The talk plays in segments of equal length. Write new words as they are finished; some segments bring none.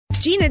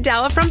Gina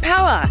Della from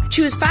Pella.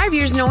 Choose 5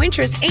 years no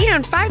interest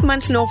and 5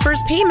 months no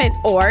first payment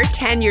or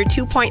 10-year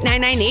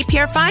 2.99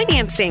 APR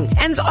financing.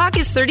 Ends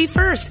August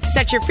 31st.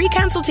 Set your free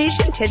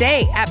consultation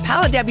today at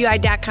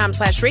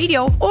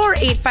PellaWI.com/radio or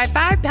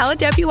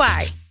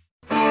 855-PELLA-WI.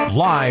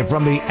 Live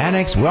from the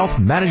Annex Wealth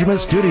Management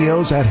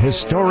Studios at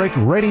historic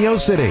Radio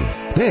City,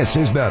 this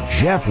is the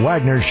Jeff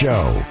Wagner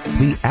Show.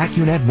 The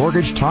AccuNet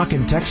Mortgage Talk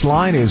and Text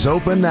line is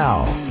open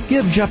now.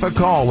 Give Jeff a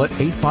call at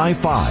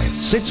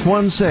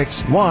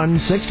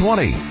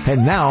 855-616-1620.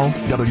 And now,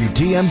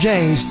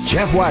 WTMJ's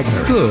Jeff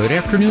Wagner. Good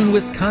afternoon,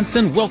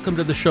 Wisconsin. Welcome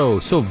to the show.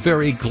 So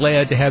very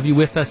glad to have you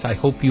with us. I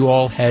hope you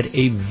all had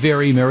a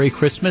very Merry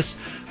Christmas.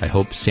 I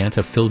hope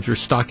Santa filled your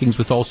stockings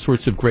with all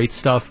sorts of great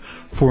stuff.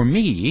 For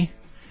me,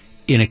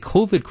 in a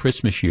COVID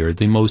Christmas year,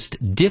 the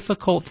most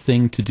difficult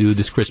thing to do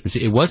this Christmas,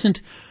 it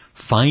wasn't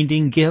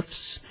finding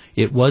gifts.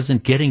 It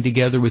wasn't getting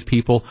together with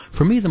people.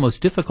 For me, the most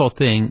difficult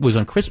thing was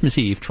on Christmas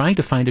Eve trying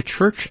to find a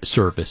church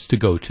service to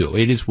go to.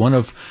 It is one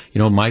of,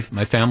 my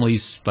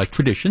family's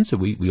traditions. So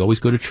we always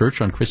go to church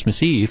on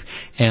Christmas Eve.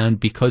 And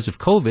because of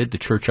COVID, the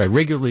church I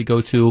regularly go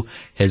to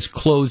has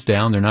closed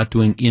down. They're not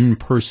doing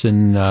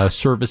in-person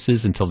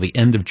services until the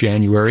end of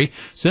January.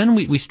 So then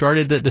we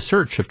started the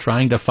search of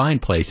trying to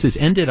find places.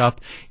 Ended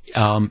up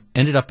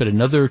at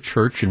another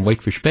church in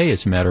Whitefish Bay,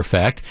 as a matter of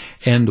fact.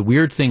 And the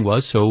weird thing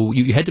was, so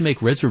you had to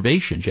make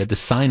reservations. You had to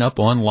sign up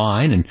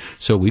online. And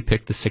so we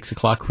picked the 6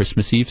 o'clock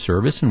Christmas Eve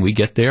service, and we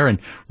get there. And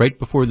right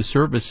before the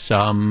service,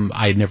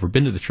 I had never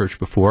been to the church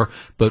before,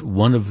 but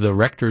one of the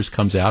rectors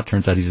comes out,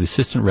 turns out he's the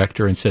assistant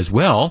rector, and says,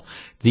 well,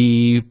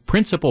 the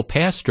principal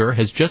pastor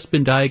has just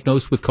been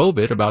diagnosed with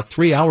COVID about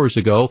 3 hours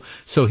ago,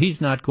 so he's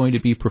not going to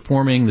be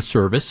performing the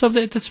service. So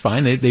that's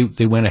fine.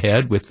 They went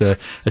ahead with the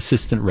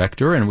assistant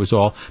rector, and it was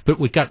all. But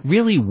what got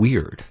really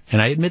weird,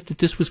 and I admit that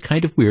this was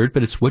kind of weird,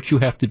 but it's what you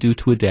have to do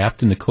to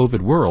adapt in the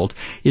COVID world,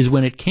 is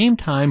when it came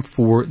time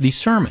for the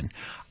sermon.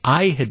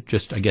 I had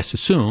just,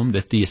 assumed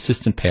that the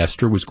assistant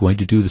pastor was going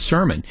to do the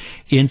sermon.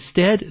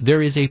 Instead,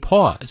 there is a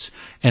pause,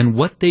 and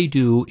what they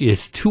do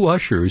is two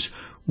ushers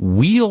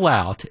wheel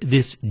out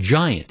this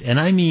giant, and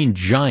I mean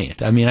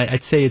giant.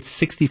 I'd say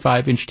it's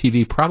 65-inch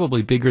TV,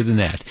 probably bigger than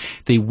that.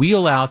 They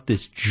wheel out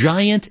this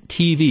giant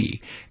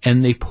TV,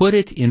 and they put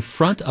it in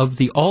front of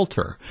the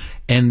altar,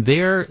 and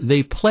there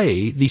they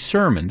play the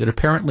sermon that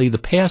apparently the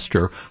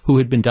pastor, who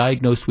had been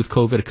diagnosed with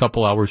COVID a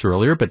couple hours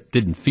earlier, but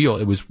didn't feel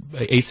it was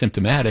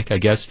asymptomatic, I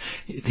guess,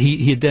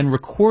 he had then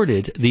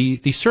recorded the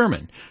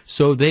sermon.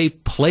 So they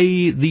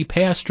play the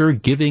pastor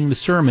giving the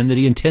sermon that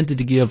he intended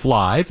to give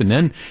live, and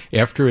then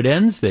after it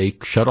ends, they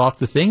shut off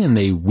the thing and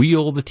they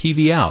wheel the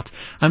TV out.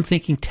 I'm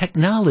thinking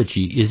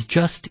technology is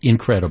just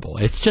incredible.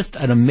 It's just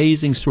an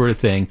amazing sort of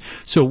thing.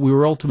 So we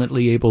were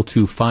ultimately able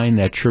to find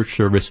that church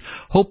service.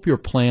 Hope your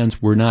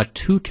plans were not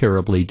too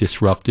terribly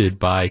disrupted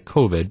by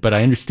COVID, but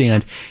I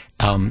understand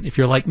if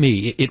you're like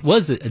me, it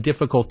was a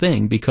difficult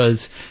thing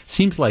because it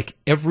seems like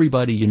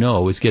everybody you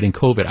know is getting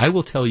COVID. I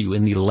will tell you,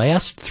 in the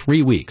last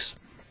 3 weeks,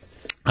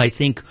 I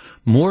think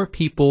more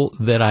people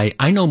that I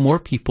know more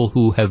people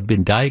who have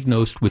been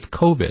diagnosed with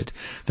COVID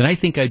than I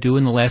think I do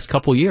in the last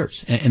couple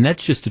years. And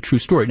that's just a true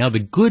story. Now, the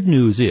good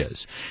news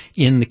is,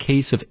 in the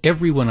case of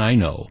everyone I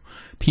know,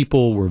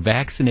 people were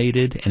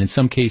vaccinated, and in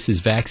some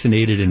cases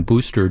vaccinated and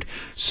boosted.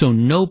 So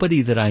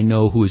nobody that I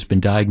know who has been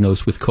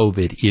diagnosed with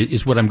COVID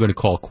is what I'm going to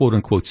call quote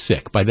unquote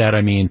sick. By that I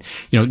mean,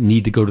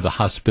 need to go to the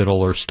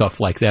hospital or stuff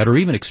like that, or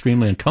even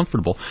extremely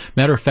uncomfortable.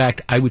 Matter of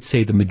fact, I would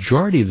say the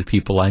majority of the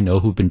people I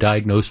know who've been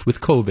diagnosed with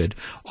COVID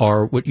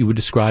are what you would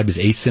describe as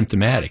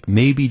asymptomatic.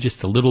 Maybe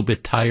just a little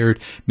bit tired,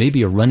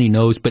 maybe a runny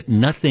nose, but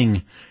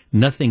nothing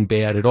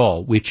bad at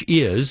all, which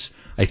is,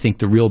 I think,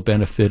 the real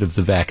benefit of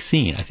the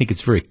vaccine. I think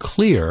it's very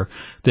clear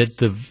that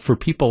for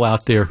people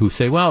out there who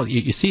say, well,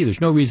 you see, there's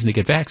no reason to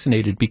get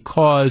vaccinated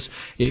because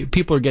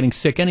people are getting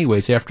sick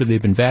anyways after they've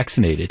been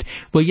vaccinated.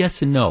 Well,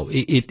 yes and no.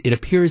 It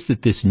appears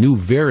that this new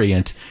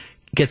variant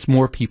gets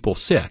more people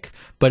sick.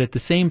 But at the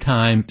same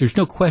time, there's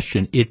no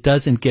question it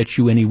doesn't get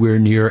you anywhere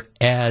near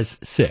as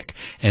sick.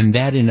 And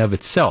that in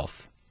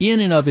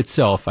and of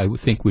itself, I would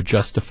think would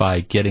justify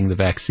getting the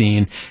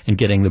vaccine and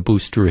getting the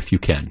booster if you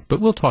can.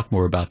 But we'll talk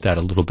more about that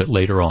a little bit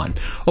later on.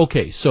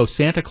 Okay, so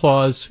Santa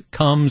Claus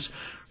comes.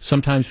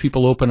 Sometimes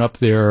people open up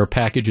their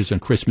packages on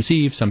Christmas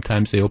Eve.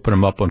 Sometimes they open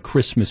them up on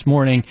Christmas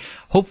morning.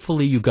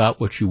 Hopefully you got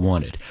what you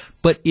wanted.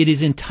 But it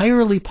is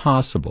entirely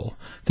possible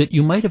that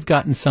you might have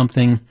gotten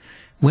something,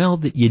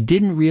 that you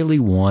didn't really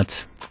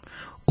want,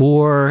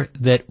 or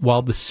that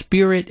while the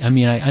spirit,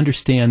 I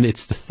understand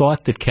it's the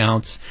thought that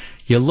counts.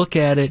 You look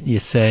at it and you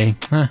say,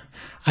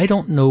 I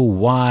don't know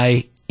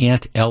why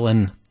Aunt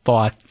Ellen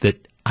thought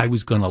that I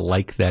was going to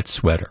like that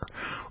sweater.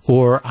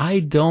 Or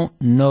I don't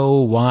know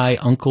why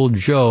Uncle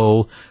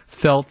Joe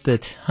felt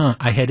that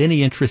I had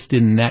any interest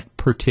in that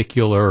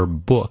particular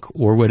book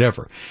or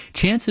whatever.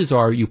 Chances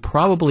are you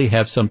probably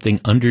have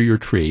something under your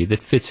tree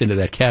that fits into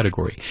that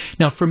category.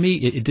 Now, for me,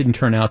 it didn't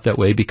turn out that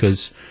way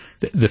because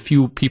the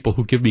few people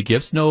who give me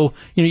gifts know,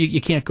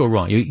 you can't go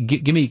wrong. You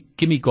give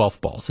me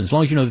golf balls. And as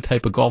long as you know the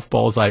type of golf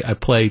balls I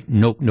play,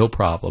 no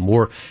problem.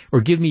 Or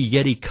give me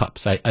Yeti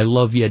cups. I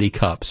love Yeti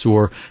cups.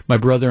 Or my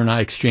brother and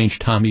I exchange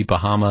Tommy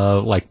Bahama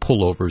like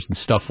pullovers and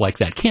stuff like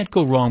that. Can't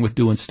go wrong with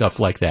doing stuff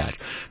like that.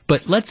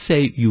 But let's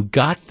say you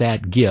got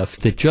that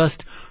gift that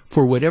just,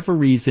 for whatever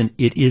reason,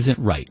 it isn't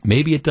right.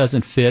 Maybe it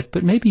doesn't fit,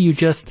 but maybe you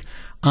just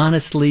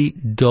honestly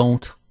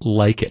don't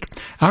like it.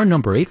 Our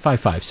number,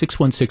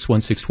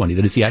 855-616-1620.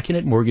 That is the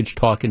AccuNet Mortgage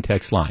Talk and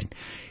Text line.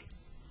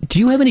 Do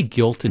you have any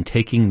guilt in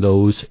taking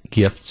those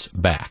gifts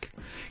back?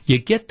 You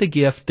get the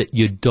gift that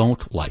you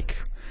don't like,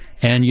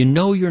 and you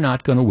know you're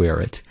not going to wear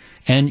it,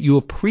 and you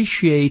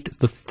appreciate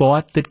the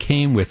thought that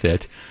came with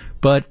it,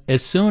 but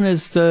as soon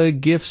as the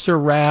gifts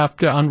are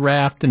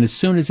unwrapped, and as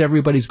soon as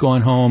everybody's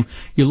gone home,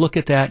 you look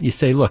at that and you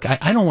say, look,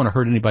 I don't want to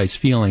hurt anybody's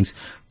feelings,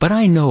 but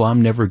I know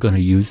I'm never going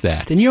to use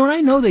that. And I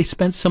know they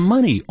spent some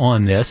money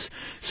on this,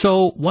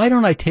 so why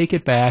don't I take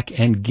it back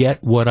and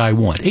get what I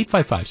want?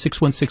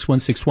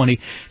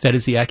 855-616-1620. That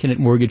is the AccuNet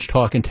Mortgage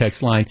Talk and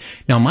Text line.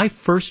 Now, my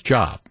first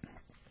job,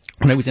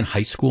 when I was in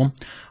high school,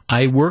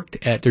 I worked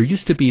there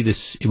used to be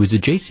it was a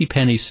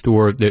JCPenney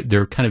store,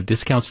 their kind of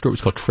discount store. It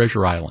was called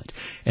Treasure Island.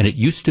 And it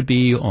used to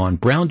be on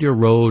Brown Deer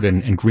Road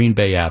and Green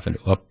Bay Avenue,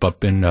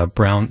 up in the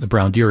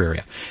Brown Deer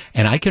area.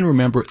 And I can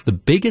remember the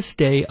biggest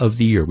day of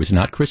the year was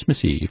not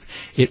Christmas Eve.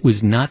 It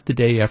was not the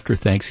day after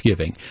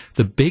Thanksgiving.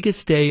 The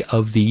biggest day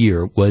of the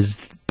year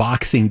was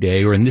Boxing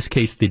Day, or in this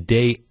case, the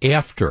day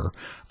after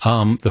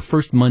the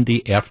first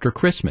Monday after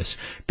Christmas,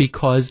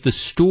 because the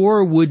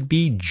store would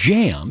be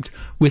jammed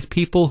with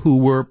people who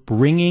were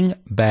bringing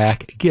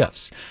back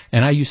gifts.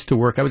 And I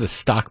was a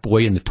stock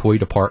boy in the toy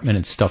department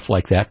and stuff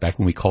like that back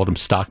when we called them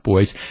stock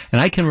boys.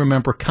 And I can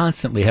remember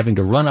constantly having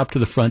to run up to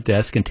the front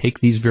desk and take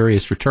these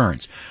various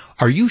returns.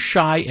 Are you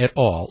shy at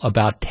all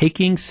about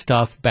taking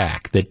stuff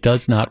back that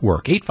does not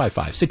work?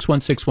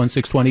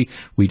 855-616-1620.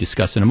 We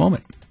discuss in a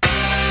moment.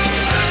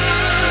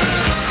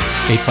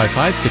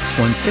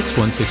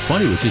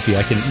 855-616-1620, which is the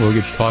AccuNet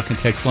Mortgage Talk and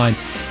Text line.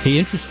 Hey,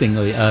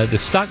 interestingly, the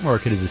stock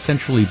market has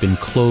essentially been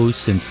closed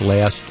since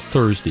last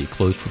Thursday,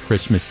 closed for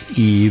Christmas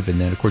Eve,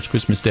 and then, of course,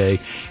 Christmas Day,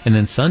 and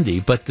then Sunday.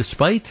 But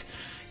despite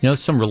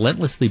some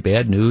relentlessly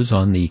bad news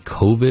on the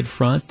COVID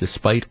front,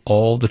 despite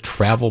all the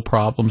travel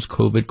problems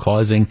COVID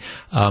causing.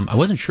 I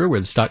wasn't sure where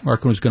the stock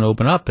market was going to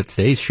open up, but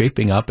today's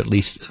shaping up, at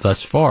least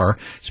thus far,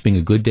 as being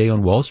a good day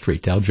on Wall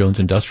Street. Dow Jones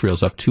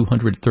Industrial's up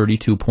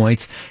 232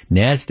 points,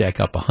 NASDAQ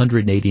up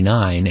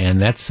 189,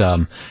 and that's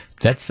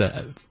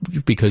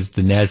because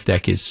the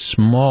NASDAQ is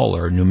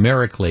smaller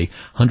numerically.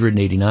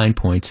 189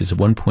 points is a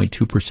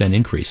 1.2%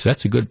 increase. So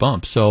that's a good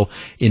bump. So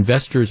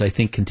investors, I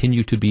think,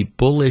 continue to be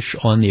bullish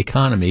on the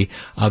economy,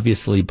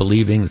 obviously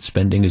believing that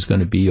spending is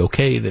going to be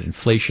okay, that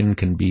inflation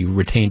can be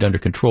retained under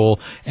control,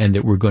 and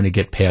that we're going to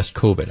get past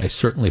COVID. I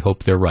certainly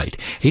hope they're right.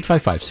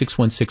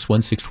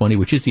 855-616-1620,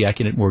 which is the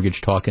AccuNet Mortgage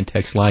Talk and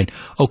Text line.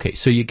 Okay,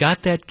 so you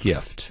got that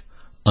gift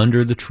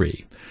under the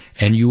tree,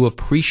 and you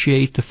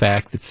appreciate the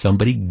fact that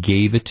somebody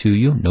gave it to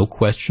you, no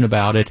question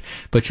about it,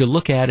 but you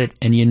look at it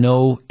and you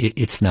know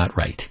it's not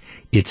right.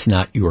 It's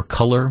not your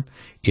color.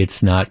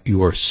 It's not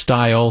your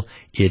style.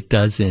 It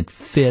doesn't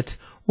fit.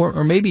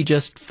 Or maybe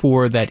just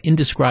for that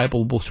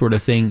indescribable sort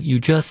of thing, you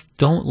just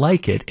don't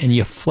like it, and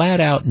you flat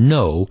out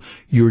know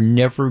you're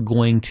never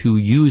going to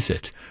use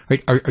it.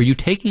 Right? Are you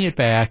taking it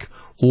back?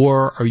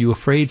 Or are you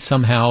afraid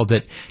somehow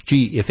that,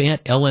 gee, if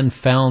Aunt Ellen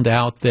found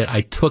out that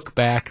I took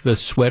back the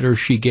sweater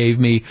she gave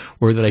me,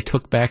 or that I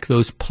took back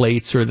those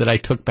plates, or that I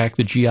took back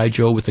the G.I.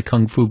 Joe with the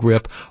Kung Fu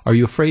grip, are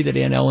you afraid that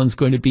Aunt Ellen's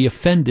going to be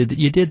offended that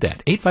you did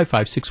that?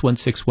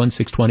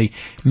 855-616-1620.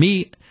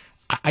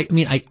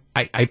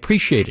 I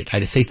appreciate it.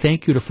 I say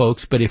thank you to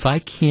folks, but if I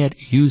can't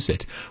use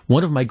it,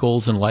 one of my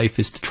goals in life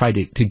is to try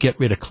to get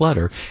rid of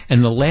clutter.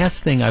 And the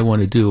last thing I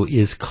want to do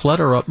is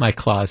clutter up my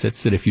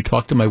closets that, if you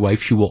talk to my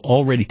wife, she will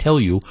already tell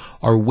you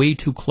are way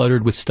too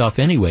cluttered with stuff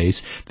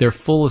anyways. They're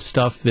full of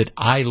stuff that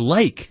I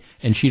like,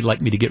 and she'd like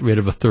me to get rid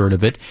of a third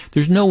of it.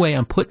 There's no way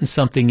I'm putting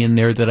something in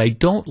there that I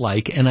don't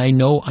like and I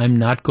know I'm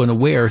not going to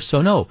wear.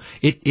 So no,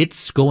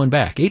 it's going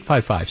back.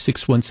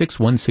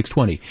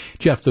 855-616-1620.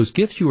 Jeff, those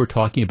gifts you were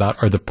talking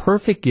about are the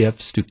perfect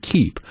gifts to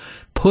keep,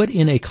 put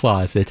in a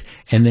closet,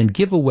 and then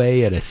give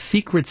away at a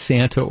Secret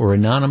Santa or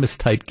anonymous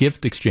type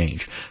gift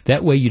exchange.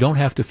 That way you don't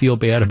have to feel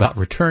bad about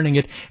returning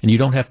it, and you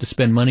don't have to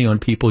spend money on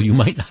people you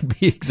might not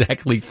be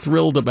exactly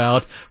thrilled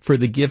about for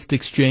the gift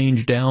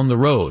exchange down the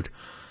road.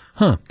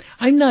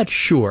 I'm not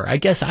sure. I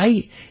guess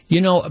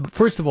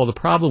first of all, the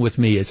problem with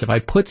me is if I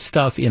put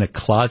stuff in a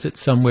closet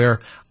somewhere,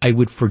 I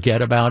would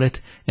forget about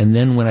it. And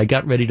then when I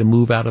got ready to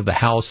move out of the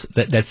house,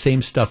 that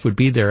same stuff would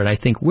be there. And I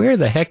think, where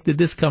the heck did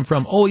this come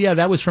from? Oh, yeah,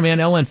 that was from Aunt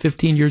Ellen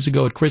 15 years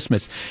ago at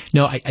Christmas.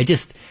 No,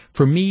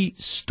 for me,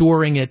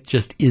 storing it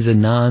just is a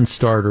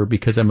non-starter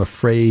because I'm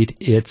afraid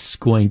it's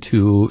going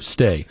to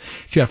stay.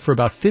 Jeff, for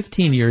about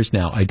 15 years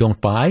now, I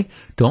don't buy,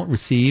 don't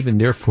receive, and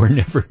therefore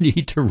never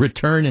need to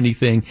return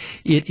anything.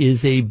 It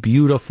is a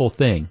beautiful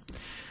thing.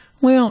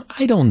 Well,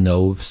 I don't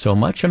know so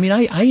much. I mean,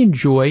 I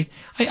enjoy,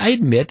 I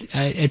admit,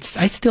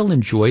 I still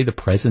enjoy the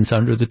presents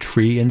under the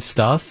tree and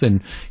stuff.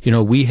 And,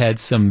 we had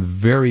some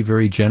very,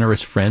 very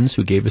generous friends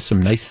who gave us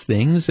some nice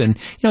things. And,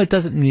 it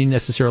doesn't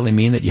necessarily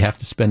mean that you have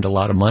to spend a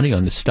lot of money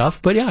on the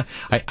stuff. But yeah,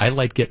 I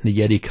like getting the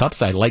Yeti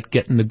cups. I like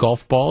getting the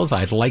golf balls.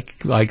 Like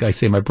I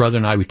say, my brother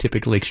and I, we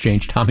typically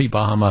exchange Tommy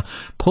Bahama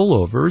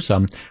pullovers.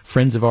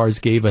 Friends of ours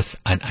gave us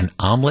an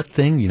omelet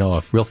thing,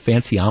 a real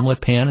fancy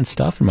omelet pan and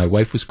stuff. And my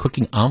wife was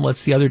cooking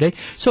omelets the other day.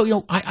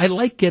 So, I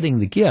like getting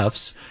the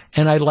gifts,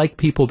 and I like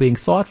people being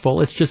thoughtful.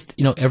 It's just,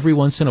 every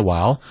once in a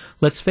while,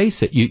 let's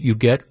face it, you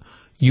get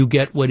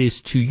what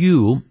is to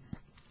you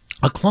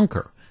a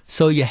clunker.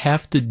 So you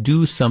have to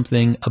do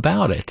something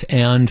about it.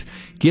 And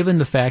given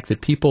the fact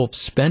that people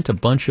spent a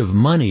bunch of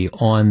money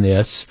on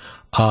this,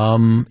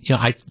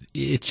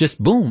 it's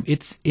just boom.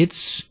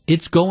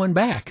 It's going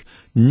back.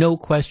 No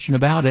question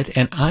about it.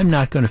 And I'm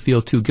not going to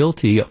feel too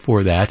guilty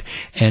for that.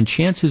 And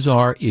chances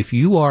are, if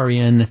you are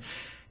in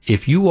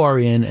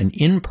an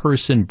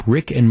in-person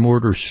brick and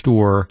mortar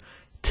store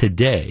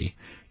today,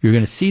 you're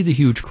going to see the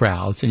huge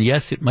crowds. And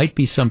yes, it might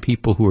be some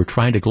people who are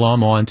trying to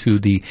glom on to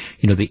the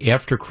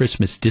after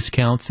Christmas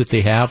discounts that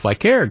they have,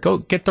 like, here, go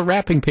get the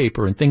wrapping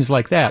paper and things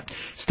like that,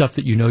 stuff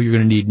that you're going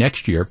to need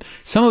next year.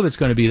 Some of it's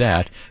going to be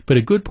that, but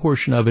a good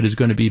portion of it is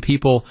going to be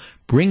people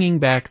bringing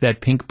back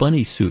that pink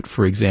bunny suit,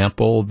 for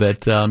example,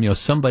 that,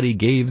 somebody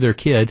gave their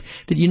kid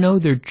that,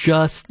 they're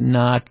just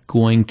not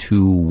going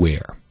to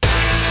wear.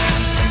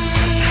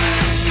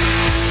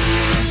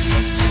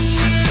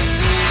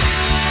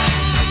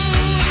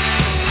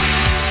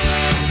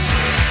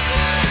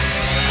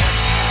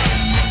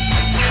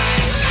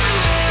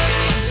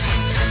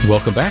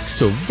 Welcome back.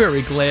 So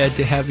very glad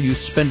to have you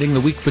spending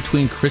the week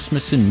between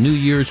Christmas and New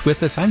Year's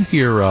with us. I'm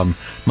here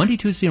Monday,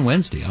 Tuesday, and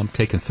Wednesday. I'm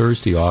taking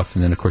Thursday off,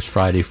 and then, of course,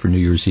 Friday for New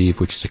Year's Eve,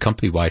 which is a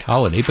company-wide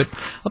holiday. But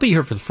I'll be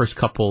here for the first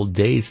couple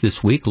days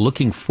this week.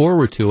 Looking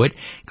forward to it.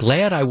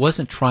 Glad I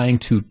wasn't trying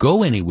to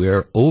go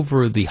anywhere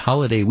over the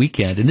holiday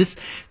weekend. And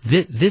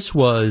this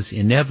was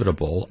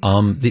inevitable.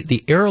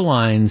 The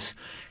airlines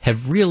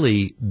have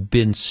really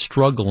been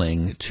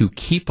struggling to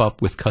keep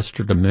up with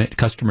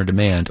customer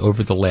demand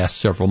over the last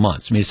several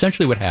months. I mean,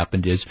 essentially what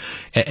happened is,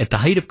 at the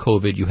height of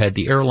COVID, you had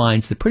the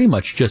airlines that pretty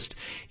much just,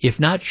 if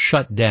not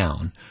shut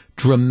down,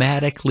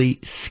 dramatically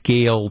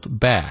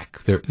scaled back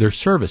their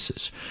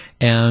services.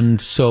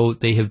 And so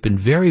they have been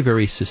very,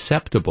 very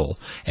susceptible.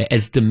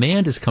 As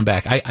demand has come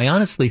back, I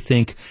honestly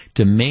think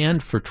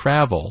demand for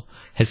travel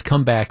has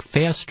come back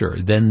faster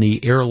than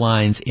the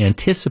airlines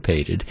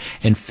anticipated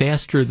and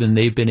faster than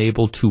they've been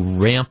able to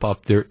ramp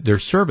up their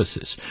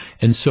services.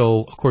 And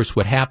so, of course,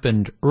 what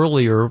happened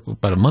earlier,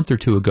 about a month or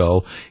two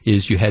ago,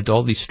 is you had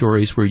all these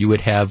stories where you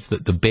would have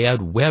the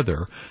bad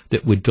weather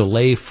that would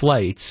delay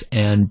flights,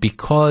 and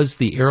because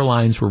the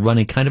airlines were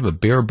running kind of a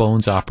bare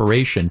bones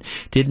operation,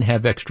 didn't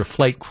have extra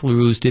flight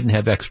crews, didn't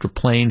have extra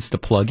planes to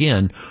plug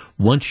in,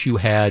 once you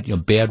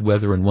had bad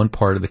weather in one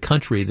part of the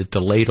country that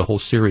delayed a whole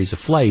series of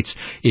flights,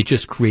 it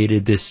just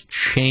created this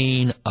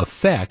chain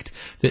effect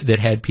that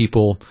had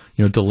people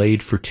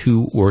delayed for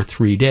 2 or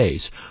 3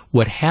 days.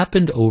 What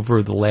happened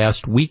over the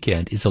last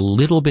weekend is a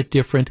little bit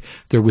different.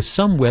 There was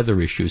some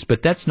weather issues,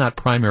 but that's not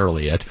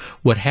primarily it.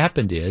 What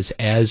happened is,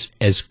 as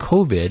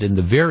COVID and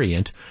the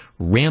variant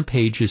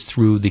rampages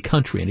through the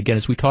country, and again,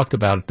 as we talked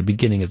about at the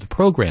beginning of the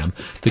program,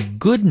 the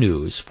good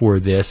news for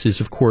this is,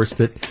 of course,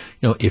 that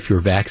if you're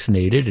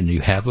vaccinated and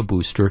you have a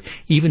booster,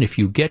 even if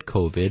you get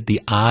COVID,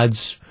 the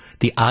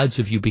odds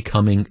of you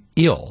becoming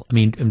ill,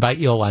 and by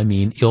ill, I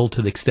mean ill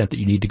to the extent that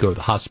you need to go to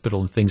the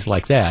hospital and things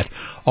like that,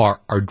 are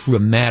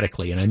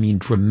dramatically, and I mean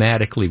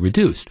dramatically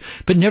reduced.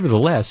 But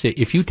nevertheless,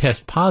 if you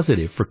test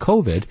positive for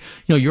COVID,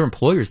 your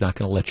employer's not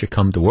going to let you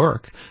come to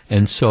work.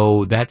 And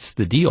so that's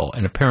the deal.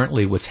 And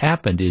apparently what's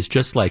happened is,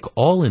 just like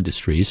all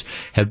industries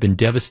have been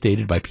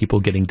devastated by people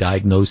getting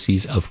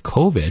diagnoses of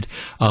COVID,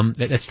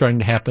 that's starting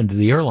to happen to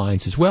the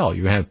airlines as well.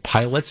 You're going to have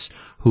pilots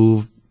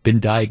who've been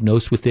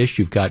diagnosed with this.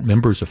 You've got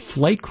members of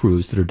flight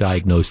crews that are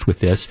diagnosed with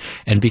this.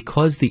 And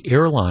because the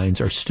airlines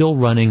are still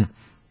running,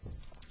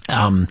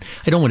 I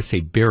don't want to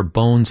say bare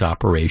bones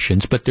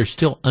operations, but they're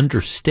still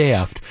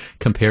understaffed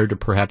compared to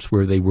perhaps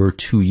where they were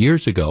 2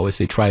 years ago as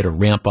they try to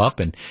ramp up,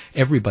 and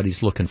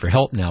everybody's looking for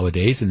help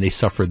nowadays, and they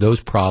suffer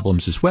those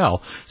problems as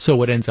well. So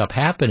what ends up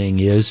happening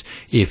is,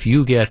 if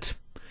you get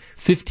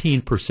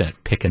 15%,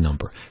 pick a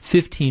number,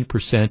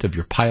 15% of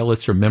your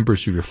pilots or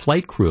members of your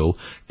flight crew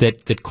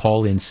that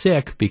call in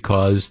sick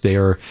because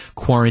they're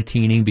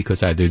quarantining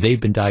because either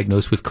they've been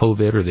diagnosed with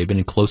COVID or they've been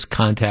in close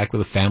contact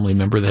with a family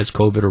member that has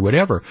COVID or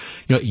whatever.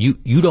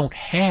 You don't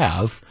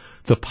have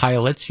the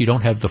pilots, you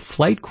don't have the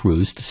flight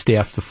crews to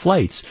staff the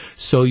flights,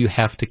 so you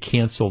have to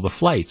cancel the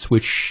flights,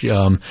 which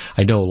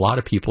I know a lot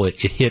of people, it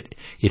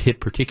hit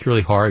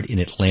particularly hard in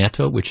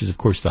Atlanta, which is, of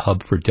course, the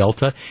hub for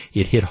Delta.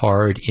 It hit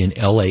hard in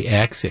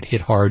LAX. It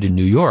hit hard in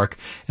New York.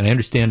 And I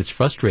understand it's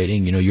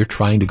frustrating. You're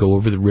trying to go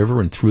over the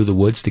river and through the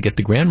woods to get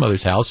to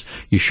grandmother's house.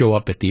 You show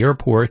up at the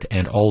airport,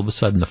 and all of a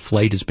sudden the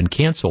flight has been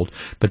canceled.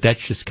 But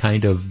that's just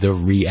kind of the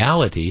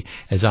reality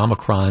as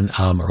Omicron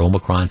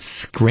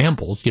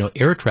scrambles,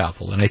 air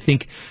travel. And I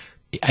think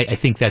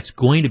that's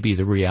going to be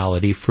the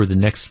reality for the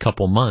next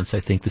couple months. I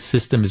think the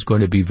system is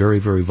going to be very,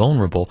 very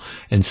vulnerable.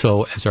 And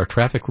so, as our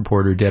traffic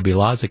reporter, Debbie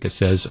Lozica,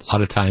 says, a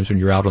lot of times when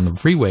you're out on the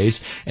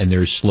freeways and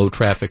there's slow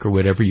traffic or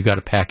whatever, you got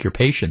to pack your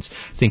patience.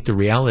 I think the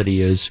reality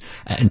is,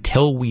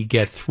 until we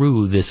get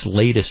through this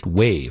latest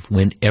wave,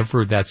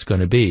 whenever that's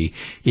going to be,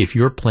 if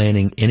you're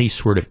planning any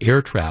sort of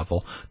air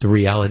travel, the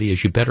reality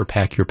is you better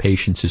pack your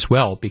patience as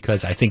well,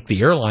 because I think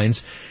the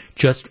airlines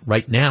just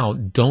right now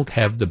don't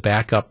have the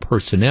backup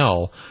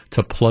personnel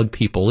to plug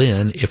people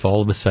in if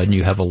all of a sudden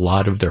you have a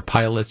lot of their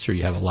pilots or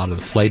you have a lot of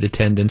the flight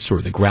attendants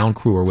or the ground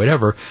crew or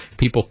whatever,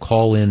 people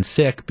call in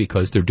sick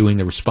because they're doing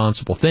the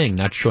responsible thing,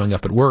 not showing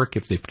up at work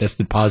if they've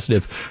tested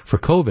positive for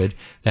COVID.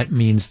 That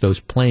means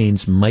those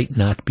planes might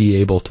not be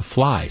able to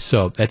fly.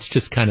 So that's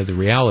just kind of the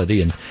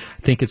reality, and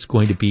I think it's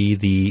going to be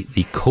the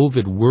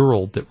COVID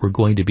world that we're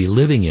going to be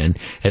living in,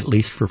 at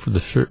least for the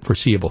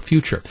foreseeable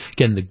future.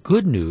 Again, the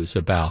good news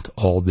about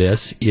all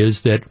this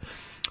is that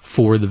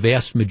for the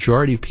vast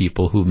majority of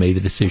people who made the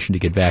decision to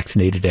get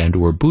vaccinated and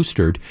or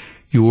boosted,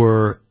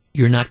 you're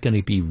not going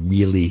to be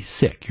really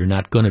sick. You're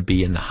not going to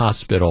be in the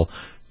hospital.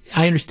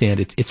 I understand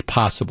it's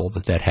possible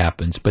that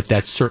happens, but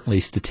that's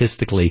certainly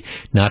statistically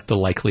not the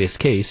likeliest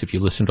case. If you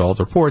listen to all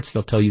the reports,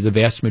 they'll tell you the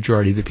vast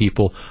majority of the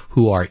people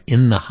who are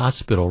in the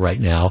hospital right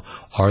now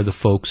are the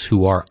folks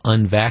who are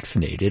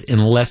unvaccinated,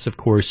 unless, of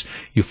course,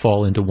 you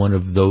fall into one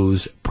of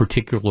those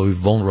particularly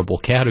vulnerable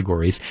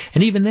categories.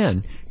 And even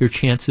then, your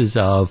chances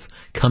of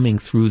coming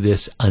through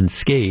this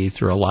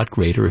unscathed are a lot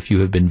greater if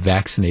you have been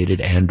vaccinated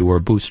and or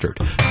boosted.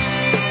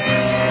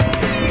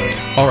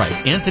 All right,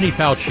 Anthony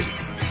Fauci,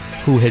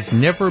 who has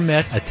never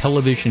met a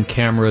television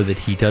camera that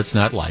he does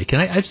not like.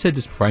 And I've said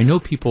this before. I know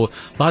a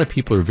lot of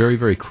people are very,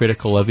 very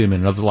critical of him,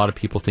 and a lot of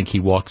people think he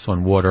walks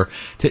on water.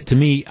 To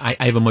me, I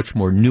have a much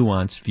more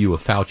nuanced view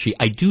of Fauci.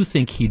 I do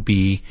think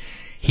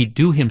he'd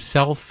do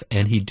himself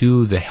and he'd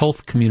do the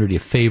health community a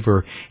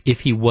favor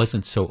if he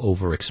wasn't so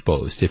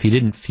overexposed, if he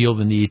didn't feel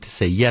the need to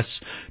say yes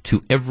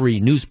to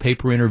every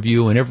newspaper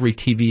interview and every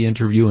TV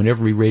interview and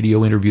every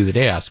radio interview that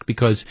asked,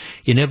 because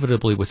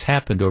inevitably what's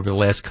happened over the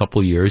last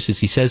couple of years is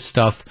he says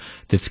stuff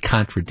that's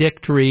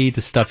contradictory to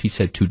stuff he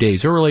said 2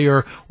 days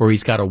earlier, or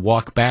he's got to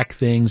walk back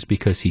things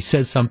because he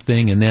says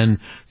something, and then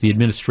the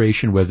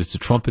administration, whether it's the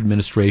Trump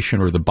administration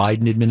or the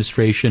Biden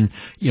administration,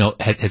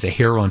 has a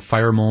hair on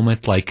fire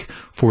moment, like,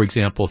 for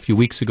example, a few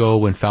weeks ago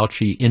when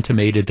Fauci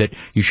intimated that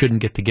you shouldn't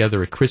get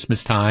together at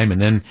Christmas time,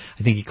 and then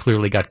I think he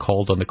clearly got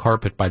called on the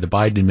carpet by the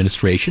Biden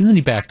administration, and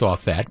he backed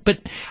off that. But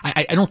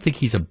I don't think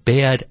he's a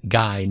bad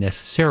guy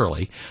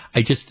necessarily.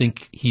 I just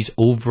think he's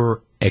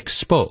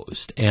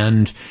overexposed,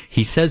 and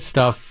he says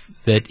stuff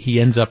that he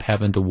ends up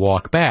having to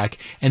walk back,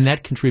 and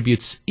that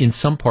contributes in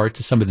some part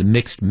to some of the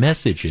mixed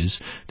messages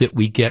that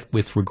we get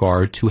with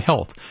regard to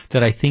health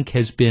that I think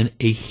has been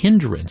a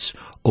hindrance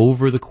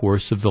over the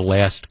course of the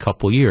last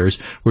couple years,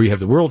 where you have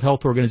the World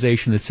Health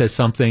Organization that says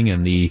something,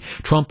 and the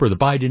Trump or the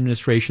Biden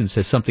administration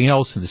says something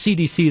else, and the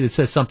CDC that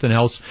says something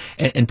else,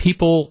 and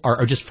people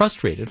are just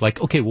frustrated,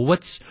 like, okay, well,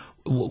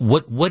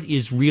 what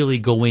is really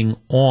going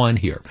on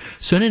here?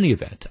 So in any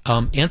event,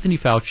 Anthony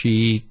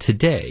Fauci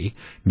today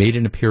made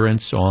an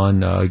appearance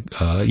on,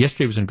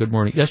 yesterday was on Good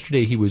Morning.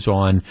 Yesterday he was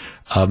on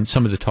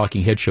some of the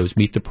talking head shows,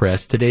 Meet the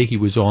Press. Today he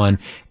was on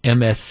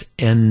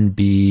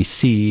MSNBC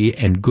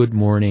and Good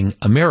Morning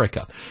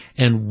America.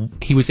 And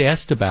he was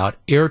asked about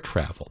air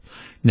travel.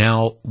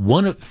 Now,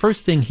 the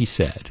first thing he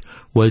said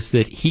was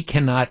that he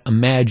cannot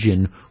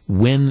imagine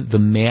when the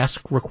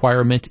mask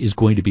requirement is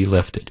going to be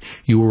lifted.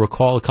 You will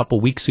recall a couple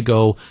weeks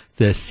ago,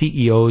 the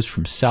CEOs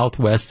from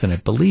Southwest, and I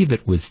believe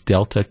it was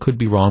Delta, could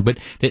be wrong, but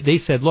they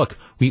said, look,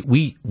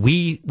 we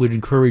would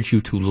encourage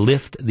you to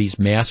lift these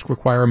mask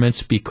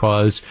requirements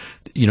because,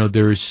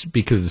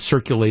 because of the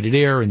circulated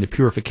air and the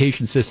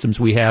purification systems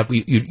we have,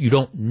 you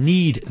don't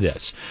need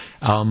this.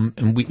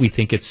 And we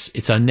think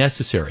it's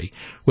unnecessary.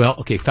 Well,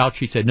 okay,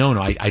 Fauci said, no,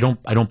 I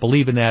don't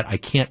believe in that. I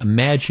can't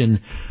imagine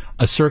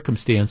a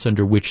circumstance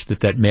under which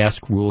that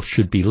mask rule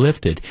should be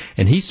lifted.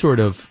 And he sort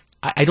of,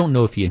 I don't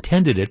know if he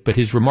intended it, but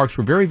his remarks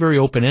were very, very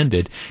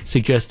open-ended,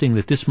 suggesting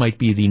that this might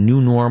be the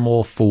new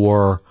normal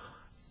for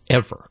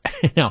ever.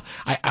 Now,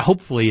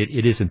 hopefully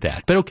it isn't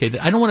that. But okay,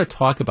 I don't want to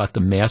talk about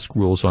the mask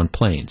rules on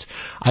planes.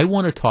 I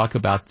want to talk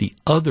about the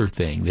other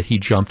thing that he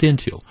jumped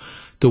into.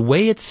 The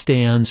way it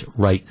stands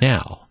right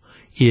now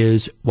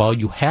is, while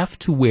you have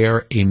to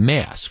wear a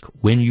mask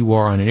when you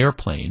are on an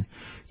airplane,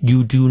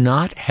 you do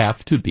not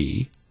have to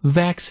be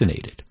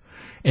vaccinated.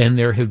 And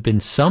there have been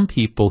some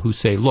people who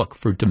say, look,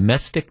 for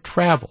domestic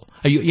travel,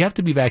 you have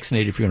to be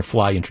vaccinated if you're going to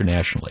fly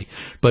internationally.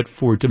 But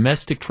for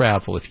domestic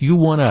travel, if you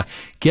want to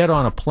get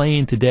on a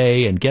plane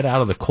today and get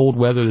out of the cold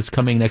weather that's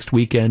coming next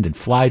weekend and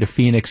fly to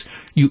Phoenix,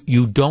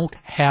 you don't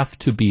have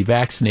to be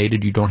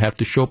vaccinated. You don't have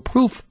to show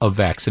proof of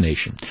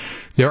vaccination.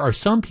 There are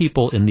some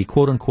people in the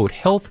quote-unquote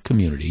health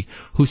community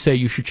who say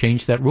you should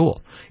change that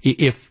rule.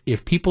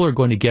 If people are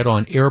going to get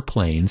on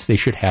airplanes, they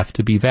should have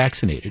to be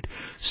vaccinated.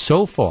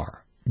 So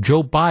far,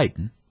 Joe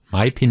Biden,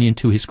 my opinion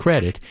to his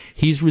credit,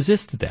 he's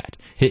resisted that.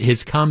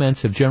 His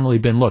comments have generally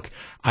been, look,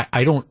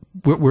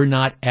 we're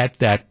not at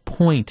that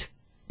point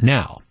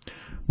now.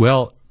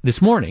 Well,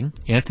 this morning,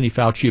 Anthony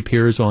Fauci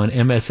appears on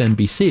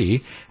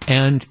MSNBC,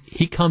 and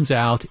he comes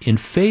out in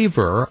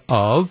favor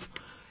of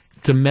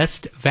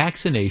domestic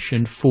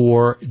vaccination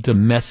for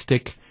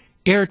domestic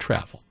air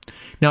travel.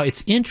 Now,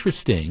 it's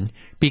interesting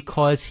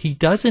because he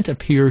doesn't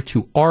appear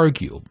to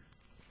argue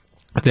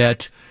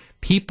that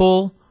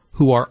people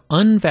who are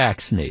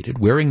unvaccinated,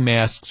 wearing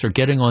masks, are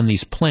getting on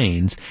these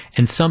planes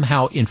and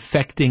somehow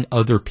infecting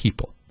other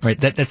people. Right?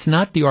 That's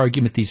not the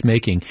argument he's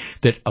making,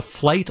 that a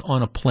flight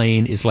on a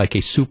plane is like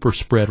a super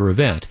spreader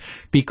event,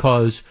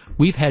 because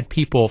we've had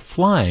people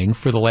flying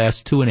for the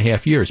last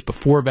 2.5 years,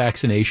 before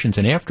vaccinations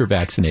and after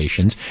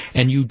vaccinations,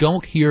 and you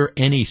don't hear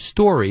any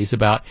stories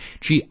about,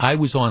 gee, I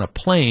was on a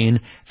plane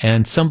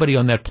and somebody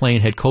on that plane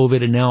had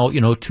COVID and now,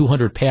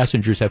 200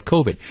 passengers have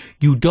COVID.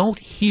 You don't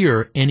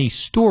hear any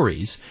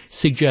stories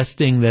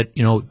suggesting that,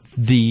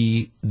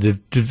 the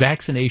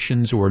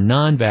vaccinations or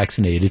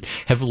non-vaccinated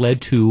have led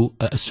to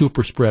a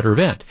super spreader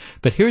event.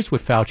 But here's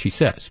what Fauci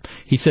says.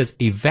 He says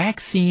a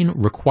vaccine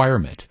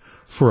requirement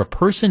for a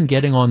person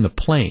getting on the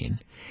plane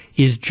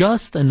is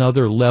just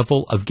another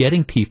level of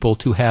getting people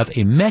to have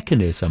a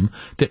mechanism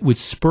that would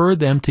spur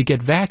them to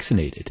get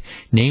vaccinated.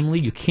 Namely,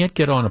 you can't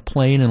get on a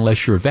plane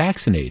unless you're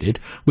vaccinated,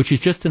 which is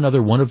just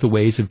another one of the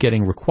ways of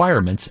getting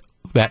requirements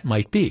that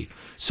might be.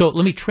 So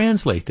let me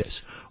translate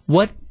this.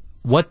 What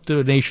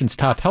the nation's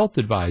top health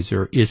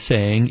advisor is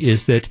saying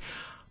is that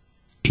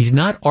he's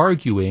not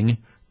arguing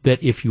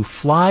that if you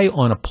fly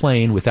on a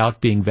plane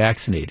without being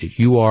vaccinated,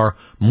 you are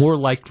more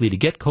likely to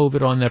get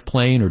COVID on that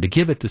plane or to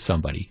give it to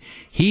somebody.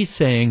 He's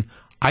saying,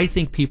 I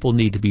think people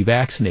need to be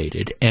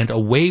vaccinated, and a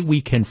way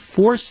we can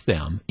force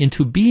them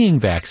into being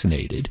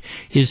vaccinated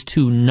is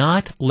to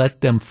not let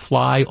them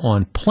fly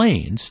on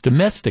planes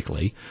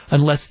domestically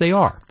unless they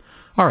are.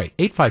 All right,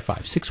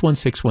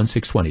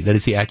 855-616-1620. That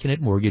is the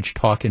Acunet Mortgage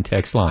talk and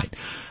text line.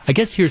 I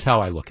guess here's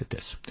how I look at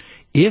this.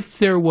 If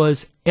there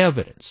was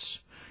evidence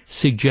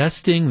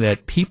suggesting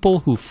that people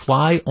who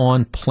fly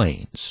on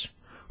planes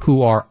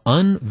who are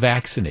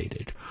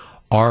unvaccinated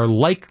are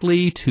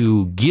likely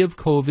to give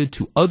COVID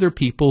to other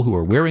people who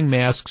are wearing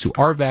masks who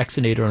are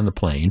vaccinated on the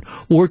plane,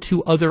 or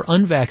to other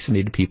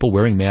unvaccinated people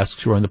wearing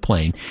masks who are on the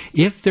plane,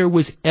 if there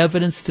was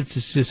evidence that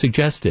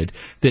suggested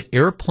that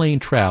airplane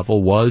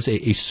travel was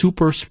a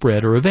super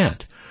spreader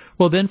event,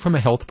 well, then from a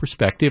health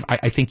perspective,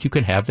 I think you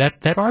can have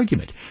that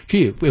argument.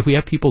 Gee, if we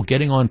have people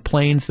getting on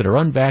planes that are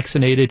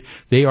unvaccinated,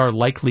 they are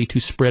likely to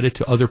spread it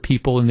to other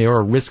people, and they are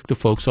a risk to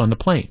folks on the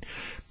plane.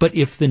 But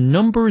if the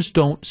numbers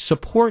don't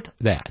support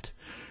that,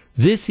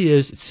 this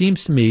is, it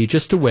seems to me,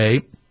 just a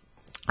way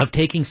of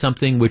taking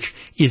something which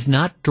is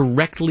not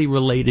directly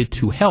related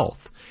to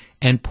health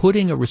and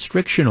putting a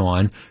restriction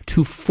on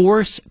to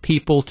force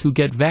people to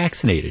get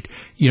vaccinated.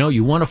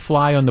 You want to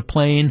fly on the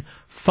plane,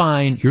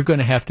 fine, you're going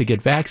to have to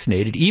get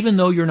vaccinated, even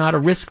though you're not a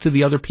risk to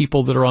the other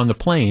people that are on the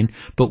plane,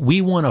 but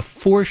we want to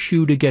force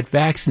you to get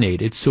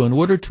vaccinated, so in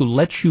order to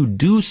let you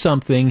do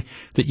something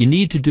that you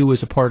need to do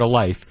as a part of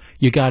life,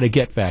 you got to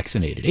get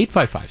vaccinated.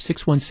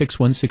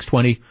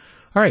 855-616-1620.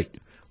 All right.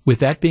 With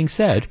that being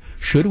said,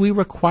 should we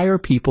require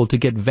people to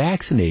get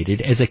vaccinated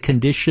as a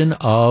condition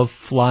of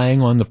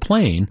flying on the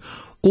plane?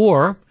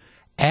 Or,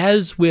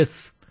 as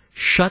with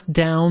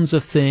shutdowns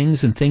of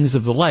things and things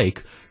of the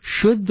like,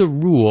 should the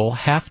rule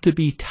have to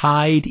be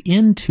tied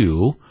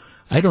into,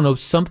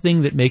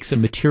 something that makes a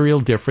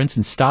material difference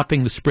in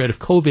stopping the spread of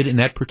COVID in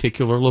that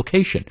particular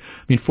location? I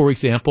mean, for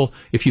example,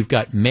 if you've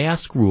got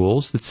mask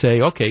rules that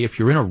say, okay, if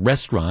you're in a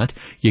restaurant,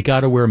 you got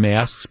to wear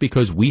masks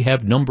because we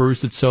have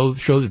numbers that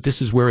show that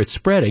this is where it's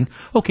spreading,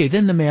 okay,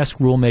 then the mask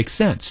rule makes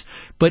sense.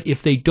 But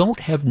if they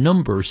don't have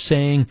numbers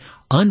saying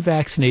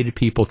unvaccinated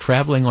people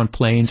traveling on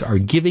planes are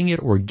giving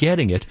it or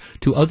getting it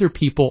to other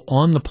people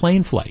on the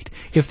plane flight,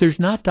 if there's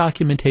not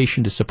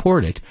documentation to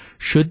support it,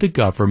 should the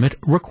government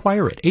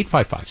require it?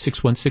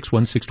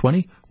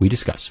 855-616-1620. We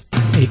discuss.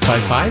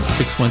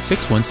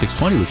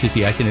 855-616-1620, which is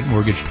the Acunet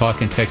Mortgage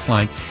talk and text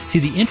line. See,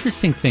 the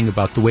interesting thing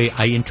about the way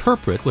I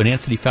interpret what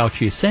Anthony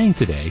Fauci is saying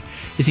today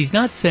is he's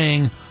not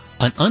saying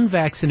an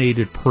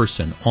unvaccinated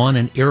person on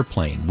an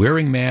airplane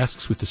wearing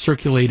masks with the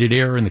circulated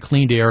air and the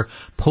cleaned air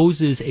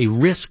poses a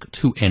risk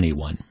to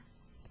anyone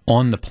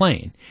on the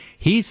plane.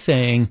 He's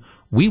saying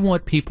we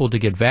want people to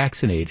get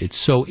vaccinated,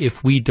 so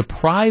if we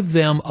deprive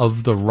them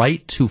of the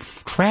right to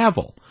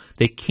travel,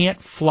 they can't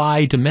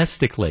fly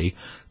domestically,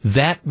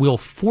 that will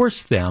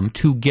force them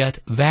to get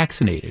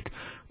vaccinated.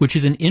 which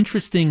is an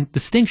interesting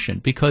distinction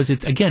because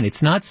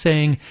it's not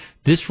saying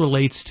this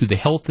relates to the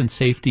health and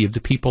safety of the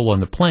people on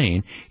the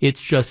plane.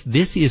 It's just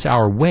this is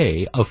our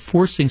way of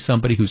forcing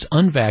somebody who's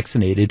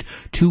unvaccinated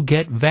to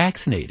get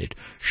vaccinated.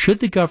 Should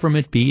the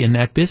government be in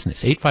that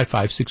business?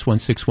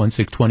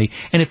 855-616-1620.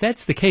 And if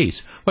that's the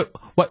case,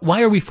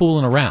 why are we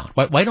fooling around?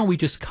 Why don't we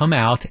just come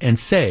out and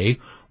say,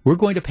 we're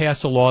going to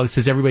pass a law that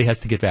says everybody has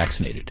to get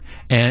vaccinated,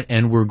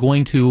 and we're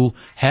going to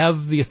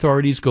have the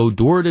authorities go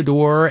door to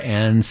door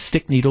and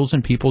stick needles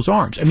in people's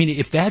arms. I mean,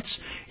 if that's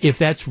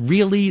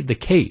really the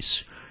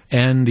case,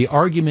 and the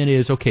argument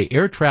is, okay,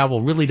 air travel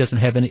really doesn't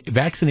have any,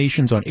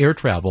 vaccinations on air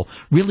travel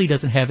really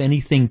doesn't have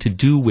anything to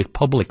do with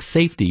public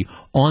safety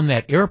on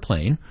that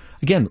airplane.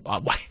 Again,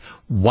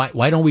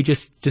 why don't we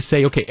just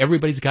say, okay,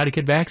 everybody's got to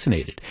get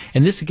vaccinated?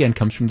 And this, again,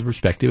 comes from the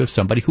perspective of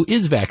somebody who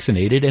is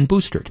vaccinated and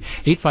boosted.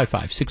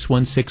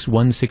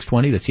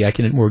 855-616-1620. That's the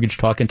Acunet Mortgage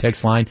Talk and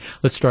Text line.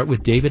 Let's start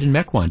with David in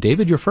Mequon.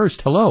 David, you're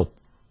first. Hello.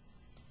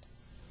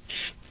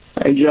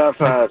 Hi, Jeff.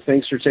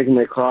 Thanks for taking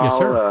my call. Yes,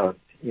 sir.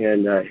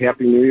 And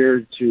Happy New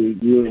Year to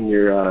you and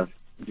your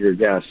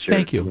guests here.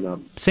 Thank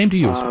you. Same to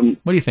you. What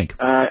do you think?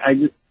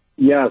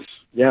 Yes.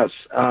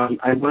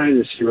 I wanted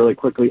to say really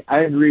quickly,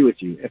 I agree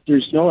with you. If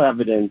there's no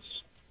evidence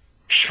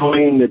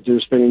showing that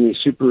there's been any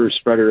super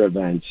spreader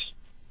events,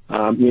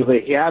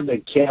 they have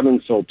the cabin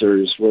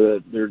filters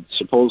where they're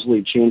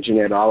supposedly changing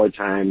that all the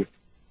time.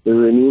 They're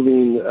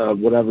removing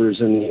whatever's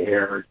in the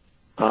air.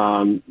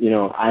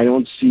 I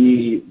don't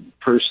see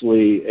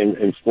personally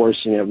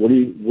enforcing it. What are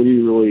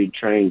you really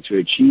trying to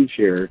achieve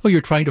here? Well, you're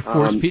trying to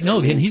force people.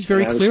 No, and he's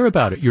very clear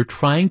about it. You're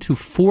trying to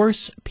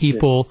force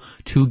people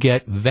to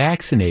get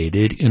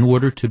vaccinated in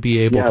order to be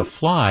able to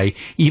fly,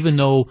 even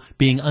though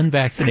being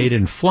unvaccinated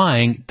and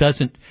flying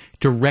doesn't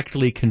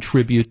directly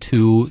contribute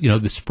to,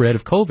 the spread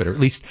of COVID, or at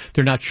least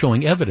they're not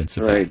showing evidence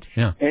of that.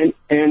 Yeah.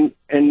 And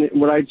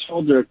what I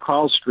told the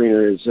call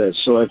screener is this.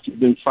 So if you've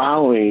been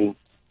following,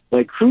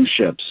 like cruise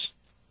ships,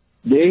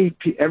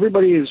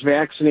 everybody is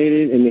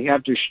vaccinated and they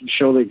have to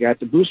show they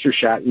got the booster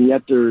shot, and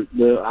yet the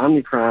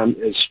Omicron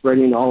is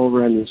spreading all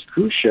over on these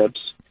cruise ships.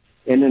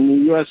 And in the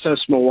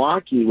USS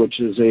Milwaukee, which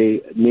is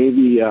a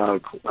Navy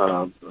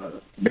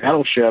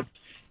battleship,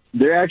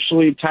 they're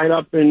actually tied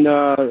up in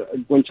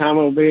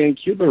Guantanamo Bay in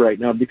Cuba right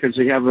now because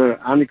they have an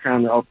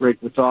Omicron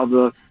outbreak with all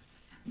the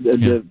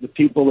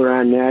people that are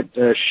on that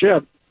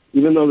ship.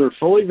 Even though they're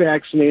fully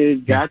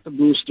vaccinated, got the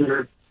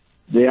booster,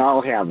 they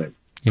all have it,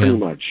 pretty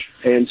much.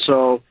 And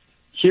so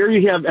here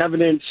you have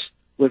evidence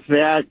with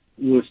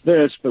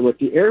this, but with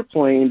the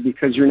airplane,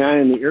 because you're not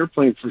on the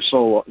airplane for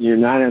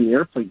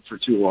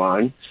too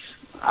long,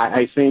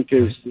 I think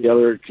is the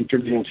other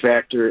contributing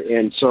factor.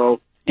 And so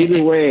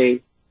either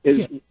way,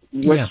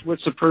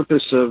 what's the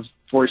purpose of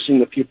forcing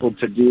the people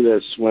to do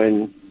this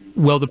when?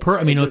 Well,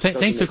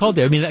 thanks for calling,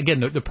 Dave. I mean, again,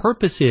 the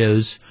purpose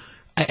is.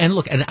 And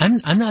look, and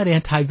I'm not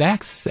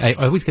anti-vax. I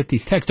always get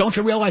these texts. Don't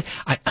you realize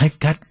I've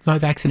got my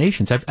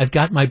vaccinations? I've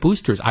got my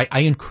boosters. I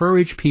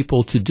encourage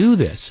people to do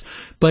this.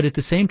 But at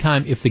the same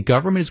time, if the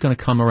government is going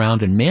to come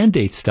around and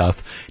mandate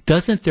stuff,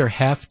 doesn't there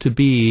have to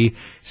be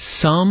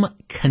some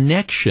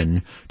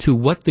connection to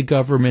what the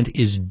government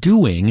is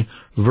doing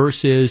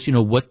versus,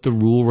 what the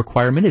rule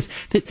requirement is?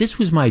 This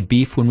was my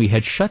beef when we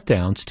had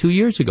shutdowns 2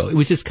 years ago. It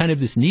was just kind of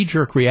this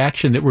knee-jerk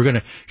reaction that we're going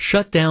to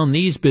shut down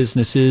these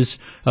businesses.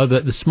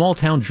 The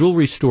small-town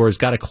jewelry stores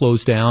got to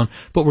close down,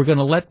 but we're going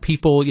to let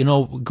people,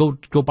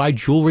 go buy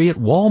jewelry at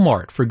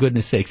Walmart, for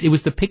goodness sakes. It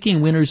was the picking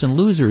winners and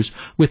losers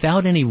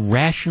without any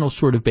rational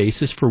sort of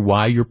basis for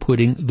why you're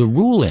putting the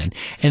rule in.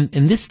 And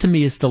this, to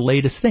me, is the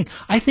latest thing.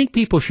 I think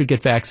people should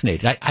get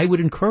vaccinated. I would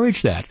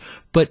encourage that.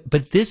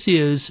 But this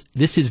is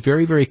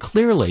very, very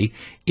clearly,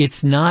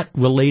 it's not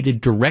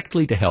related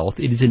directly to health.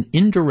 It is an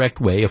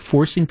indirect way of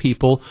forcing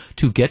people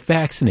to get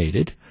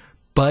vaccinated,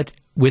 but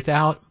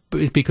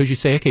because you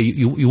say, okay,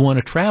 you want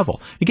to travel.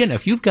 Again,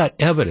 if you've got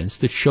evidence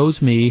that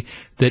shows me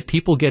that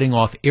people getting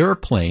off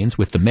airplanes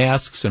with the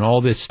masks and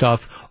all this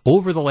stuff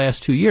over the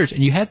last 2 years,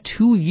 and you have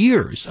 2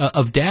 years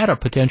of data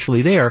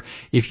potentially there,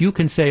 if you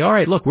can say, all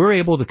right, look, we're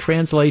able to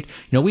translate,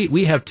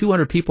 we have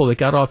 200 people that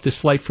got off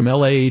this flight from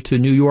LA to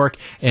New York,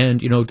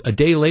 and, a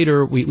day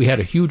later, we had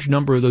a huge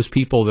number of those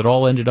people that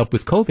all ended up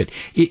with COVID.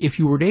 If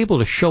you were able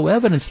to show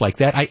evidence like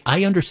that,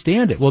 I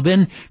understand it. Well,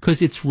 then,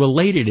 because it's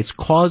related, it's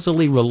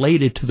causally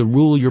related to the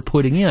rule you're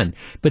putting in.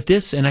 But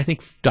this, and I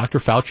think Dr.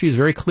 Fauci is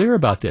very clear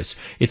about this,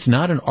 it's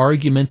not an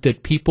argument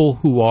that people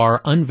who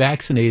are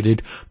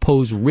unvaccinated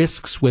pose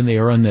risks when they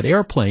are on that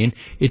airplane.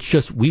 It's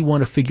just we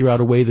want to figure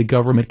out a way the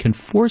government can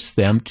force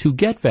them to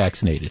get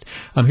vaccinated.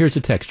 Here's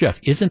a text. Jeff,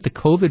 isn't the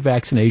COVID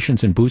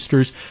vaccinations and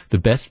boosters the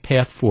best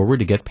path forward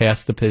to get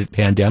past the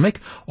pandemic?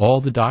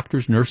 All the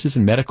doctors, nurses,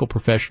 and medical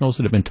professionals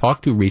that have been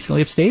talked to recently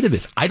have stated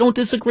this. I don't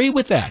disagree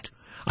with that.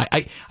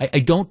 I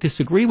don't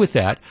disagree with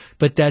that,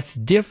 but that's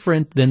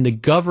different than the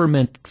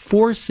government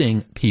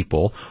forcing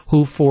people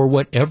who, for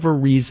whatever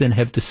reason,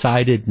 have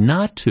decided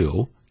not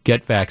to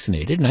get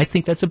vaccinated, and I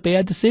think that's a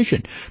bad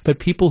decision. But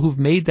people who've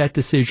made that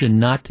decision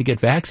not to get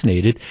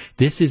vaccinated,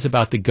 this is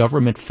about the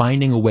government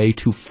finding a way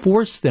to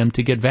force them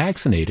to get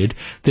vaccinated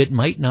that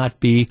might not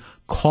be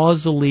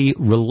causally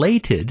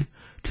related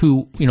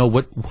to,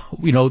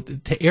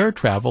 to air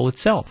travel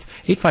itself.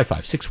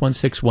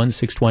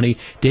 855-616-1620.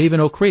 Dave in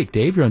Oak Creek.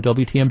 Dave, you're on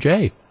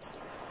WTMJ.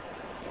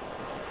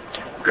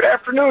 Good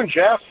afternoon,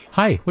 Jeff.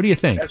 Hi, what do you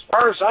think? As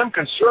far as I'm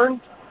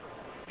concerned,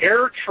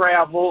 air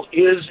travel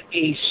is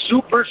a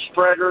super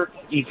spreader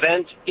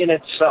event in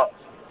itself.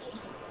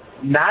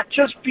 Not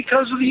just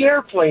because of the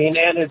airplane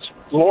and its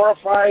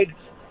glorified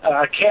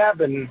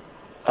cabin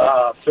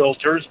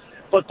filters,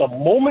 but the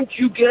moment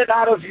you get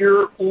out of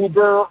your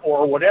Uber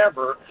or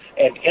whatever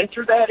and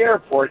enter that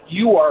airport,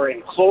 you are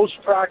in close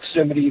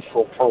proximity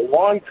for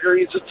prolonged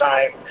periods of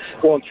time,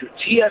 going through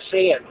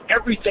TSA and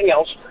everything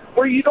else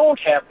where you don't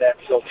have that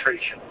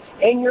filtration.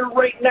 And you're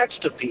right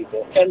next to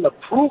people. And the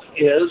proof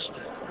is,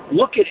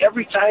 look at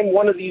every time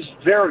one of these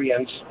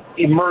variants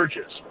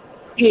emerges.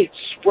 It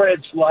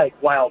spreads like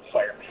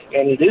wildfire.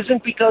 And it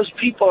isn't because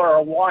people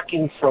are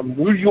walking from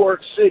New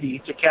York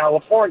City to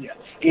California.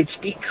 It's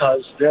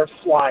because they're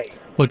flying.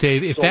 Well,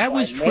 Dave, if that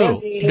was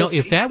true,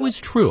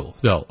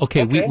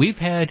 okay. We've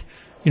had,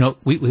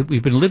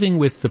 we've been living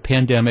with the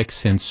pandemic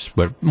since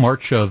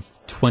March of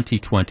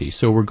 2020.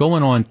 So we're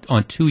going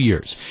on 2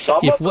 years.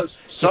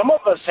 Some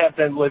of us have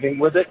been living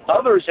with it.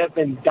 Others have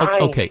been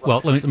dying. Okay. Well,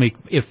 let me.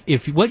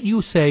 If what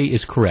you say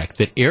is correct,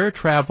 that air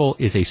travel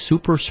is a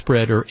super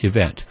spreader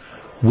event,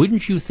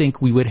 wouldn't you think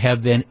we would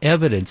have then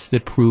evidence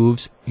that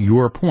proves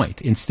your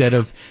point instead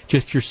of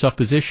just your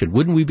supposition?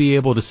 Wouldn't we be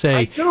able to say?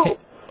 I do. Hey,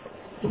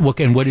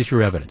 and what is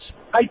your evidence?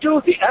 I do.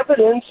 The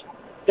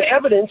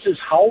evidence is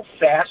how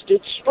fast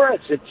it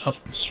spreads. It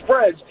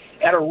spreads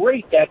at a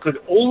rate that could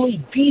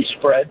only be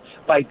spread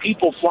by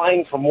people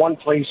flying from one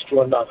place to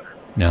another.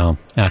 No,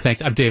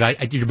 thanks, Dave.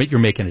 You're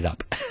making it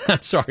up.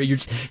 I'm sorry, you're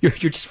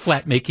just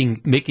flat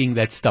making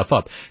that stuff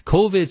up.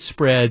 COVID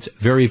spreads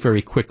very,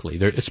 very quickly,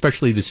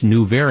 especially this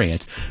new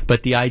variant.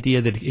 But the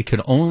idea that it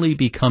could only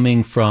be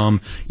coming from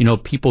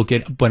people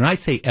when I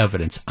say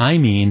evidence, I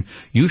mean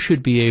you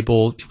should be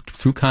able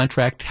through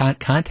contact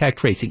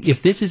tracing.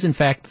 If this is in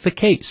fact the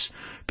case,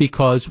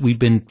 because we've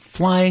been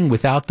flying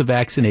without the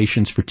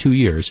vaccinations for 2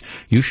 years,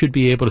 you should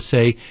be able to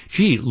say,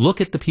 gee, look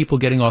at the people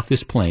getting off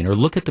this plane, or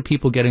look at the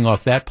people getting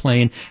off that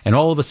plane, and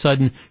all of a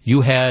sudden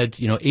you had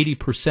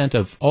 80%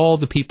 of all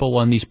the people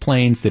on these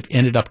planes that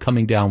ended up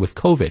coming down with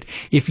COVID.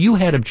 If you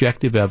had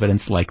objective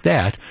evidence like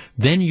that,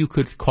 then you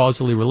could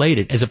causally relate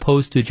it, as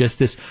opposed to just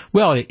this,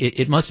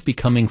 it must be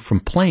coming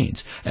from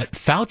planes.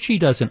 Fauci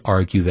doesn't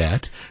argue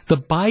that. The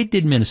Biden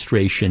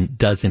administration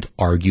doesn't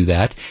argue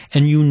that.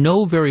 And you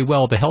know very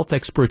well the health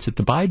experts at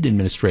the Biden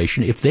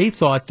administration, if they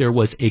thought there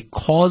was a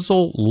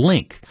causal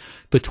link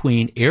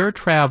between air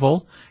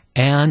travel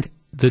and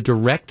the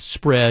direct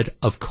spread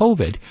of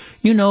COVID,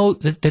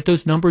 that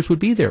those numbers would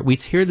be there.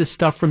 We'd hear the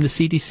stuff from the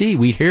CDC.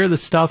 We'd hear the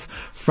stuff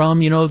from,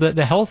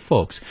 the health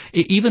folks.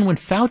 Even when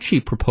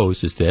Fauci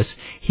proposes this,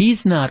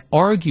 he's not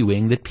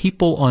arguing that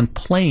people on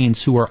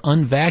planes who are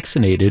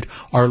unvaccinated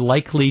are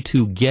likely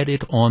to get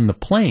it on the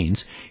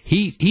planes.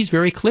 He's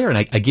very clear, and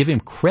I give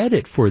him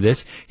credit for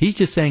this. He's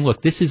just saying,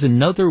 look, this is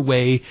another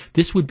way,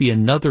 this would be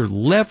another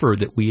lever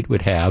that we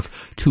would have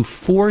to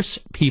force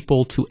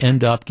people to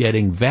end up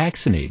getting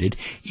vaccinated,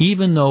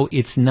 even though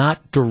it's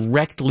not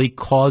directly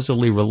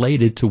causally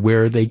related to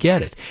where they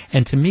get it.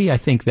 And to me, I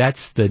think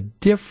that's the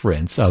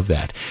difference of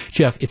that.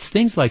 Jeff, it's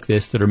things like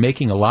this that are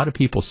making a lot of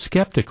people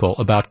skeptical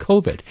about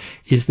COVID.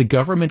 Is the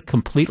government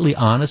completely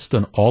honest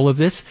on all of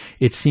this?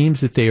 It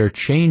seems that they are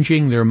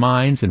changing their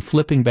minds and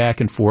flipping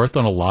back and forth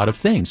on a lot of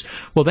things.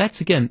 Well, that's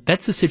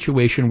the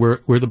situation where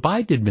the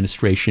Biden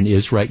administration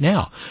is right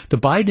now. The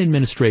Biden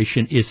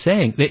administration is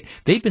saying,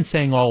 they've been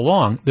saying all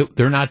along that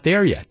they're not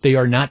there yet. They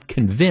are not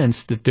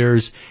convinced that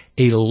there's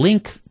a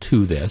link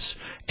to this.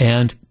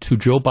 And to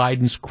Joe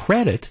Biden's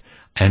credit,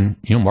 and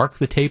mark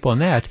the tape on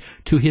that,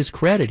 to his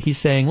credit, he's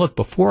saying, look,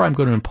 before I'm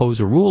going to impose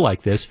a rule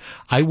like this,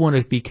 I want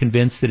to be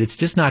convinced that it's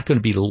just not going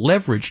to be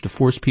leveraged to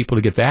force people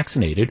to get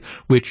vaccinated,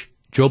 which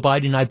Joe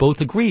Biden and I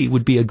both agree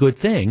would be a good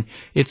thing.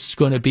 It's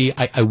going to be,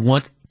 I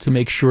want to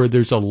make sure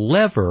there's a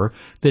lever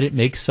that it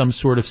makes some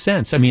sort of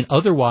sense. I mean,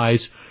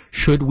 otherwise,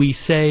 should we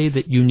say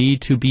that you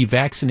need to be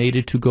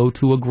vaccinated to go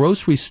to a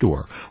grocery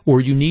store,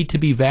 or you need to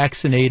be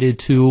vaccinated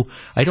to,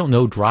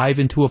 drive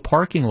into a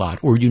parking lot,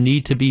 or you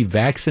need to be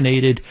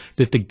vaccinated,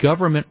 that the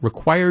government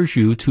requires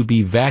you to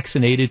be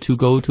vaccinated to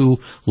go to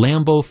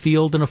Lambeau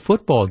Field in a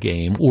football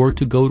game or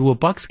to go to a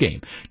Bucks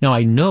game? Now,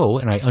 I know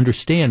and I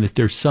understand that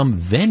there's some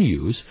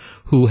venues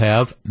who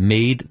have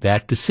made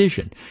that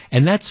decision.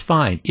 And that's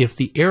fine. If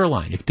the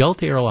airline, if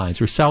Delta Airlines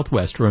or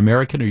Southwest or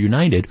American or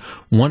United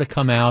want to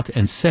come out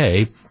and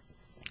say,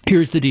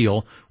 here's the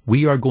deal,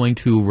 we are going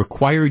to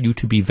require you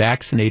to be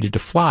vaccinated to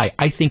fly,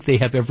 I think they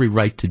have every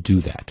right to do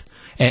that.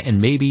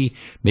 And maybe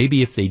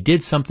if they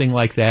did something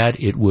like that,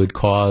 it would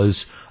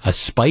cause a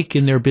spike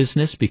in their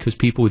business because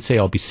people would say,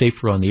 I'll be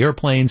safer on the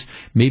airplanes.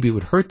 Maybe it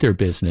would hurt their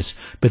business.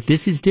 But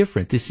this is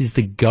different. This is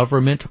the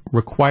government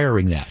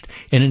requiring that.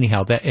 And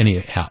anyhow, that's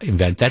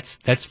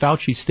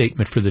Fauci's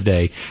statement for the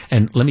day.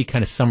 And let me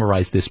kind of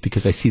summarize this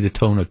because I see the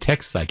tone of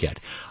texts I get.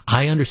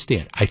 I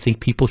understand. I think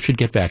people should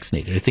get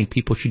vaccinated. I think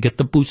people should get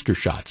the booster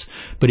shots.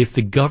 But if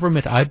the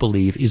government, I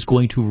believe, is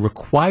going to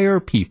require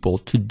people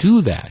to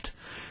do that,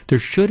 there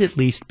should at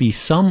least be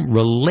some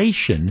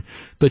relation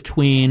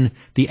between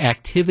the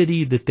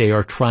activity that they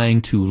are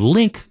trying to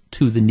link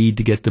to the need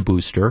to get the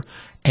booster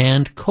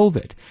and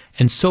COVID.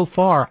 And so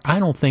far, I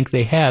don't think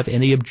they have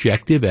any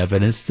objective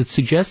evidence that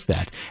suggests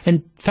that.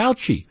 And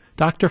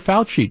Dr.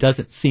 Fauci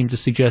doesn't seem to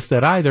suggest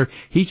that either.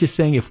 He's just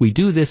saying if we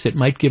do this, it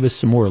might give us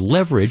some more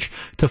leverage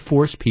to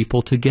force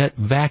people to get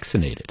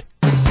vaccinated.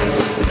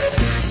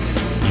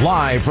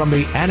 Live from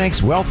the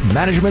Annex Wealth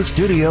Management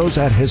Studios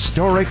at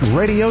historic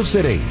Radio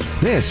City,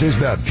 this is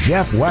the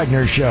Jeff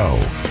Wagner Show.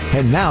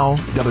 And now,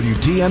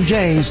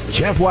 WTMJ's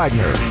Jeff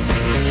Wagner.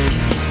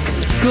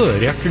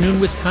 Good afternoon,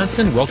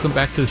 Wisconsin. Welcome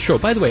back to the show.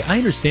 By the way, I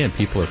understand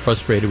people are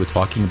frustrated with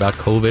talking about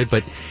COVID,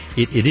 but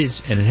it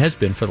is, and it has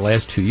been for the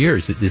last 2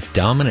 years, that this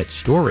dominant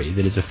story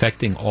that is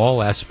affecting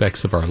all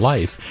aspects of our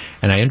life.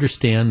 And I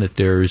understand that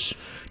there's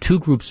two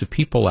groups of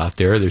people out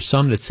there. There's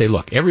some that say,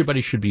 look,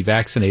 everybody should be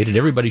vaccinated,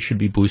 everybody should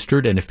be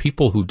boosted, and if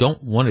people who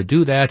don't want to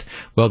do that,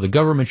 well, the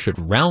government should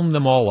round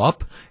them all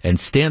up and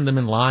stand them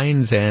in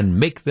lines and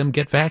make them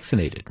get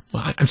vaccinated.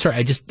 Well, I'm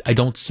sorry, I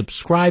don't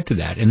subscribe to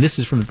that. And this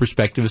is from the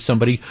perspective of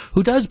somebody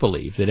who does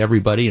believe that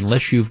everybody,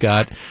 unless you've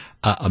got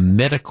a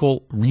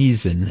medical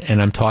reason,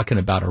 and I'm talking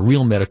about a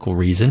real medical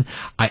reason,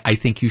 I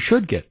think you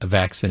should get a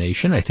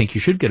vaccination. I think you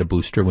should get a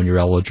booster when you're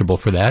eligible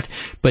for that.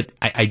 But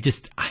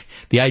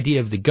the idea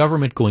of the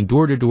government going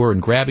door to door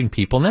and grabbing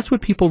people, and that's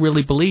what people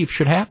really believe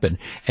should happen,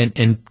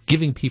 and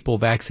giving people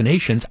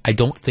vaccinations, I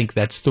don't think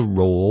that's the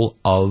role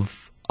of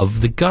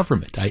the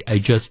government. I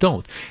just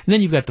don't. And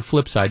then you've got the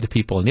flip side, the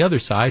people on the other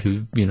side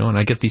who, and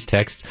I get these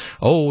texts,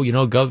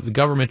 the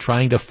government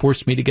trying to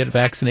force me to get a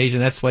vaccination.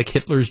 That's like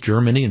Hitler's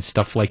Germany and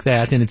stuff like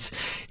that. And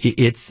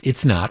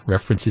it's not.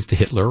 References to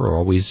Hitler are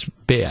always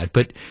bad.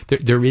 But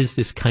there is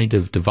this kind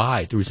of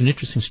divide. There was an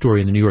interesting story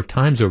in the New York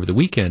Times over the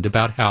weekend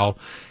about how,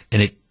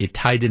 and it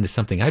tied into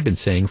something I've been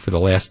saying for the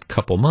last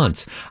couple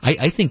months.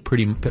 I think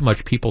pretty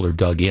much people are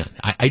dug in.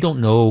 I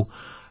don't know,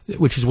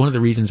 which is one of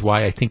the reasons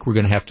why I think we're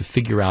going to have to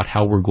figure out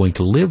how we're going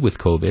to live with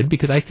COVID,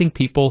 because I think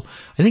people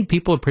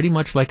are pretty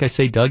much, like I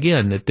say, dug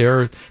in, that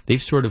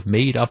they've sort of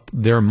made up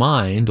their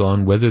mind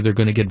on whether they're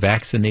going to get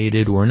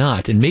vaccinated or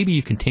not. And maybe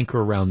you can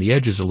tinker around the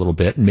edges a little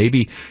bit, and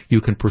maybe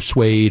you can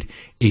persuade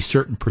a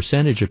certain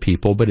percentage of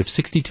people, but if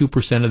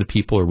 62% of the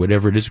people or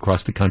whatever it is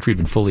across the country have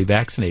been fully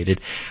vaccinated,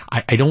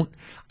 I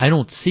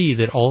don't see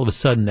that all of a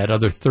sudden that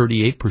other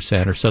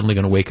 38% are suddenly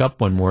going to wake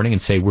up one morning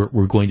and say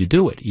we're going to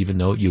do it, even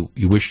though you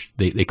wish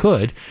they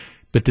could.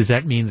 But does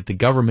that mean that the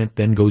government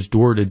then goes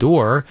door to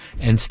door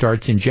and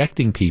starts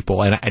injecting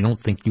people? And I don't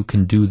think you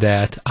can do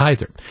that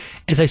either.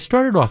 As I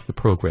started off the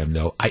program,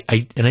 though,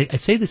 I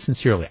say this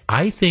sincerely,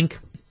 I think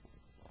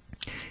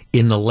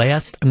in the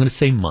last, I'm going to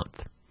say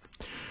month,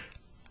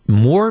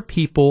 more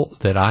people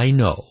that I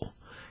know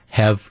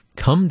have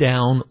come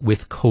down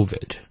with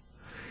COVID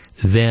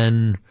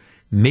than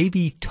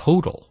maybe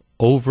total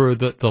over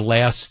the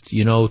last,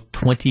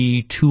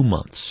 22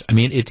 months. I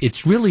mean,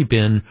 it's really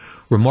been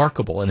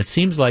remarkable. And it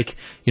seems like,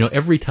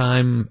 every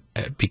time,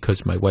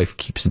 because my wife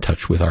keeps in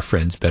touch with our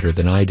friends better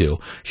than I do,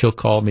 she'll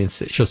call me and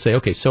she'll say,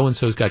 okay,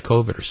 so-and-so's got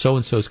COVID, or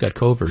so-and-so's got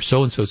COVID, or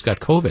so-and-so's got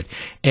COVID.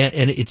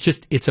 And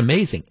it's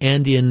amazing.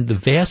 And in the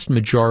vast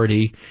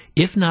majority,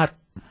 if not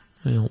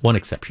one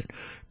exception,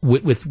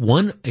 with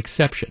one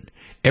exception,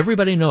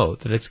 everybody knows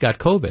that it's got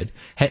COVID,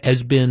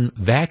 has been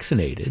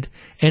vaccinated,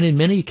 and in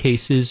many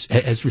cases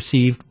has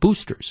received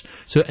boosters.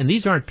 So, and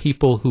these aren't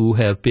people who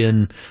have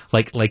been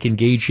like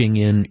engaging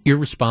in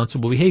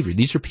irresponsible behavior.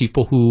 These are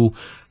people who,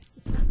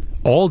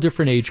 all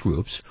different age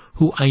groups,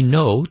 who I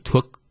know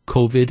took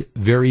COVID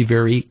very,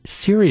 very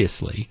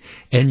seriously,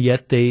 and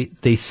yet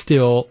they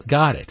still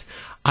got it.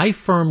 I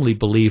firmly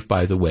believe,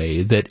 by the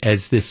way, that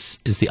as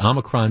the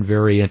Omicron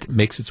variant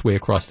makes its way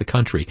across the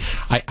country,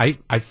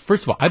 I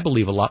first of all, I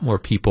believe a lot more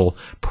people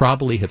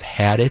probably have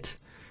had it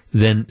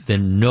than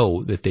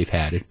know that they've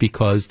had it,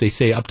 because they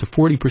say up to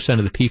 40%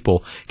 of the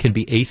people can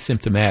be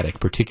asymptomatic,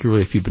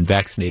 particularly if you've been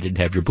vaccinated and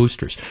have your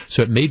boosters.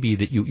 So it may be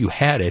that you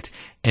had it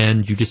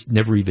and you just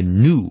never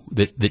even knew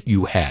that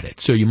you had it.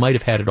 So you might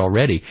have had it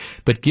already.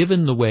 But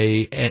given the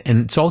way,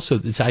 and it's also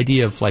this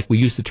idea of, like, we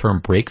use the term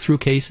breakthrough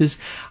cases,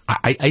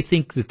 I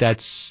think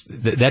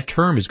that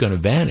term is going to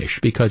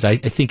vanish, because I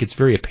think it's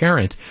very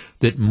apparent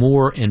that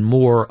more and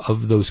more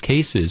of those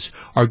cases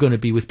are going to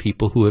be with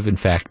people who have in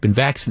fact been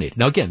vaccinated.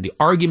 Now again, the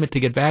argument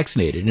to get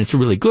vaccinated, and it's a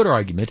really good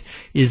argument,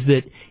 is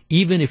that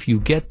even if you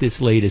get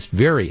this latest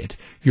variant,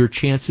 your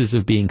chances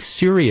of being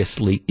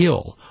seriously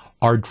ill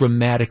are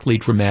dramatically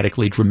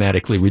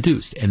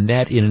reduced. And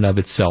that in and of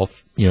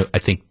itself, I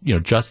think,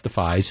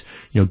 justifies,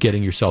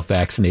 getting yourself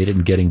vaccinated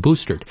and getting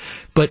boosted.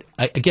 But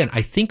again,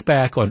 I think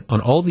back on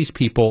all these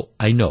people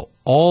I know,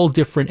 all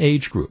different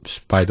age groups,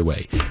 by the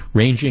way,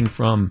 ranging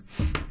from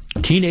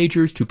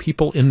teenagers to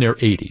people in their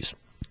 80s.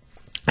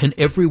 And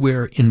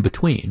everywhere in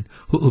between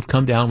who've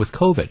come down with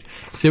COVID.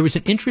 There was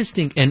an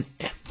interesting,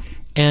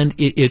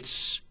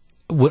 it's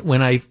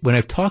when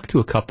I've talked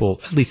to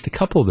at least a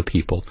couple of the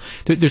people,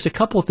 there's a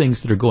couple of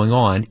things that are going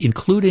on,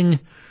 including,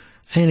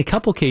 in a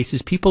couple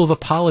cases, people have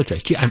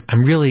apologized. Gee,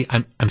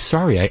 I'm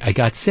sorry, I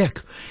got sick.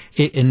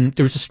 And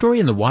there was a story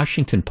in the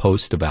Washington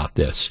Post about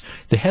this.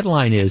 The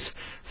headline is,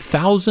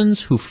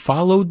 "Thousands who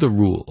followed the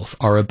rules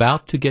are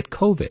about to get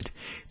COVID.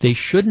 They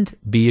shouldn't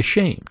be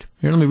ashamed."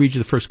 Here, let me read you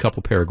the first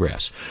couple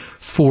paragraphs.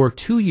 For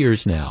 2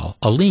 years now,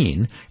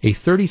 Aline, a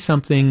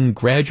 30-something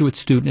graduate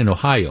student in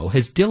Ohio,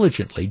 has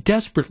diligently,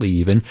 desperately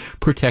even,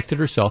 protected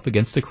herself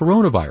against the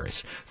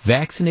coronavirus.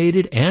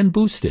 Vaccinated and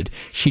boosted,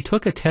 she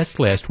took a test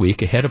last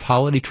week ahead of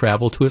holiday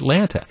travel to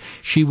Atlanta.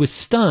 She was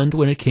stunned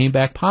when it came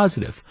back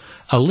positive.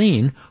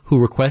 Aline, who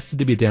requested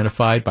to be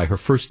identified by her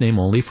first name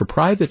only for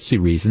privacy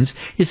reasons,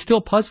 is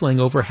still puzzling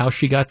over how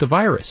she got the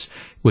virus.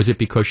 Was it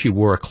because she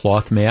wore a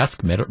cloth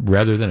mask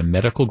rather than a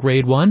medical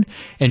grade one?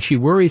 And she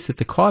worries that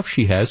the cough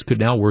she has could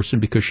now worsen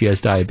because she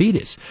has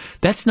diabetes.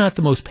 That's not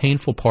the most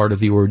painful part of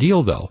the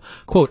ordeal, though.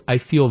 Quote, "I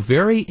feel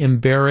very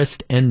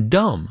embarrassed and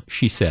dumb,"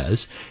 she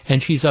says,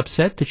 and she's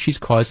upset that she's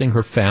causing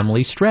her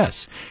family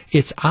stress.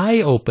 "It's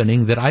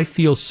eye-opening that I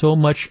feel so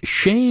much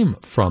shame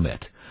from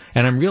it.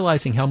 And I'm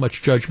realizing how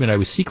much judgment I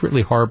was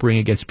secretly harboring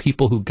against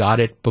people who got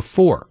it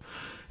before."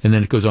 And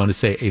then it goes on to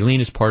say,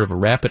 Aileen is part of a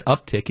rapid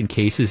uptick in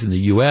cases in the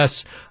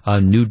U.S.,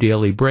 new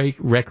daily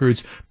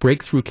records,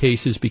 breakthrough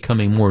cases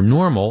becoming more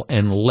normal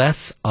and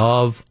less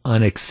of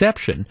an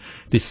exception.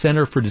 The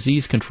Center for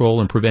Disease Control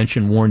and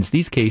Prevention warns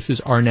these cases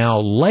are now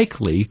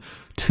likely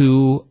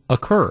to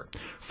occur.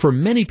 For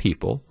many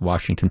people,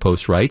 Washington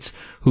Post writes,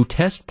 who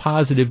test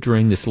positive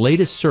during this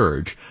latest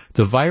surge,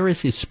 the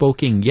virus is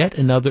sparking yet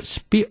another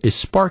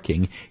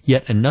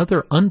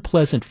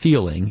unpleasant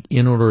feeling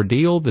in an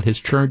ordeal that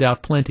has churned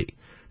out plenty.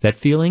 That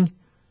feeling?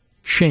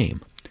 Shame.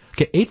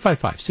 Okay,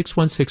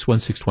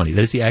 855-616-1620.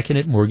 That is the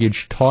Acunet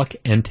Mortgage talk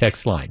and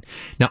text line.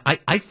 Now,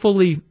 I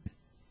fully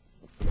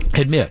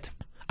admit,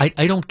 I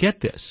don't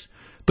get this,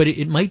 but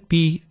it might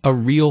be a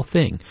real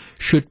thing.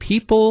 Should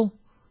people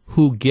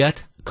who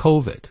get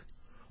COVID,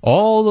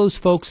 all those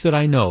folks that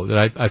I know,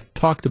 that I've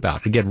talked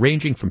about, again,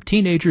 ranging from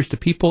teenagers to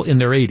people in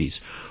their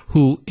 80s,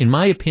 who, in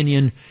my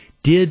opinion,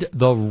 did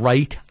the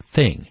right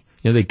thing.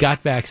 They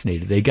got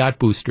vaccinated, they got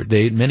boosted.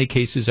 In many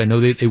cases, I know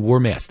they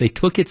wore masks. They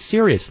took it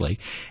seriously,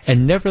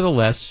 and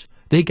nevertheless,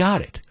 they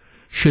got it.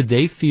 Should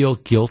they feel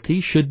guilty?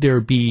 Should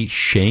there be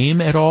shame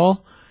at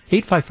all?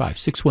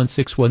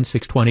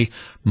 855-616-1620.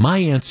 My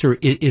answer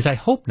is I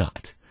hope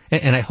not.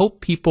 And I hope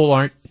people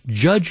aren't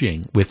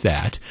judging with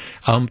that.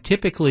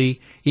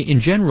 Typically, in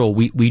general,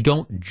 we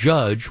don't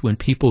judge when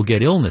people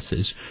get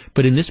illnesses,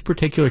 but in this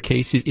particular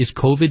case, it is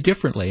COVID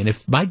differently. And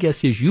if my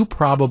guess is you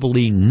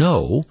probably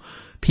know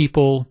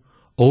people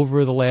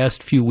over the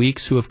last few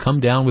weeks who have come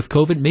down with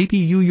COVID. Maybe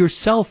you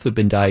yourself have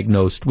been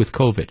diagnosed with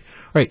COVID.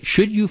 All right,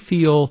 should you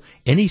feel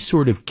any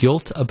sort of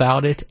guilt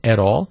about it at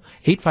all?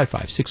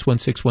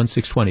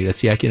 855-616-1620. That's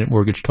the Acunet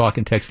Mortgage talk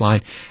and text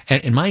line.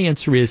 And my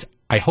answer is,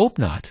 I hope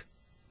not.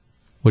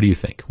 What do you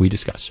think? We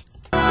discuss.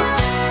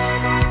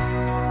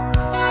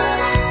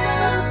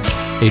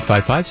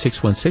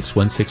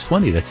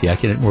 855-616-1620. That's the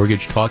Acunet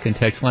Mortgage talk and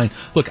text line.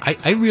 Look,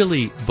 I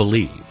really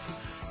believe,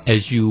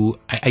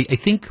 I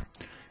think,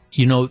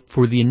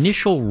 for the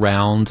initial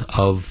round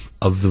of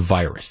the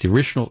virus, the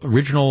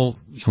original,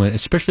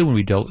 especially when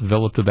we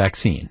developed a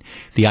vaccine,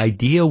 the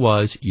idea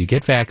was you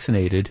get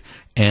vaccinated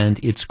and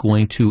it's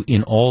going to,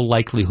 in all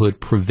likelihood,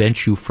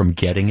 prevent you from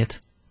getting it.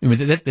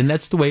 And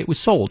that's the way it was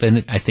sold,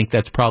 and I think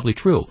that's probably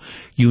true.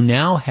 You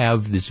now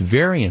have this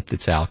variant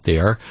that's out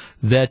there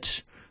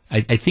that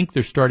I think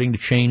they're starting to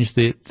change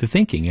the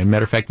thinking. As a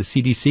matter of fact, the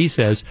CDC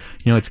says,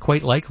 it's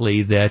quite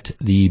likely that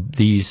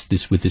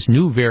with this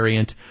new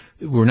variant,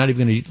 we're not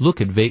even going to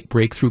look at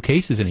breakthrough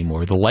cases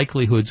anymore. The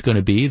likelihood's going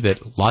to be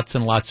that lots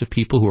and lots of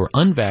people who are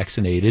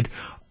unvaccinated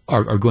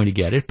are going to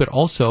get it, but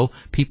also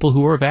people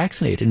who are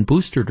vaccinated and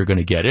boosted are going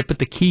to get it. But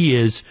the key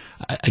is,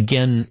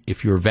 again,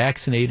 if you're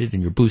vaccinated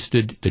and you're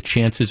boosted, the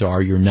chances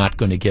are you're not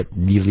going to get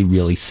really,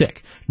 really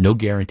sick. No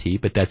guarantee,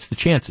 but that's the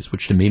chances,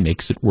 which to me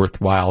makes it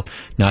worthwhile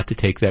not to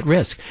take that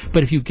risk.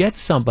 But if you get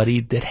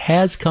somebody that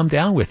has come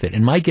down with it,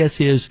 and my guess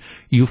is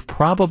you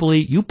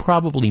probably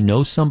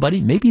know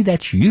somebody, maybe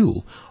that's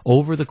you,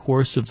 over the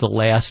course of the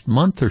last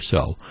month or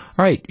so. All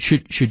right,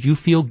 should you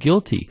feel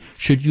guilty?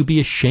 Should you be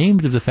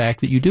ashamed of the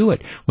fact that you do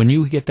it? When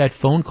you get that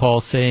phone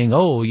call saying,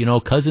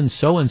 cousin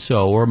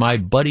so-and-so or my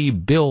buddy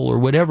Bill or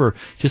whatever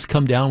just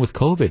come down with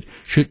COVID,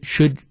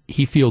 should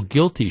he feel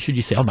guilty? Should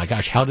you say, oh my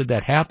gosh, how did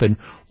that happen?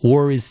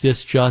 Or is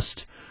this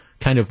just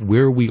kind of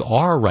where we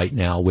are right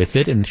now with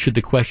it? And should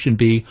the question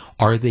be,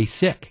 are they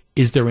sick?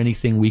 is there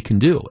anything we can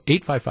do?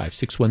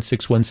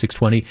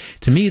 855-616-1620.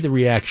 To me, the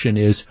reaction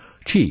is,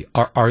 gee,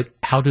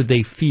 how do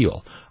they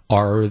feel?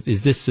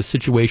 Is this a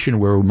situation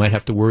where we might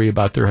have to worry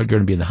about they're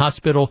going to be in the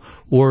hospital?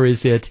 Or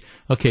is it,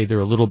 okay, they're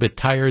a little bit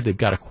tired, they've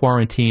got a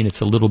quarantine,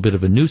 it's a little bit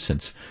of a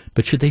nuisance.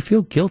 But should they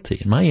feel guilty?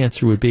 And my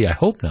answer would be, I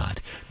hope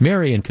not.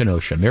 Mary in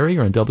Kenosha. Mary,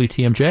 you're on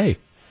WTMJ.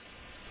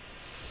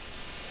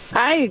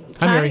 Hi.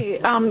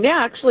 Mary.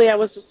 Actually, I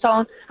was just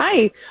telling.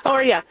 Hi. How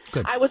are you?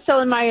 Good. I was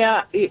telling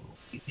my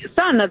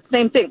son the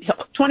same thing.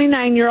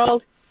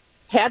 29-year-old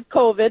had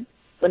COVID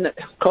when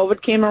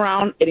COVID came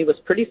around, and he was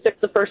pretty sick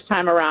the first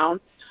time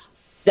around.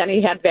 Then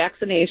he had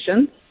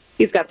vaccinations.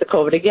 He's got the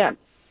COVID again.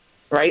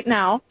 Right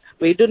now,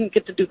 we didn't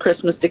get to do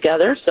Christmas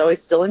together, so he's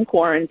still in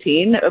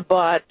quarantine.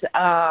 But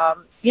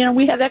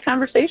we had that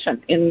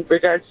conversation in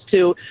regards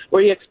to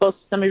were you exposed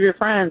to some of your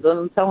friends, and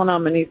I'm telling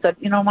him, and he said,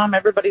 Mom,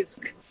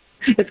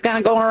 it's kind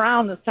of going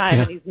around this time,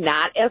 and he's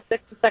not as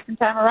sick the second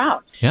time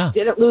around. Yeah.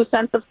 Didn't lose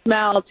sense of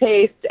smell,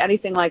 taste,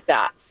 anything like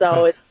that.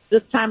 So it's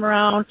this time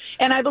around,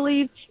 and I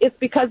believe it's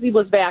because he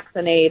was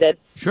vaccinated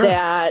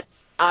that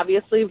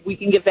obviously we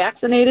can get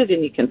vaccinated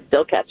and you can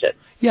still catch it.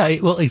 Yeah,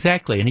 well,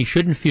 exactly. And he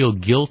shouldn't feel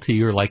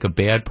guilty or like a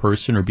bad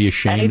person or be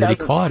ashamed that he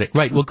caught it.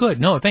 Right. Well, good.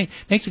 No, thanks.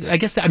 I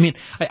guess,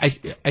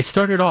 I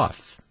started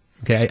off.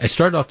 Okay, I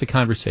started off the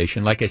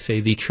conversation. Like I say,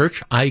 the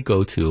church I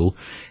go to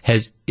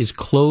is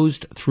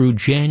closed through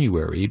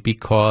January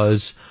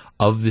because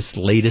of this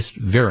latest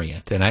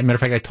variant. And matter of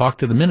fact, I talked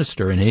to the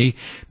minister, and he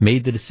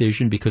made the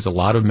decision because a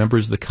lot of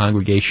members of the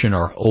congregation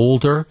are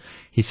older.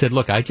 He said,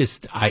 look, I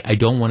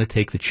don't want to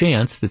take the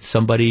chance that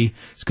somebody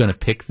is going to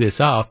pick this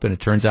up, and it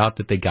turns out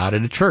that they got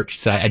it at church. He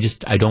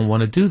said, I don't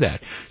want to do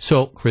that.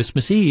 So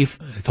Christmas Eve,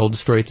 I told the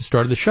story at the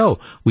start of the show,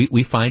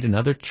 we find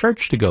another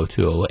church to go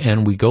to,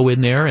 and we go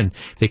in there, and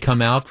they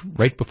come out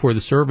right before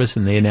the service,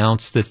 and they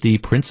announce that the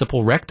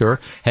principal rector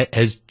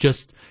has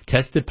just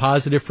tested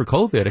positive for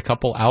COVID a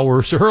couple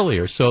hours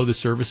earlier, so the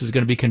service is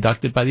going to be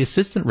conducted by the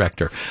assistant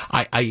rector.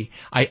 I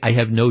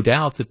have no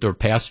doubt that their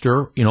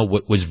pastor,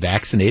 was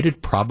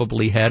vaccinated,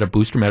 probably had a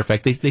booster. Matter of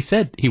fact, they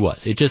said he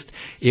was.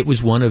 It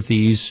was one of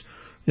these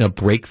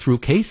breakthrough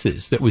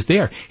cases that was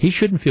there. He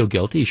shouldn't feel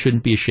guilty. He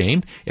shouldn't be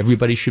ashamed.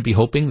 Everybody should be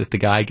hoping that the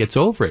guy gets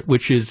over it,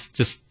 which is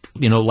just,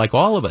 like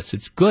all of us.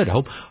 It's good.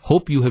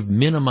 Hope you have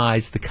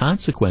minimized the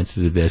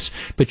consequences of this.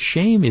 But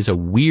shame is a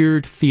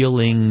weird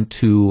feeling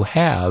to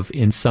have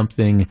in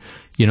something,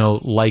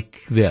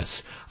 like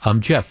this.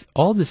 Jeff,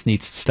 all this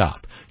needs to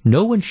stop.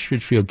 No one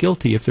should feel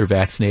guilty if they're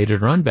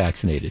vaccinated or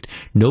unvaccinated.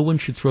 No one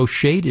should throw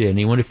shade at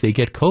anyone if they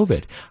get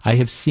COVID. I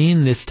have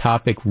seen this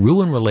topic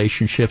ruin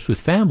relationships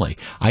with family.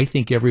 I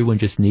think everyone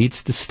just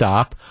needs to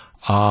stop.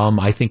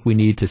 I think we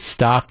need to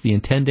stop the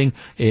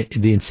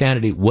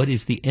insanity. What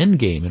is the end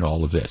game in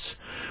all of this?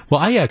 Well,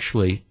 I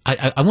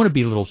want to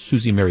be a little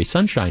Susie Mary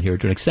Sunshine here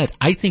to an extent.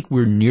 I think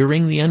we're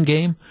nearing the end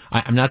game.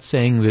 I'm not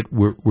saying that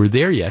we're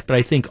there yet, but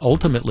I think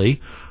ultimately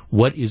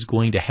what is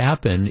going to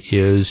happen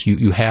is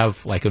you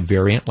have like a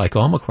variant like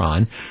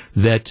Omicron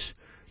that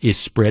is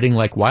spreading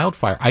like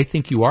wildfire. I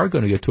think you are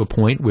going to get to a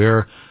point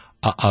where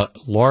a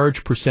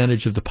large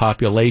percentage of the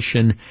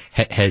population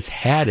has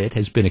had it,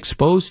 has been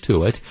exposed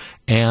to it,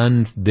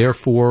 and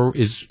therefore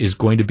is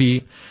going to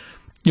be,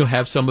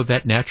 have some of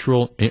that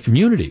natural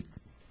immunity.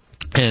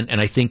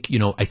 And I think,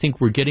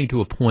 we're getting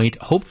to a point,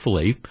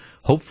 hopefully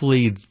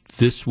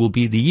this will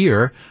be the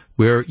year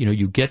where,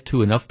 you get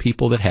to enough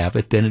people that have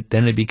it, then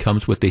it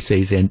becomes what they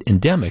say is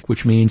endemic,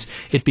 which means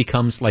it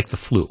becomes like the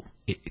flu.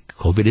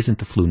 COVID isn't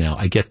the flu now,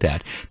 I get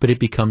that. But it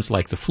becomes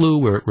like the flu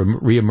where it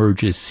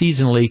reemerges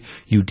seasonally.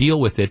 You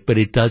deal with it, but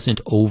it doesn't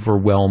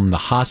overwhelm the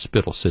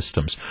hospital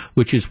systems,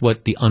 which is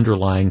what the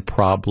underlying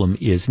problem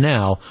is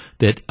now,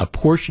 that a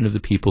portion of the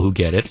people who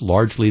get it,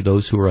 largely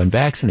those who are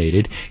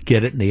unvaccinated,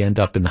 get it and they end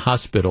up in the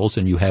hospitals,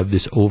 and you have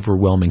this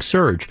overwhelming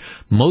surge.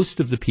 Most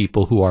of the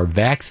people who are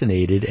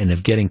vaccinated and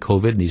have getting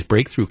COVID in these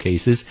breakthrough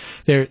cases,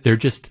 they're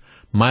just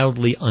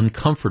mildly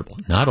uncomfortable.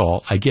 Not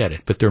all, I get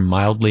it, but they're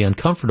mildly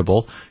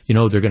uncomfortable.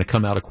 They're going to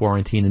come out of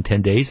quarantine in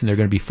 10 days and they're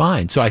going to be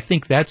fine. So I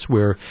think that's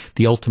where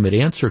the ultimate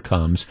answer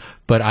comes.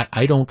 But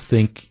I don't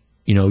think,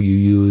 you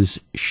use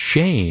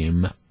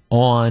shame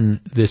on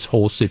this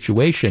whole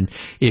situation.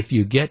 If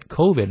you get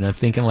COVID, and I'm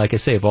thinking, like I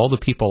say, of all the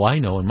people I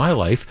know in my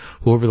life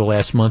who over the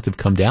last month have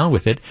come down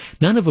with it,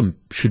 none of them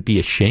should be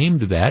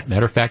ashamed of that.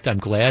 Matter of fact, I'm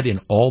glad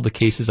in all the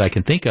cases I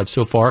can think of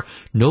so far,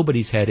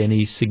 nobody's had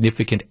any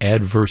significant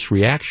adverse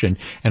reaction.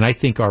 And I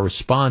think our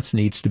response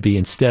needs to be,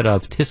 instead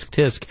of tisk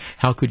tisk,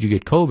 how could you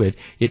get COVID?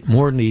 It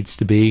more needs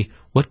to be,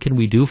 what can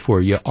we do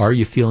for you? Are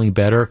you feeling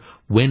better?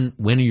 When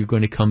are you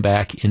going to come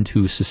back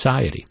into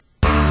society?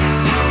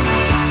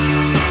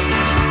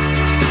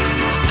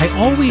 I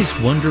always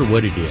wonder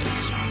what it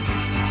is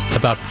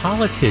about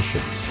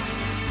politicians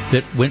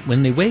that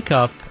when they wake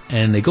up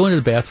and they go into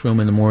the bathroom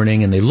in the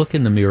morning and they look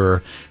in the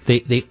mirror,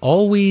 they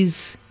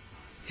always,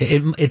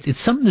 it's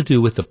something to do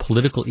with the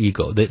political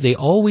ego. They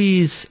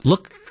always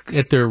look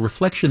at their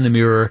reflection in the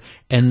mirror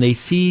and they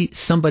see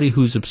somebody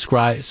who's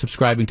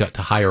subscribing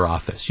to higher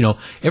office. You know,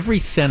 every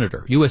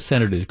senator, U.S.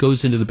 senator that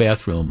goes into the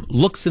bathroom,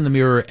 looks in the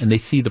mirror and they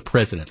see the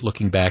president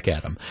looking back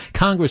at him.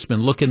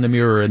 Congressmen look in the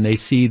mirror and they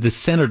see the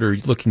senator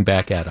looking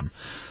back at him.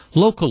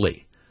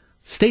 Locally,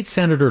 State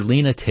Senator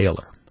Lena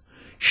Taylor,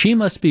 she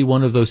must be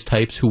one of those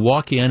types who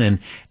walk in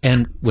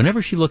and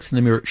whenever she looks in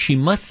the mirror, she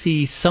must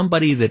see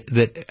somebody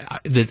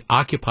that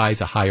occupies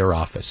a higher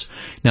office.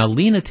 Now,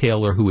 Lena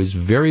Taylor, who is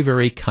very,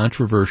 very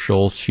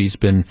controversial, she's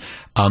been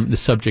the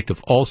subject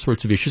of all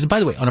sorts of issues. And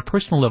by the way, on a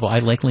personal level, I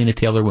like Lena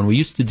Taylor. When we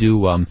used to do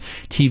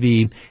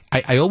TV,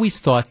 I always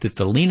thought that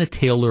the Lena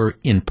Taylor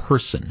in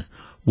person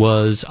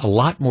was a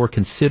lot more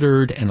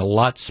considered and a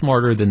lot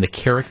smarter than the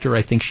character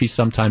I think she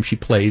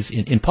plays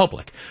in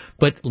public.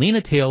 But Lena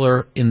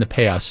Taylor in the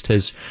past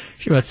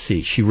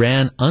she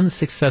ran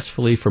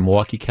unsuccessfully for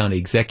Milwaukee County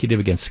Executive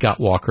against Scott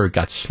Walker,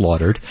 got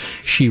slaughtered.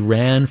 She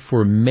ran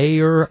for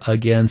mayor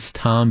against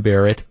Tom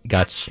Barrett,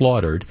 got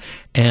slaughtered.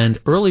 And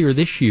earlier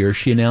this year,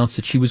 she announced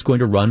that she was going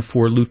to run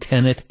for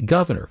lieutenant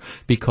governor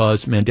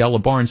because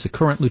Mandela Barnes, the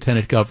current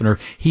lieutenant governor,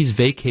 he's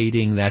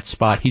vacating that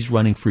spot. He's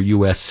running for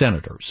U.S.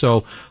 senator.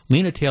 So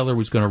Lena Taylor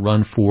was going to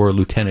run for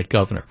lieutenant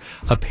governor.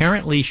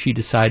 Apparently, she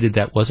decided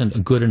that wasn't a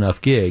good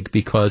enough gig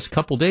because a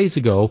couple days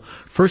ago,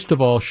 first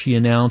of all, she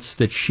announced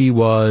that she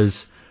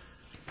was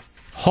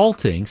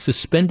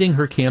suspending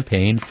her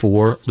campaign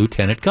for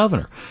lieutenant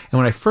governor. And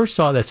when I first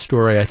saw that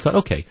story, I thought,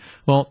 okay,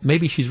 well,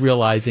 maybe she's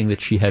realizing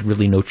that she had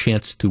really no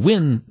chance to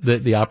win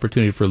the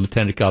opportunity for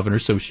lieutenant governor.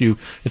 So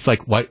it's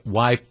like,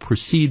 why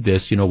proceed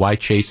this? You know, why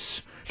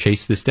chase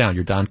this down?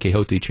 You're Don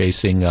Quixote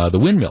chasing the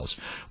windmills.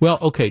 Well,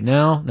 okay,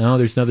 now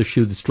there's another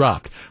shoe that's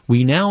dropped.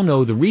 We now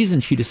know the reason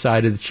she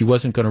decided that she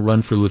wasn't going to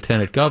run for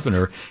lieutenant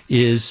governor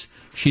is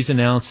she's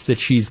announced that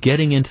she's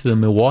getting into the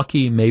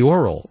Milwaukee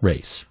mayoral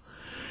race.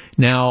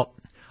 Now,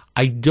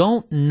 I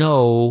don't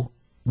know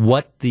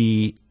what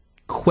the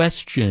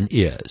question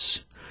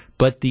is,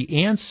 but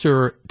the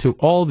answer to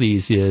all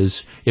these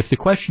is, if the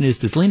question is,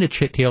 does Lena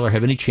Taylor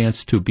have any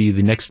chance to be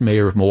the next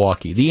mayor of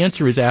Milwaukee? The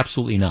answer is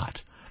absolutely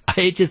not.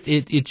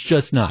 It's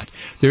just not.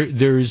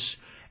 There's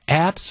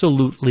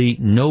absolutely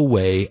no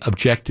way,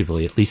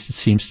 objectively, at least it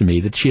seems to me,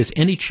 that she has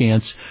any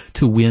chance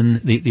to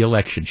win the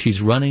election. She's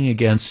running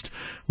against,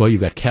 well, you've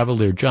got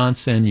Cavalier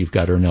Johnson, you've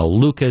got Ernell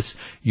Lucas,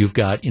 you've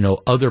got,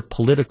 other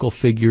political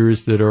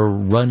figures that are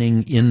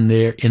running in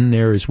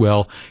there as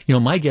well.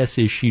 My guess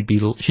is she's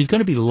going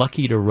to be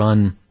lucky to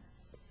run.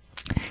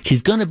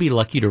 She's going to be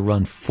lucky to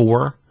run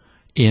 4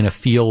 in a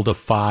field of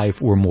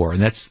 5 or more,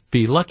 and that's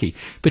be lucky.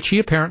 But she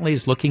apparently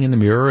is looking in the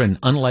mirror, and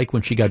unlike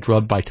when she got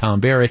drubbed by Tom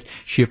Barrett,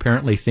 she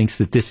apparently thinks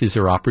that this is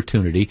her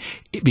opportunity.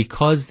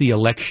 Because the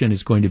election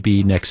is going to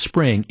be next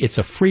spring, it's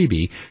a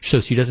freebie, so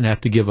she doesn't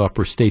have to give up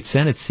her state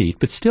Senate seat.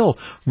 But still,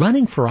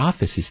 running for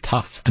office is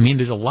tough. I mean,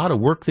 there's a lot of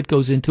work that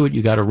goes into it.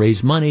 You got to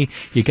raise money.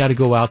 You got to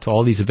go out to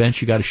all these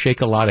events. You got to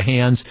shake a lot of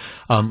hands.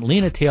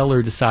 Lena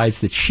Taylor decides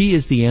that she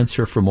is the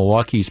answer for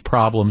Milwaukee's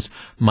problems.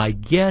 My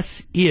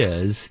guess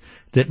is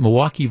that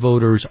Milwaukee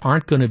voters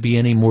aren't going to be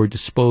any more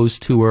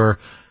disposed to her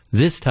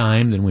this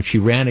time than when she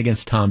ran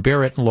against Tom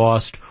Barrett and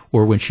lost,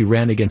 or when she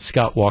ran against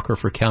Scott Walker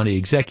for county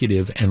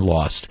executive and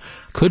lost.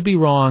 Could be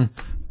wrong,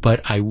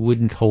 but I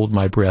wouldn't hold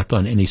my breath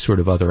on any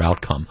sort of other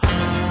outcome.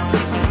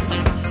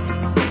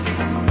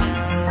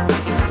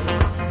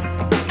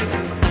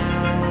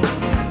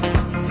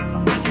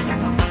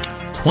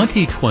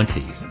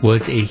 2020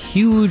 was a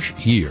huge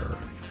year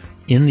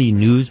in the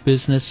news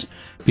business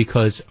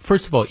because,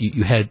 first of all,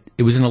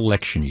 it was an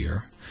election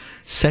year.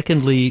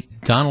 Secondly,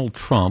 Donald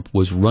Trump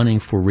was running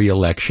for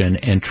re-election,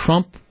 and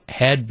Trump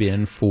had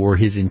been for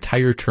his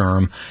entire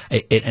term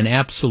an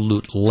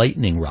absolute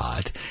lightning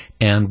rod.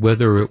 And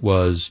whether it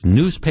was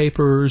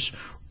newspapers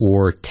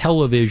or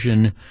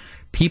television,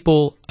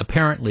 people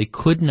apparently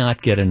could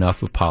not get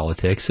enough of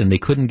politics, and they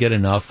couldn't get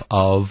enough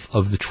of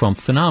the Trump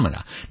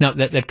phenomena. Now,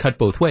 that cut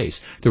both ways.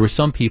 There were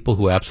some people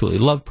who absolutely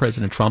loved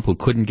President Trump who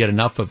couldn't get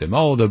enough of him.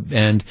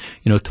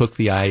 Took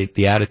the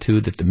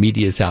attitude that the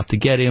media is out to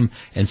get him,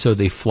 and so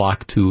they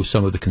flocked to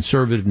some of the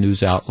conservative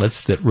news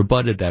outlets that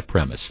rebutted that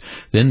premise.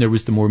 Then there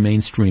was the more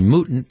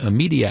mainstream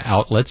media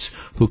outlets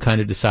who kind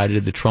of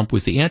decided that Trump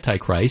was the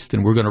Antichrist,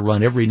 and we're going to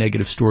run every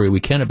negative story we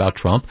can about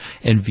Trump,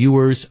 and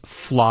viewers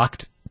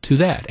flocked to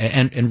that,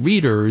 and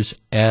readers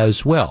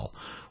as well.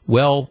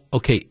 Well,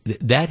 okay,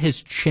 that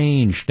has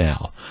changed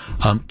now.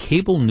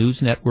 Cable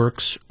news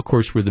networks, of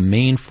course, were the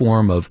main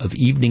form of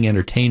evening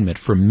entertainment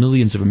for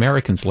millions of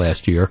Americans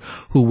last year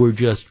who were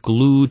just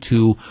glued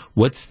to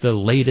what's the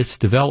latest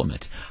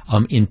development.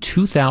 In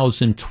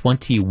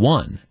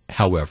 2021,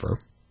 however,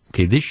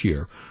 this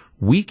year,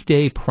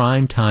 weekday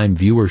primetime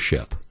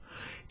viewership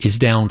is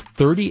down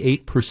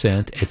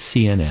 38% at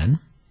CNN,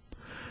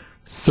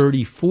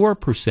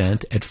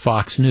 34% at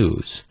Fox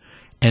News,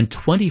 and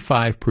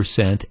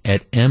 25%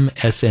 at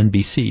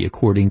MSNBC,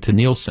 according to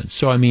Nielsen.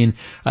 So, I mean,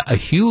 a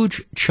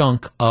huge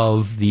chunk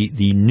of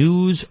the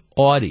news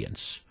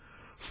audience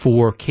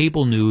for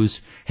cable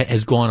news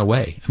has gone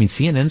away. I mean,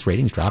 CNN's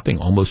ratings dropping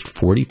almost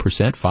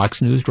 40%,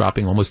 Fox News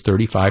dropping almost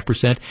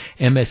 35%,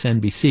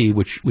 MSNBC,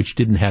 which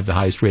didn't have the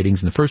highest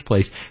ratings in the first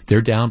place,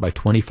 they're down by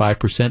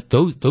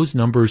 25%. Those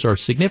numbers are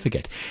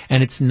significant.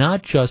 And it's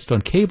not just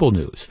on cable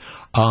news.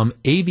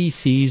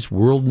 ABC's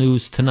World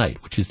News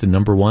Tonight, which is the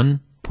number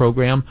one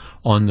program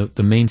on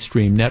the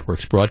mainstream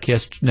networks,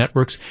 broadcast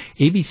networks,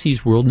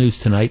 ABC's World News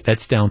Tonight,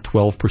 that's down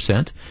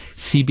 12%.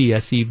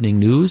 CBS Evening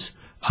News,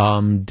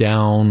 down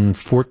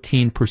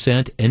 14%.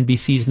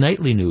 NBC's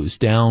Nightly News,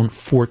 down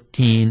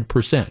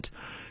 14%.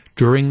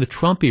 During the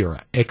Trump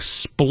era,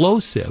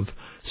 explosive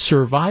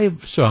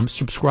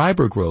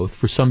subscriber growth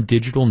for some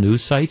digital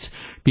news sites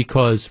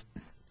because,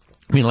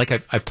 I mean, like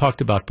I've talked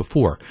about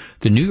before,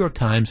 the New York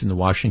Times and the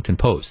Washington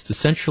Post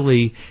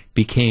essentially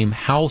became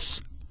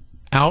house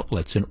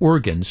outlets and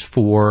organs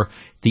for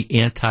the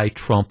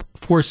anti-Trump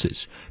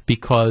forces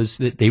because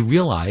they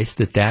realized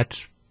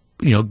that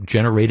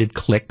generated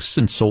clicks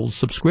and sold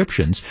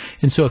subscriptions.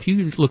 And so if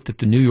you looked at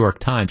the New York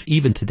Times,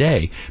 even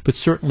today, but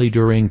certainly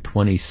during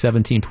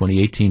 2017,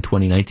 2018,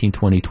 2019,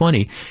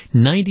 2020,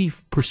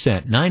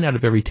 90%, 9 out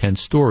of every 10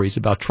 stories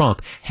about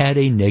Trump had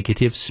a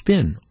negative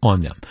spin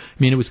on them. I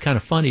mean, it was kind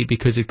of funny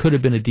because it could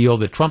have been a deal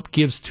that Trump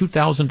gives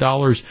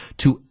 $2,000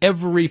 to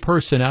every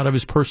person out of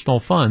his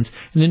personal funds,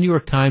 and the New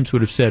York Times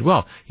would have said,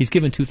 well, he's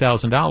given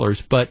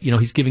 $2,000, but,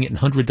 he's giving it in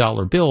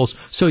 $100 bills,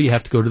 so you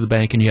have to go to the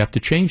bank and you have to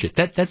change it.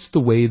 That's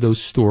the way those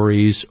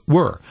stories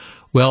were.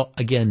 Well,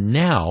 again,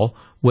 now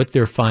what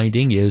they're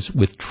finding is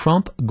with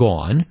Trump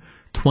gone,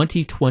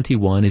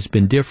 2021 has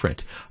been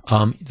different.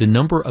 The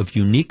number of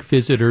unique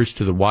visitors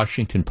to the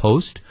Washington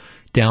Post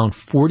down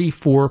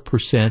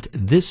 44%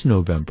 this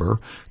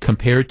November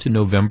compared to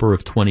November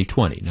of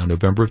 2020. Now,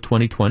 November of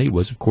 2020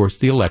 was, of course,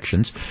 the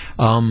elections.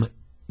 The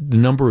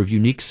number of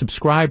unique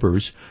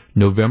subscribers,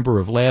 November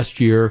of last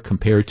year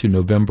compared to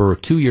November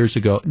of 2 years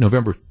ago,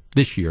 November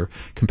this year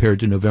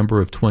compared to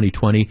November of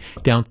 2020,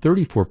 down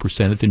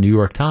 34% at the New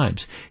York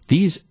Times.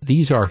 These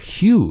are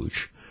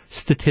huge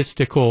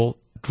statistical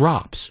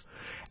drops.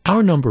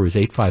 Our number is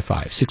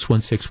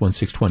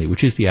 855-616-1620,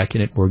 which is the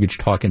AccuNet Mortgage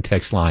Talk and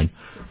Text line.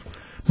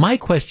 My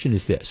question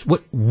is this: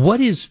 what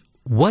is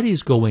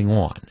going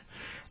on?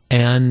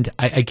 And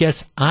I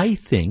guess I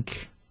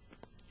think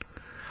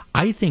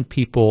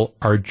people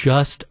are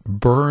just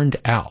burned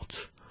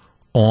out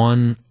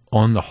on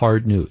the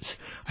hard news.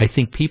 I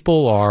think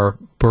people are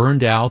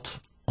burned out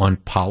on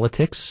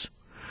politics.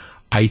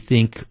 I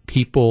think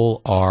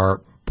people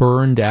are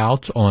burned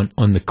out on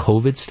the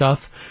COVID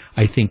stuff.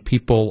 I think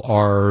people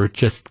are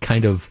just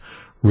kind of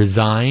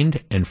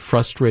resigned and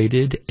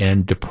frustrated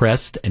and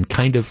depressed and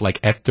kind of like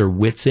at their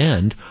wits'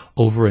 end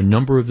over a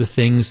number of the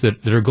things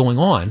that are going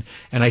on.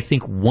 And I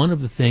think one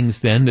of the things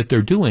then that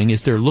they're doing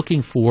is they're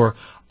looking for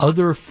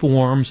other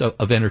forms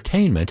of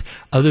entertainment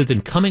other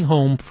than coming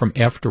home from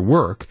after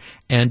work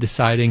and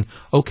deciding,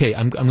 okay,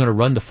 I'm going to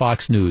run to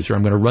Fox News, or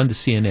I'm going to run to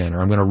CNN,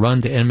 or I'm going to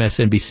run to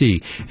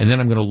MSNBC, and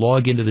then I'm going to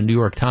log into the New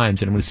York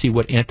Times and I'm going to see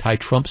what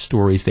anti-Trump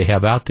stories they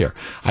have out there.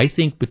 I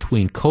think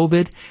between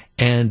COVID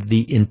and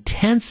the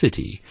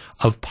intensity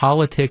of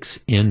politics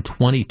in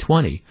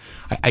 2020,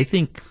 I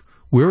think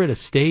we're at a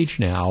stage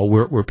now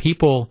where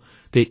people,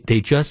 they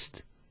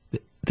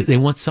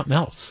want something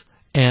else.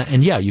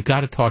 And yeah, you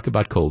got to talk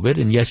about COVID,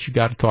 and yes, you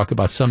got to talk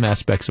about some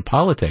aspects of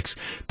politics.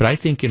 But I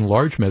think in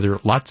large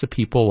measure, lots of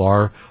people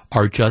are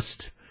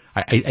just,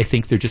 I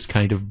think they're just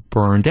kind of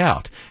burned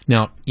out.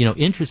 Now,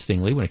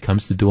 interestingly, when it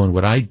comes to doing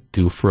what I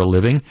do for a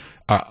living,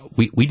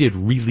 we did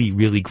really,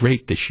 really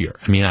great this year.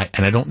 I mean,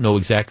 I don't know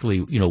exactly,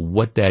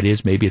 what that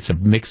is. Maybe it's a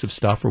mix of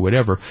stuff or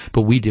whatever,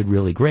 but we did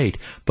really great.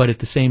 But at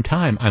the same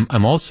time,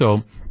 I'm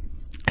also,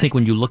 I think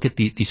when you look at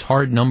these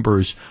hard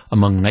numbers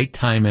among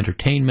nighttime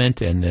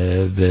entertainment and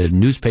the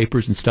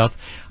newspapers and stuff,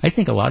 I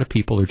think a lot of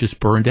people are just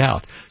burned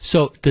out.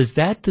 So does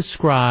that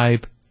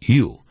describe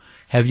you?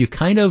 Have you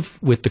kind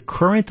of, with the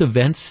current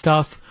event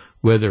stuff,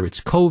 whether it's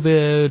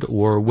COVID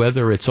or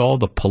whether it's all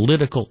the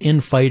political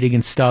infighting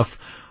and stuff,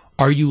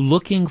 are you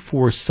looking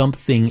for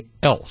something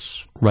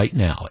else right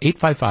now?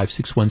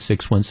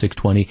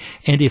 855-616-1620.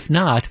 And if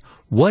not,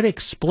 what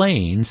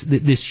explains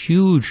this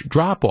huge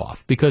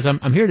drop-off? Because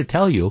I'm here to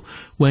tell you,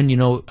 when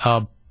you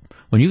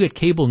get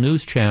cable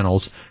news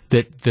channels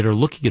that are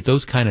looking at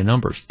those kind of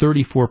numbers,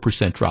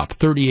 34% drop,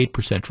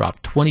 38%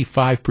 drop,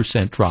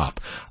 25%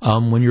 drop,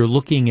 when you're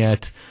looking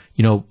at,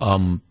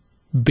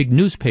 big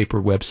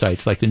newspaper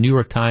websites like the New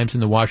York Times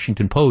and the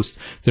Washington Post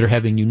that are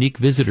having unique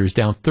visitors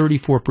down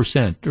 34%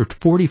 or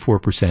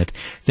 44%,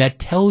 that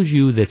tells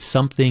you that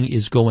something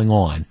is going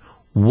on.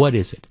 What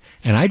is it?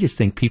 And I just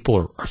think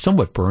people are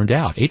somewhat burned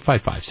out.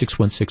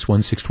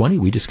 855-616-1620,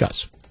 we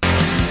discuss.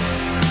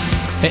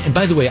 And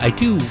by the way, I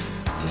do,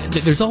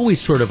 there's always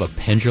sort of a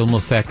pendulum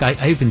effect.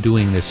 I've been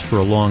doing this for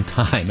a long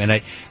time,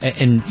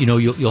 and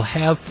you'll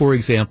have, for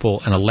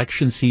example, an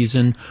election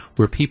season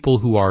where people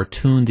who are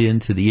tuned in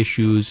to the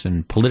issues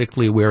and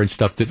politically aware and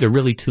stuff, that they're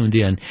really tuned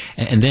in,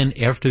 and then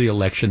after the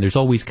election, there's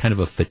always kind of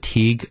a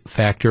fatigue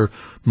factor.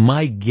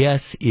 My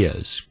guess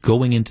is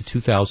going into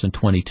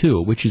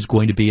 2022, which is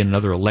going to be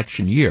another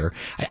election year,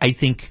 I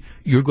think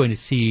you're going to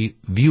see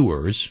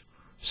viewers,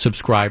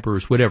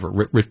 subscribers, whatever,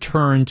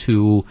 return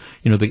to,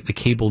 the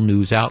cable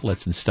news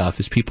outlets and stuff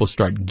as people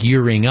start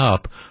gearing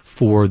up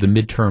for the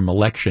midterm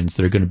elections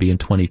that are going to be in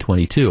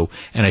 2022.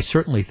 And I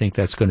certainly think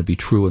that's going to be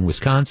true in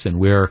Wisconsin,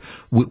 where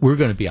we're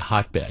going to be a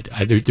hotbed.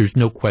 There's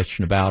no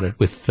question about it,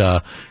 with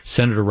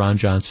Senator Ron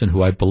Johnson,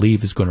 who I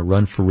believe is going to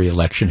run for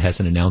re-election.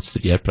 Hasn't announced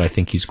it yet, but I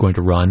think he's going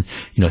to run.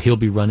 He'll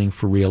be running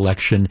for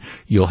re-election.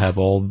 You'll have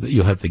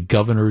the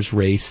governor's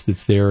race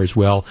that's there as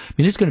well. I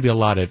mean, there's going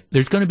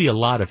to be a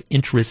lot of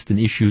interest and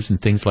issues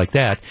and things like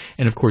that.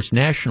 And of course,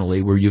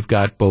 nationally, where you've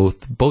got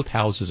both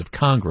houses of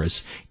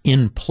Congress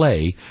in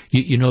play,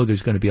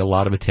 there's going to be a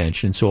lot of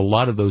attention. So a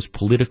lot of those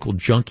political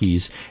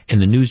junkies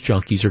and the news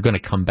junkies are going to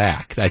come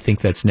back. I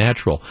think that's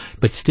natural.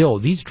 But still,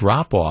 these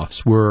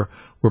drop-offs were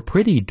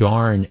pretty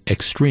darn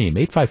extreme.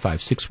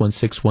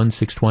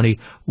 855-616-1620.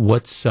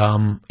 What's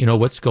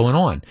going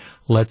on?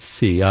 Let's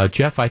see.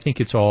 Jeff, I think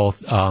it's all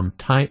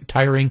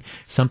tiring.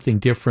 Something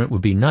different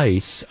would be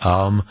nice,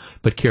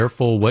 but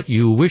careful what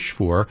you wish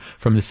for.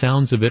 From the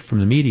sounds of it, from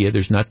the media,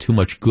 there's not too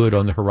much good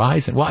on the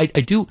horizon. Well, I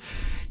do.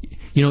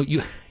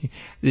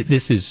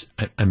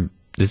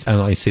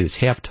 I say this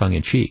half tongue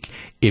in cheek.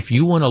 If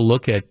you want to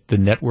look at the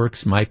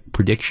networks, my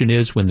prediction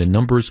is when the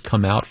numbers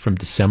come out from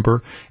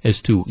December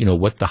as to,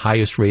 what the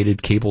highest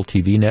rated cable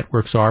TV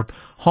networks are,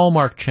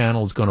 Hallmark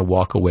Channel is going to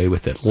walk away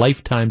with it.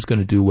 Lifetime's going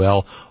to do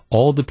well.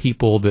 All the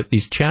people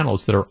these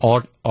channels that are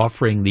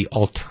offering the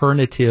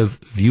alternative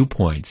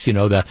viewpoints,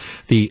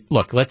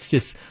 look,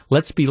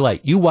 let's be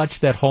light. You watch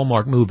that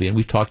Hallmark movie, and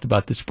we've talked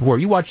about this before.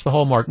 You watch the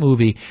Hallmark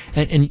movie,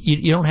 and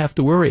you don't have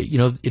to worry.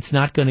 It's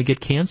not going to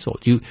get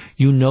canceled.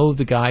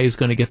 The guy is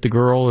going to get the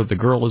girl, or the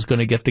girl is going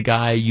to get the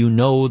guy.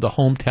 The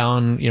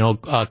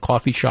hometown,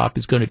 coffee shop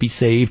is going to be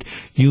saved.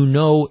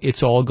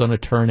 It's all going to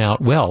turn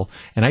out well.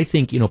 And I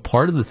think,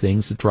 part of the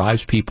things that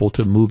drives people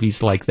to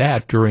movies like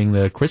that during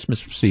the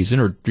Christmas season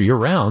or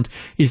year-round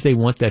is they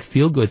want that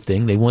feel-good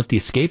thing. They want the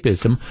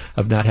escapism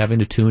of not having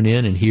to tune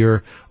in and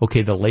hear,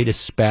 the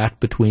latest spat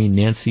between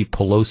Nancy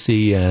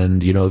Pelosi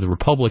and, the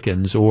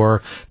Republicans,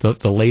 or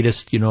the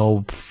latest,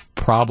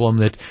 problem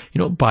that,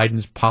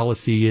 Biden's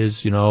policy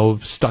is,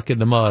 stuck in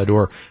the mud,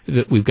 or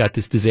that we've got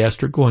this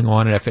disaster going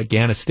on in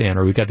Afghanistan,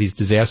 or we've got these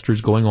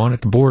disasters going on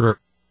at the border,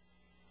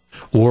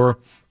 or,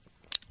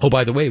 oh,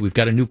 by the way, we've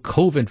got a new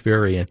COVID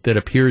variant that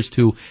appears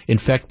to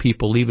infect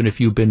people even if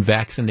you've been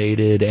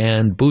vaccinated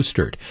and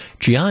boosted.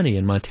 Gianni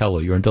in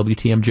Montello, you're on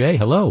WTMJ.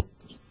 Hello.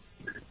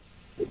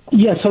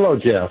 Yes, hello,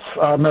 Jeff.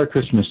 Merry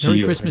Christmas to you.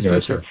 Merry Christmas to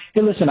you, sir.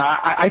 Hey, listen,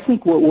 I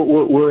think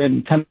we're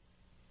in kind of,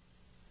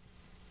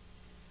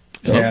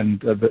 and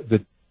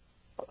the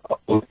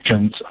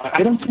elections.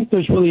 I don't think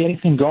there's really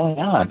anything going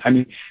on. I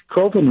mean,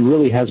 COVID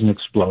really hasn't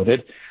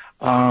exploded.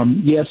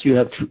 Yes, you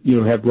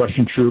have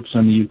Russian troops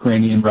on the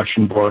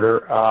Ukrainian-Russian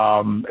border,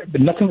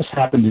 but nothing has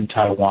happened in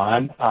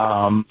Taiwan.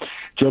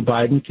 Joe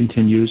Biden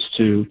continues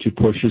to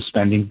push his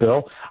spending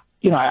bill.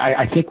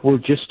 I think we're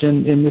just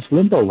in this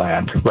limbo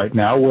land right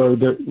now, where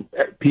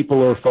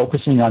people are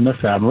focusing on their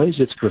families.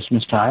 It's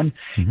Christmas time.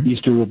 Mm-hmm.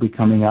 Easter will be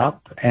coming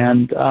up,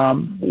 and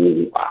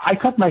I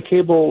cut my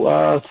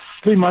cable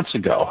 3 months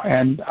ago,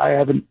 and I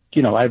haven't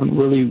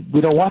really.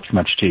 We don't watch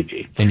much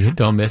TV. And you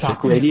don't miss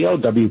Talk radio,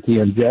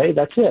 WTMJ.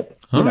 That's it.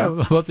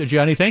 Oh, well,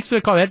 Johnny, thanks for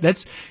the call.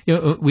 That's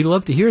we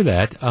love to hear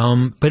that.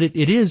 But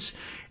it is.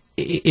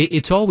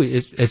 It's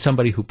always, as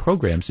somebody who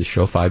programs the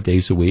show 5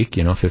 days a week,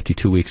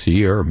 52 weeks a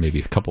year, or maybe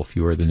a couple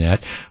fewer than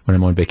that when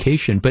I'm on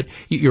vacation. But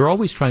you're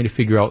always trying to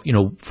figure out,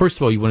 first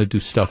of all, you want to do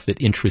stuff that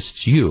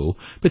interests you,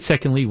 but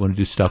secondly, you want to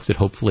do stuff that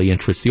hopefully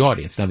interests the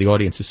audience. Now, the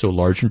audience is so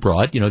large and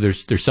broad.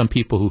 There's some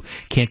people who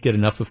can't get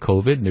enough of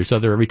COVID, and there's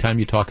every time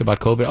you talk about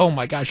COVID, oh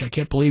my gosh, I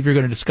can't believe you're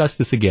going to discuss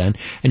this again.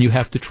 And you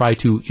have to try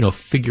to,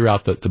 figure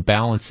out the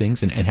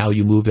balancings and how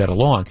you move that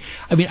along.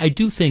 I mean, I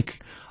do think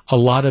a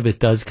lot of it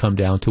does come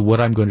down to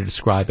what I'm going to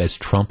describe as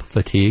Trump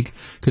fatigue,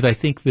 because I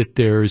think that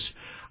there's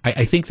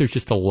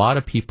just a lot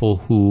of people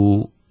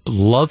who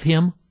love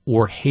him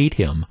or hate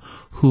him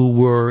who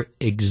were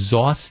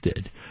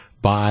exhausted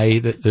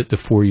by the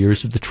 4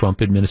 years of the Trump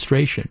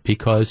administration,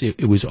 because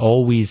it was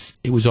always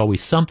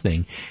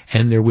something,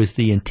 and there was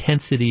the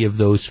intensity of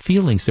those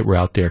feelings that were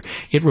out there.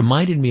 It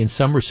reminded me in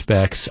some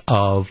respects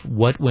of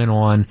what went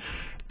on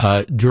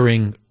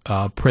during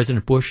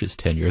President Bush's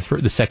tenure,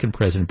 the second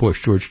President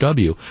Bush, George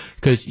W.,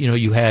 because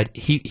you had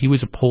he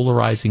was a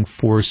polarizing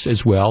force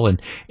as well,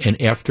 and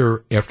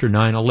after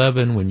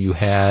 9/11, when you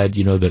had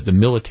the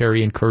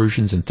military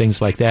incursions and things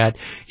like that,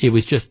 it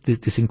was just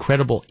this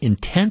incredible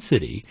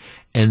intensity,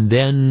 and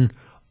then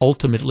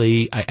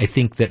ultimately, I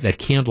think that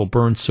candle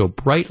burned so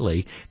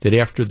brightly that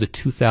after the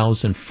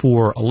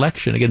 2004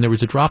 election, again, there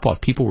was a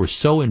drop-off. People were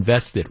so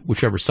invested,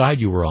 whichever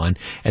side you were on,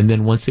 and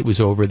then once it was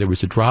over, there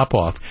was a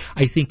drop-off.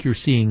 I think you're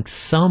seeing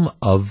some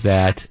of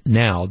that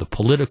now, the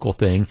political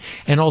thing,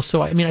 and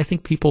also, I mean, I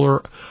think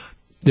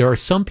there are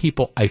some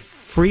people I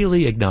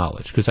freely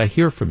acknowledge, because I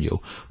hear from you,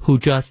 who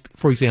just,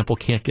 for example,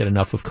 can't get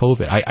enough of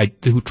COVID,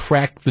 who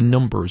track the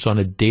numbers on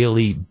a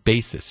daily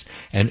basis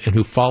and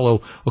who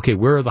follow, okay,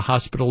 where are the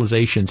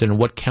hospitalizations and in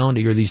what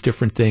county are these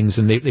different things,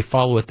 and they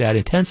follow it that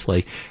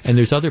intensely. And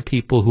there's other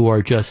people who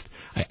are just,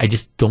 I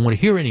just don't want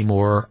to hear any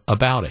more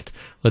about it.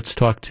 Let's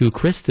talk to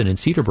Kristen in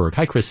Cedarburg.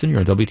 Hi, Kristen, you're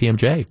on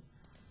WTMJ.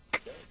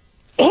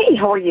 Hey,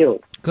 how are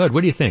you? Good.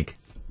 What do you think?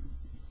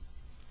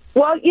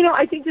 Well,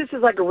 I think this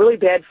is like a really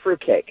bad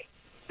fruitcake.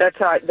 That's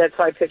how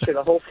I picture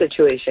the whole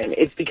situation.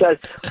 It's because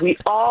we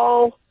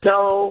all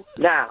know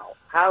now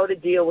how to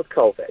deal with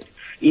COVID.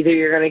 Either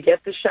you're going to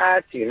get the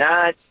shots, you're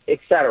not,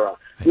 etc.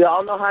 We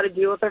all know how to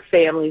deal with our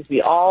families.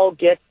 We all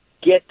get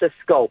the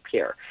scope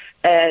here.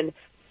 And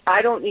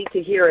I don't need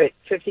to hear it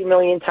 50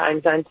 million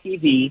times on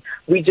TV.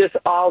 We just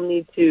all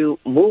need to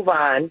move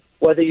on,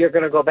 whether you're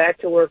going to go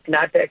back to work,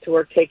 not back to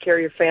work, take care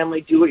of your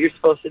family, do what you're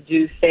supposed to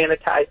do,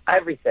 sanitize,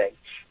 everything.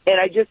 And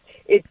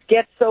it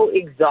gets so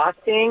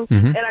exhausting,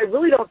 and I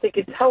really don't think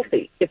it's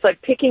healthy. It's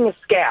like picking a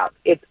scab.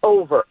 It's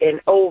over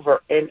and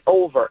over and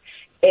over.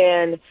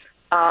 And,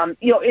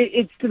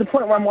 it's to the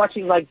point where I'm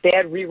watching, like,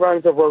 bad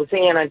reruns of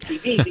Roseanne on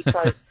TV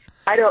because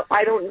I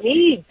don't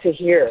need to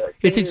hear.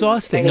 It's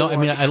exhausting. No, I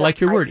mean, I like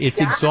your word. It's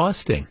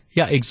exhausting.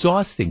 Yeah,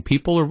 exhausting.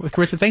 People are,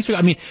 Carissa, thanks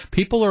for,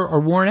 people are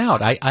worn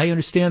out. I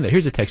understand that.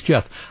 Here's a text.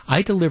 Jeff,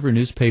 I deliver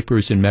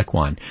newspapers in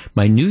Mequon.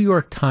 My New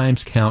York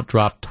Times count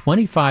dropped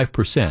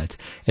 25%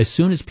 as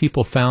soon as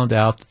people found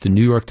out that the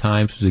New York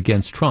Times was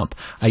against Trump.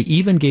 I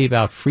even gave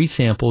out free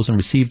samples and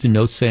received a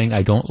note saying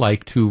I don't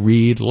like to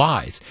read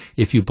lies.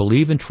 If you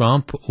believe in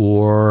Trump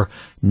or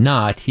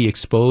not, he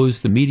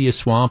exposed the media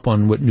swamp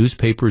on what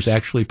newspapers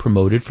actually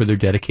promoted for their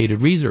dedicated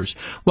readers.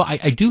 Well,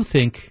 I do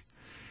think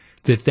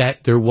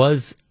that there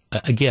was,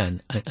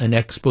 again, an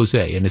expose,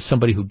 and as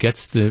somebody who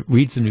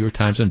reads the New York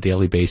Times on a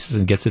daily basis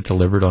and gets it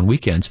delivered on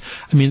weekends,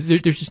 I mean,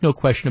 there's just no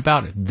question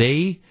about it.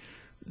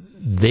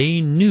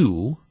 They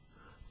knew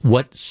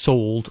what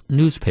sold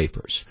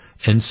newspapers.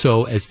 And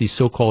so as the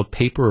so-called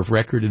paper of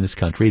record in this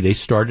country, they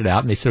started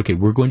out and they said, okay,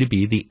 we're going to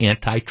be the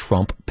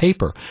anti-Trump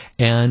paper.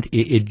 And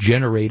it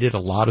generated a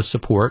lot of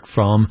support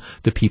from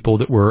the people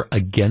that were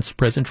against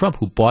President Trump,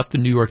 who bought the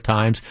New York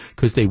Times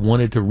because they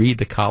wanted to read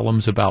the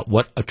columns about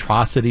what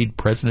atrocity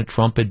President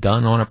Trump had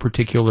done on a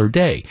particular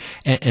day.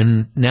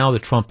 And now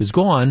that Trump is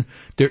gone,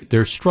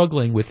 they're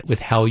struggling with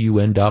how you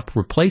end up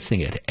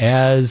replacing it,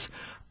 as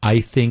I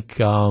think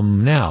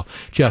now.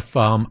 Jeff,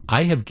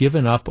 I have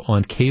given up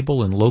on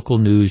cable and local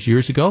news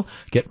years ago.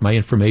 Get my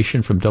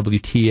information from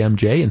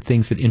WTMJ and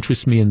things that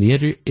interest me in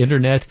the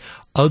Internet.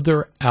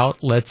 Other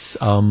outlets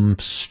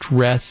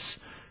stress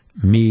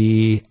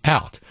me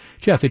out.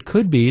 Jeff, it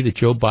could be that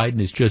Joe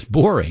Biden is just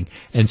boring,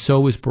 and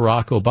so is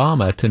Barack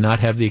Obama, to not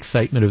have the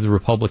excitement of the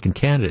Republican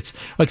candidates.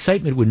 Well,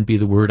 excitement wouldn't be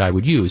the word I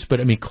would use, but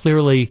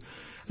clearly,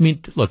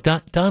 look,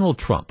 Donald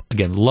Trump,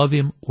 again, love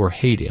him or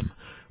hate him,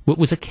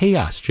 was a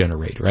chaos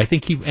generator. I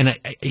think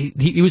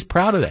he was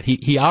proud of that.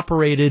 He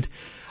operated.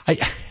 I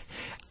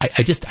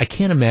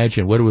can't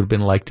imagine what it would have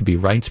been like to be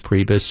Reince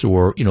Priebus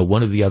or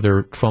one of the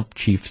other Trump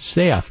chief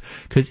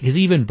staff, because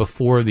even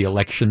before the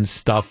election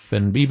stuff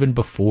and even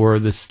before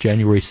this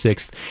January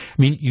 6th,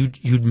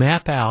 you'd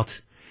map out.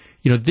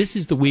 This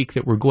is the week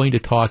that we're going to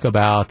talk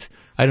about,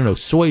 I don't know,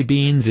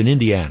 soybeans in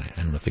Indiana.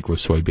 I don't know if they grow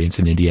soybeans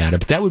in Indiana,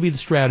 but that would be the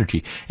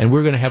strategy. And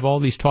we're going to have all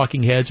these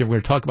talking heads, and we're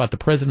going to talk about the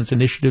president's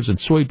initiatives and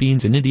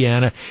soybeans in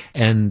Indiana.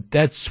 And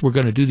we're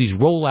going to do these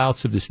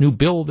rollouts of this new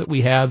bill that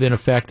we have in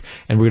effect.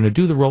 And we're going to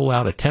do the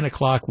rollout at 10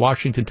 o'clock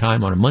Washington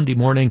time on a Monday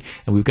morning.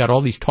 And we've got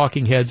all these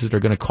talking heads that are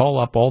going to call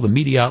up all the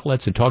media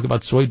outlets and talk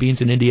about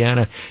soybeans in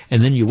Indiana.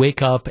 And then you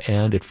wake up,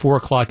 and at 4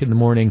 o'clock in the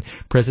morning,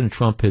 President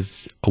Trump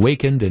has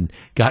awakened and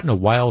gotten a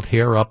wild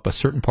hair up a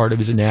certain part of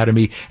his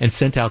anatomy and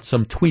sent out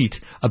some tweet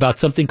about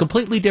something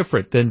completely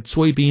different than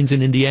soybeans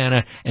in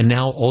Indiana, and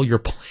now all your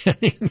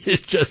planning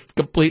is just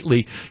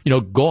completely,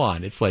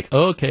 gone. It's like,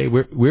 okay,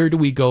 where do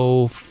we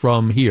go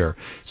from here?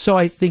 So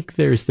I think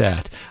there's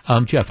that.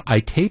 Jeff, I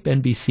tape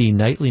NBC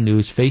Nightly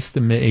News, Face the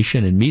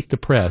Nation, and Meet the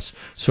Press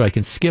so I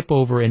can skip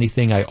over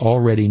anything I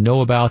already know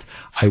about.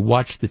 I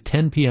watch the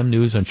 10 p.m.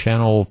 news on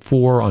Channel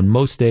 4 on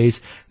most days.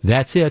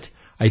 That's it.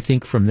 I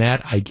think from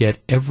that I get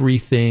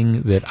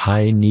everything that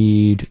I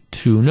need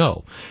to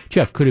know.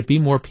 Jeff, could it be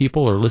more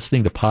people are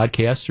listening to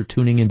podcasts or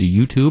tuning into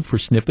YouTube for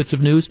snippets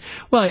of news?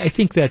 Well, I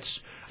think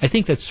that's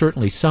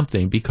certainly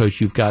something,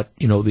 because you've got,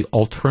 the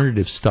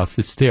alternative stuff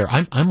that's there.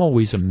 I'm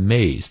always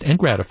amazed and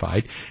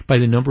gratified by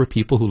the number of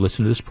people who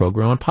listen to this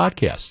program on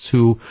podcasts,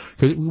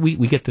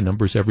 we get the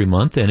numbers every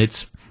month, and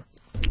it's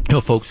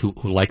folks who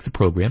like the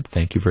program,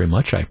 thank you very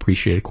much. I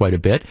appreciate it quite a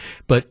bit.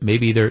 But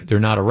maybe they're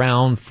not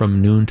around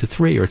from noon to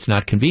 3, or it's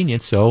not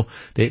convenient, so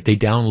they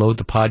download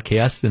the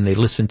podcast and they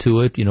listen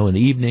to it, in the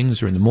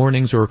evenings or in the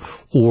mornings or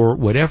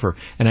whatever.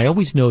 And I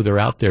always know they're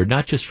out there,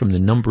 not just from the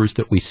numbers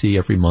that we see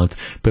every month,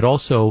 but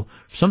also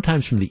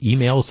sometimes from the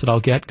emails that I'll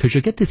get, because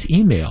you'll get this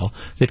email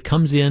that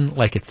comes in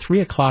like at 3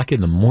 o'clock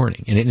in the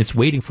morning, and it's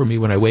waiting for me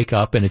when I wake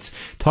up, and it's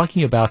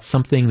talking about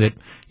something that,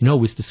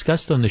 was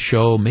discussed on the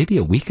show maybe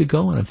a week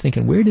ago, and I'm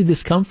thinking, where did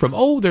this come from?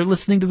 Oh, they're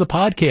listening to the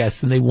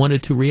podcast and they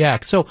wanted to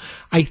react. So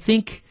I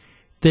think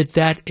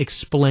that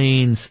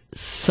explains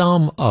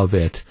some of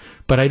it,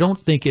 but I don't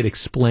think it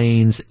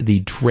explains the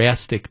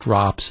drastic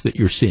drops that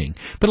you're seeing.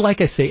 But like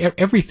I say,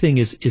 everything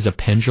is a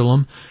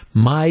pendulum.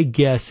 My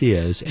guess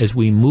is, as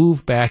we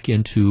move back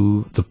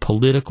into the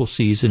political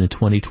season in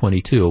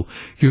 2022,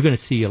 you're going to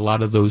see a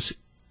lot of those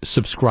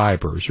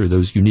subscribers or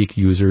those unique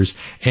users,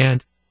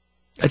 and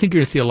I think you're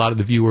going to see a lot of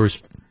the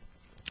viewers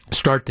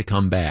start to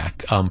come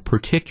back,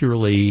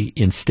 particularly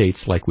in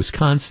states like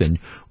Wisconsin,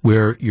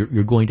 where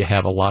you're going to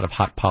have a lot of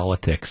hot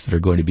politics that are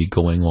going to be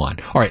going on.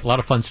 All right, a lot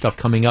of fun stuff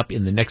coming up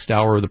in the next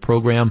hour of the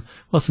program.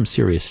 Well, some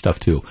serious stuff,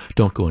 too.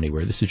 Don't go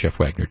anywhere. This is Jeff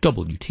Wagner,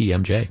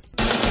 WTMJ.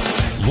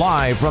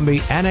 Live from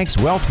the Annex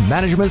Wealth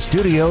Management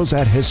Studios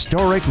at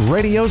historic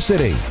Radio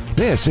City,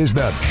 this is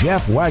the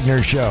Jeff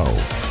Wagner Show.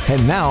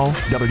 And now,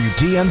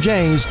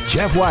 WTMJ's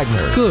Jeff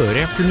Wagner. Good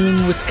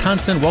afternoon,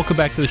 Wisconsin. Welcome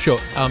back to the show.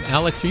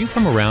 Alex, are you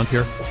from around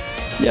here?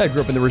 Yeah, I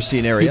grew up in the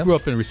Racine area. You grew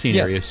up in the Racine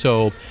area.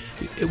 So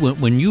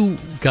when you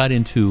got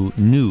into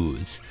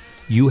news,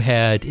 you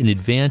had an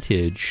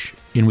advantage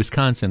in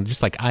Wisconsin,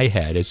 just like I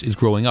had as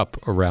growing up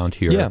around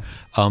here,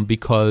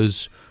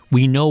 because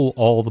we know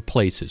all the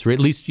places, or at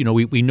least,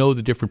 we know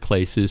the different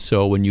places.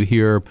 So when you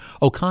hear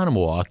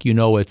Oconomowoc,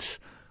 it's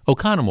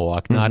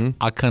Oconomowoc, not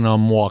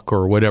Oconomowoc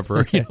or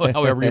whatever,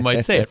 however you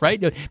might say it, right?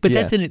 But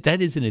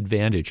that is an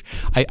advantage.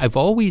 I've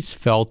always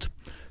felt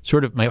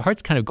sort of, my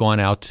heart's kind of gone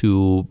out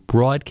to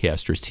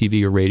broadcasters,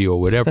 TV or radio or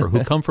whatever,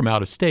 who come from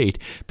out of state,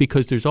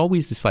 because there's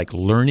always this like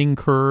learning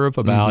curve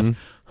about,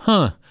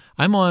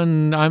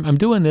 I'm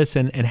doing this,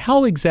 and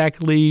how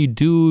exactly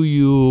do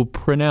you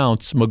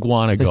pronounce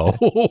Mugwanago?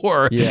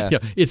 Or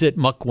is it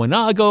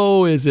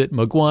Mukwanago? Is it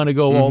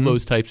Mugwanago? All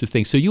those types of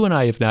things. So you and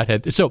I have not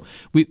had. So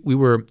we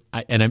were,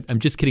 and I'm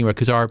just kidding,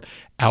 because our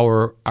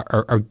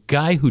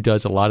guy who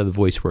does a lot of the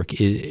voice work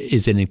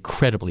is an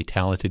incredibly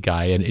talented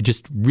guy, and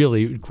just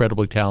really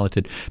incredibly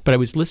talented. But I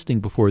was listening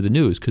before the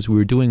news because we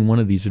were doing one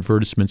of these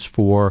advertisements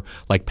for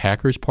like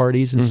Packers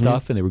parties and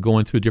stuff, and they were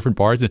going through different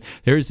bars. And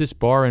there's this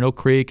bar in Oak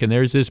Creek, and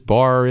there's this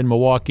bar in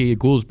Milwaukee,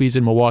 Goolsby's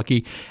in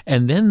Milwaukee,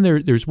 and then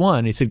there's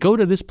one. He said, go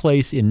to this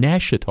place in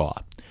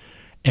Nashua.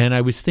 And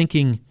I was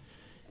thinking,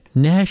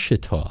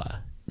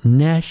 Nashua.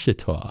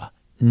 Nashota.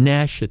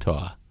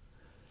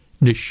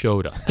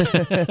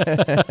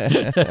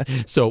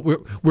 So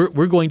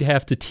we're going to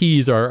have to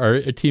tease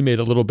our teammate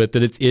a little bit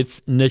that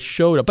it's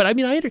Nashota. But I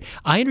mean,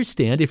 I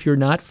understand if you're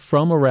not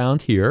from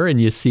around here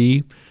and you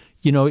see.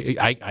 You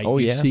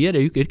see it.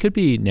 It could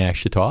be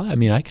Nashua. I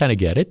mean, I kind of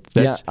get it.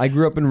 I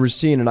grew up in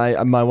Racine, and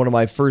one of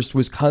my first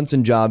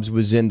Wisconsin jobs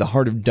was in the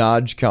heart of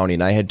Dodge County,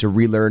 and I had to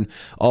relearn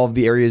all of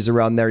the areas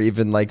around there,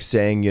 even like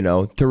saying,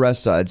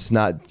 Teresa. It's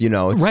not, it's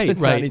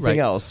not anything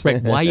else.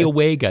 Right.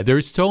 Waiawega.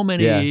 There's so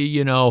many,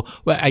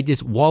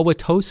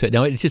 Wauwatosa.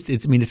 Now,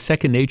 it's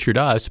second nature to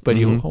us, but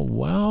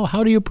wow,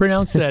 how do you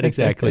pronounce that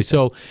exactly?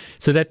 So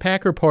that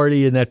Packer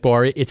party in that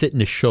bar, it's at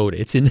Nashota.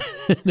 It's in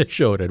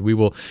Nashota. We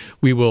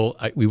will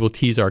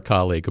tease our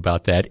colleague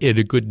about that in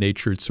a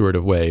good-natured sort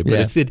of way,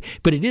 but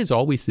it is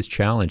always this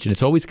challenge, and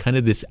it's always kind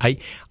of this. I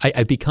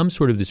become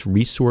sort of this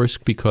resource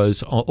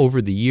because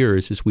over the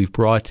years, as we've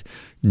brought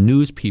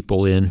news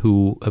people in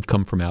who have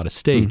come from out of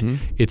state,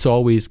 it's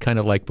always kind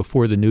of like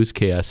before the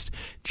newscast,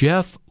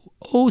 Jeff.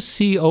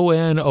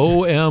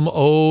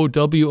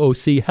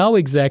 Oconomowoc. How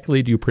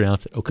exactly do you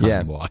pronounce it?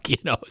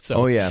 Oconomowoc.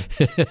 So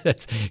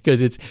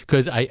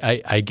because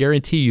I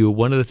guarantee you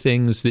one of the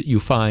things that you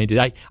find,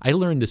 I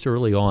learned this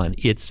early on.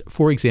 It's,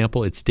 for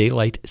example, it's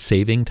daylight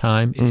saving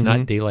time. It's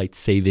not daylight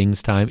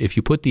savings time. If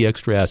you put the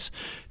extra S,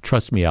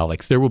 trust me,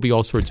 Alex, there will be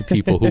all sorts of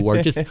people who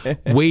are just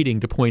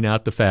waiting to point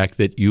out the fact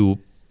that you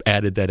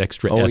added that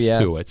extra S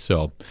to it.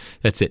 So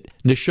that's it.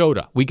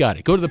 Nashota. We got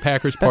it. Go to the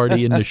Packers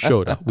party in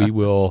Nashota.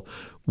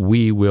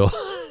 We'll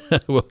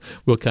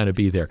kind of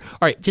be there. All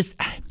right. Just,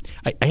 I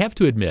have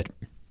to admit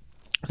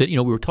that, we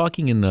were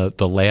talking in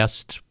the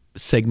last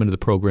segment of the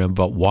program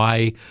about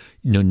why,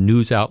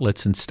 news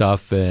outlets and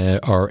stuff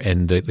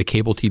and the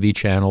cable TV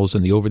channels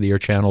and the over-the-air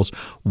channels,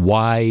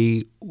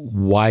 why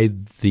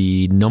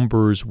the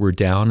numbers were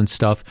down and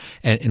stuff.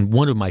 And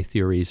one of my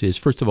theories is,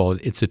 first of all,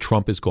 it's that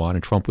Trump is gone,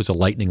 and Trump was a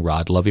lightning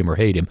rod, love him or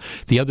hate him.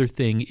 The other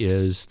thing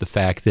is the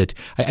fact that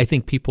I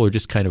think people are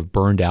just kind of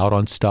burned out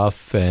on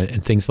stuff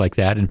and things like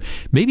that. And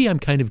maybe I'm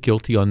kind of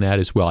guilty on that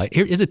as well.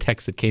 Here's a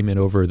text that came in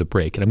over the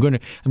break, and I'm going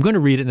to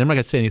read it, and I'm not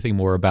going to say anything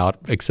more about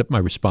except my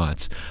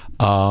response.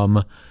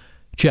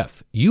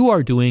 Jeff, you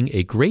are doing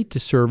a great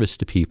disservice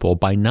to people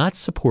by not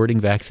supporting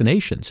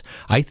vaccinations.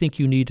 I think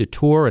you need to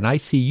tour an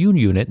ICU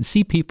unit and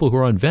see people who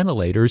are on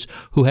ventilators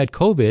who had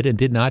COVID and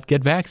did not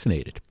get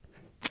vaccinated.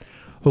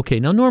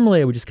 Okay, now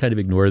normally I would just kind of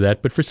ignore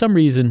that, but for some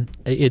reason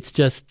it's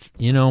just,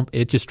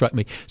 it just struck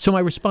me. So my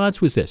response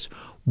was this.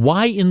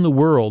 Why in the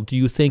world do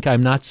you think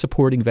I'm not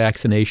supporting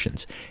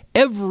vaccinations?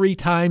 Every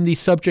time the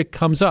subject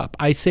comes up,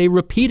 I say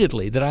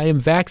repeatedly that I am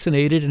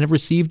vaccinated and have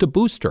received a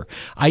booster.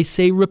 I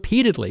say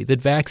repeatedly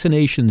that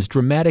vaccinations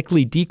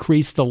dramatically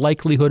decrease the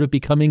likelihood of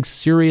becoming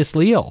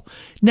seriously ill.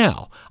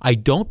 Now, I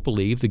don't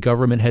believe the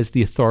government has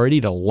the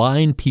authority to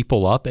line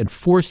people up and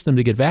force them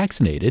to get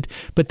vaccinated,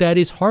 but that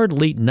is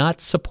hardly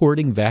not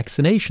supporting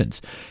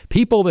vaccinations.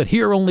 People that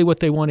hear only what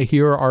they want to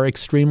hear are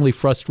extremely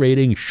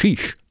frustrating.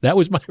 Sheesh. That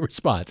was my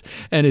response.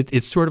 And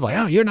it's sort of like,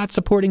 oh, you're not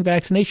supporting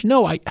vaccination.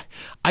 No,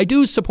 I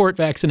do support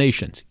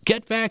vaccinations.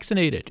 Get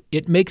vaccinated.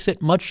 It makes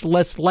it much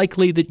less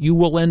likely that you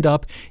will end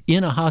up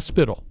in a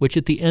hospital, which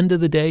at the end of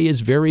the day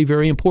is very,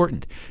 very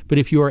important. But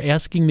if you are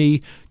asking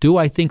me, do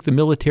I think the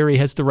military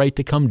has the right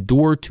to come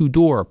door to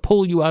door,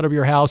 pull you out of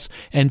your house,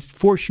 and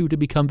force you to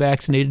become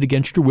vaccinated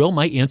against your will?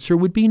 My answer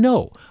would be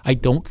no. I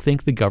don't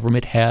think the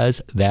government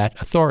has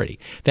that authority.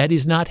 That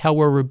is not,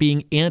 however,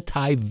 being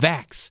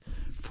anti-vax.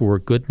 For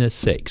goodness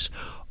sakes.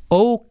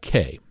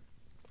 Okay.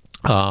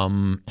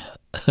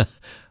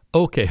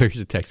 Okay, here's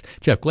the text.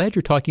 Jeff, glad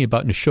you're talking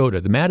about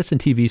Neshota. The Madison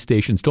TV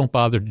stations don't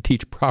bother to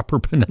teach proper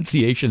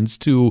pronunciations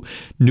to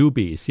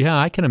newbies. Yeah,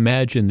 I can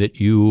imagine that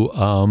you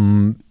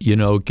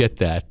get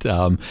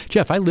that.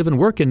 Jeff, I live and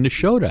work in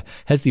Neshota.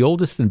 Has the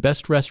oldest and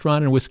best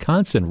restaurant in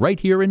Wisconsin, right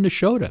here in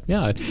Neshota.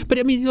 Yeah, but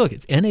I mean, look,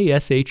 it's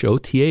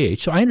Nashotah.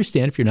 So I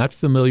understand if you're not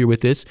familiar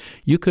with this,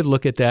 you could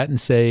look at that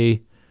and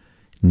say,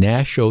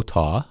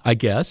 Nashotah, I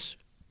guess,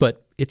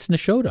 but it's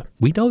Neshota.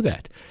 We know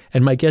that.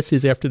 And my guess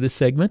is after this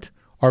segment,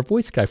 our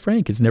voice guy,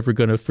 Frank, is never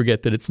going to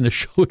forget that it's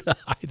Neshota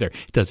either.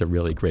 He does a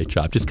really great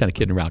job, just kind of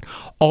kidding around.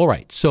 All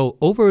right, so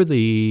over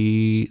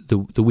the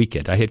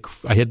weekend, I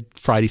had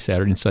Friday,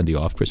 Saturday, and Sunday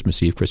off,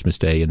 Christmas Eve, Christmas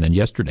Day, and then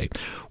yesterday.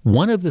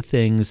 One of the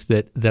things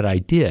that I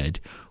did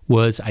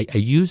was I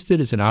used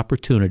it as an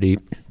opportunity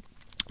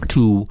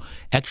to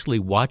actually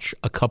watch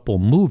a couple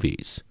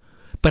movies,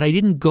 but I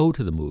didn't go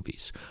to the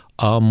movies.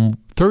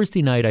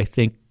 Thursday night, I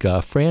think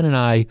Fran and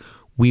I,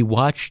 we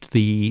watched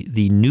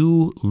the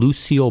new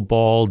Lucille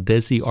Ball,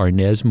 Desi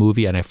Arnaz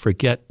movie, and I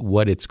forget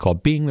what it's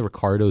called, Being the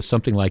Ricardos,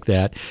 something like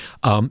that.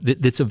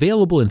 That's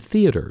available in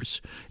theaters.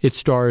 It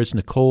stars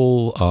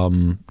Nicole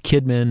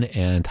Kidman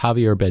and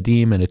Javier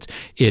Bardem, and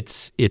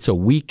it's a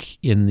week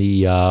in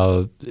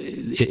the.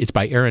 It's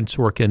by Aaron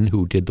Sorkin,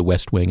 who did The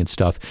West Wing and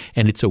stuff,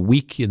 and it's a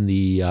week in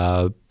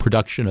the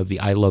production of the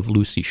I Love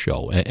Lucy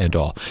show and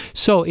all.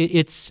 So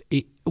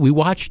we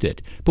watched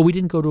it, but we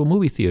didn't go to a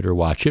movie theater to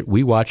watch it.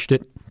 We watched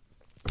it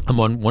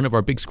on one of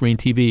our big screen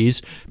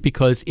TVs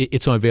because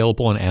it's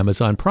available on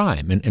Amazon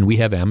Prime, and we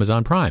have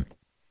Amazon Prime.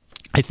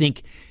 I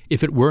think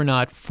if it were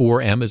not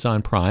for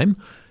Amazon Prime,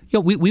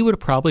 we would have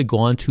probably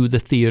gone to the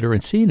theater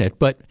and seen it.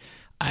 But,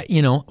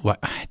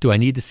 do I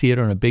need to see it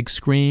on a big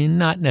screen?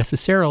 Not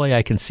necessarily.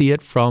 I can see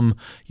it from,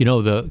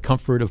 the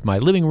comfort of my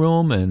living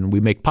room, and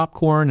we make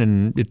popcorn,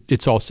 and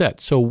it's all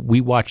set. So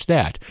we watched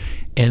that.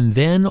 And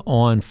then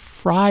on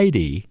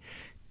Friday,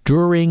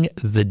 during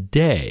the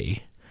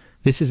day,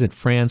 this isn't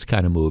Fran's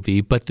kind of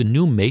movie, but the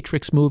new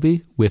Matrix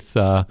movie with,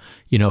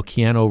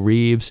 Keanu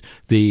Reeves,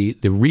 the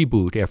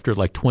reboot after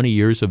like 20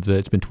 years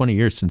it's been 20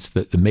 years since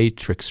the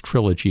Matrix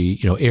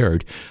trilogy,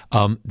 aired.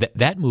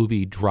 That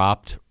movie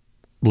dropped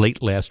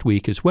late last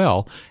week as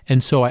well.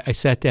 And so I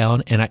sat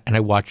down and I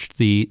watched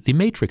the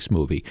Matrix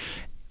movie.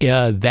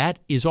 That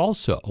is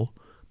also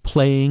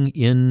playing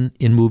in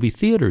movie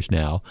theaters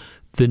now.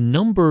 The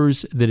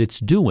numbers that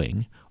it's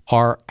doing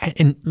are,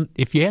 and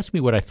if you ask me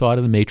what I thought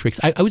of The Matrix,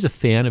 I was a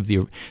fan of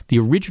the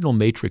original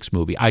Matrix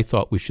movie. I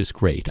thought was just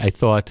great. I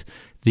thought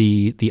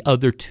the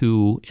other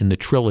two in the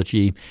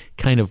trilogy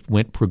kind of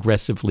went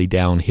progressively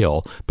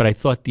downhill. But I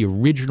thought the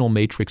original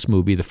Matrix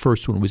movie, the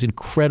first one, was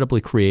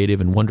incredibly creative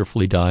and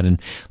wonderfully done.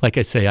 And like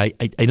I say, I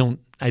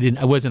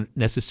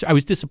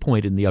was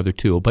disappointed in the other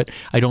two, but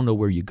I don't know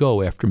where you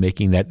go after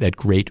making that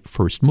great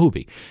first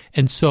movie.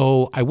 And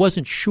so I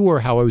wasn't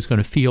sure how I was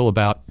going to feel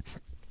about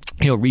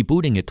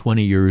rebooting it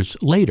 20 years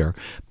later,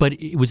 but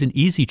it was an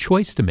easy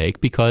choice to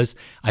make because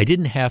I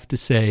didn't have to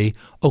say,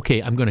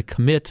 okay, I'm going to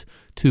commit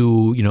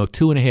to,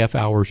 2.5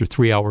 hours or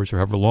 3 hours or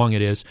however long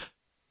it is,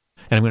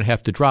 and I'm going to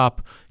have to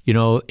drop,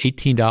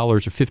 $18 or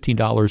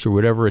 $15 or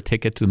whatever a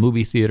ticket to the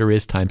movie theater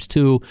is times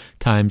 2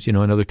 times,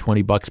 another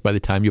 $20 by the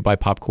time you buy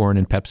popcorn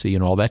and Pepsi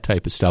and all that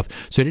type of stuff.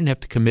 So I didn't have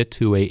to commit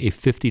to a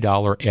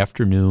 $50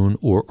 afternoon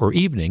or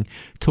evening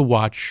to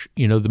watch,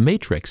 The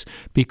Matrix,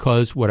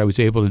 because what I was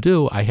able to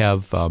do, I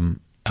have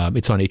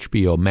it's on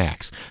HBO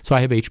Max. So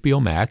I have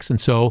HBO Max, and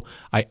so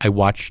I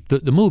watched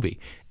the movie.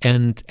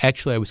 And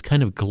actually I was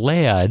kind of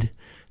glad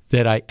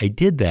that I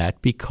did that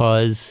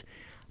because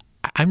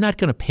I'm not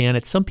going to pan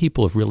it. Some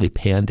people have really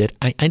panned it.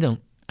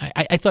 I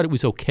I thought it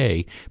was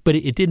okay, but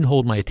it didn't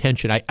hold my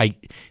attention.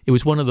 It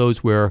was one of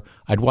those where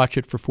I'd watch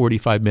it for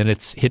 45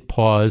 minutes, hit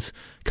pause,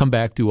 come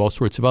back, do all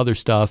sorts of other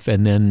stuff,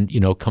 and then,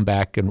 come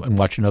back and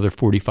watch another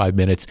 45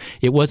 minutes.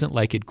 It wasn't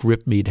like it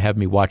gripped me to have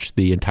me watch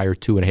the entire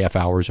 2.5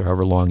 hours or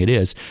however long it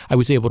is. I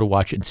was able to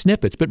watch it in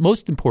snippets, but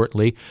most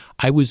importantly,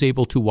 I was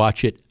able to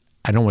watch it,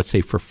 I don't want to say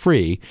for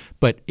free,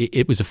 but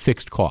it was a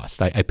fixed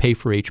cost. I pay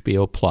for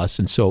HBO Plus,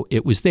 and so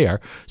it was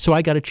there. So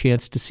I got a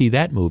chance to see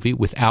that movie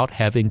without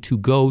having to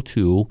go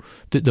to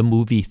the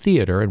movie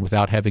theater and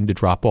without having to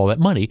drop all that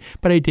money.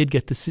 But I did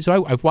get to see.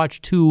 So I've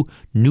watched 2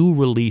 new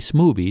release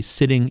movies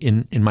sitting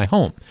in my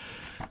home.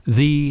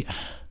 The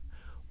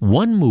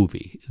one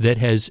movie that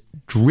has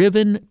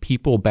driven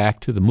people back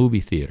to the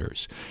movie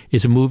theaters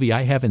is a movie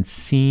I haven't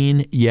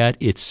seen yet.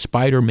 It's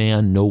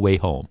Spider-Man No Way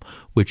Home,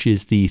 which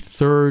is the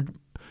third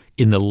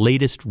in the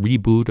latest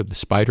reboot of the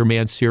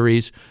Spider-Man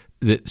series.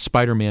 The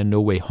Spider-Man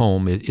No Way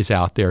Home is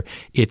out there.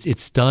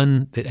 It's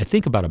done, I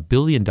think, about $1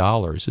 billion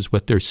is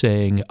what they're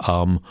saying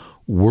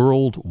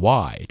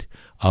worldwide.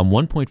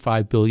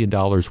 $1.5 billion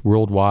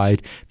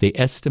worldwide. They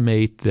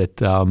estimate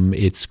that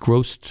it's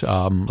grossed,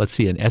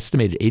 an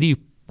estimated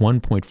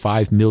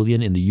 81.5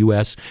 million in the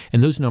U.S.,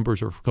 and those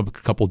numbers are from a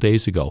couple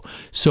days ago.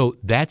 So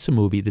that's a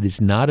movie that is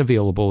not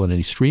available on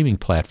any streaming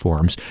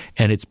platforms,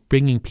 and it's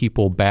bringing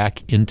people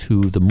back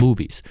into the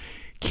movies.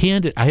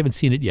 I haven't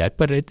seen it yet,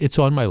 but it's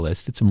on my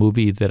list. It's a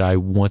movie that I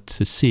want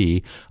to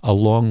see,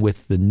 along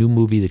with the new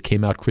movie that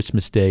came out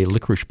Christmas Day,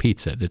 Licorice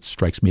Pizza, that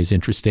strikes me as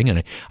interesting,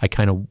 and I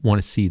kind of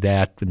want to see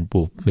that, and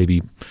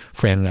maybe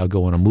Fran and I'll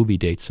go on a movie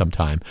date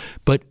sometime.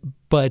 But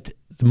the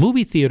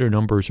movie theater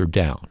numbers are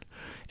down.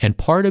 And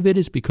part of it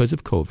is because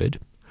of COVID.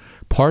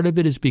 Part of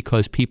it is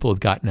because people have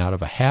gotten out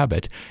of a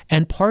habit.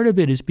 And part of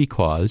it is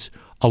because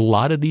a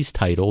lot of these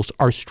titles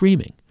are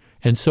streaming.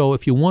 And so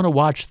if you want to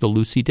watch the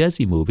Lucy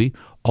Desi movie,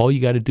 all you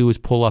got to do is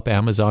pull up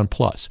Amazon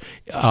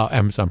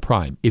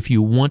Prime. If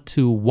you want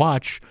to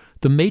watch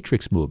the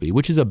Matrix movie,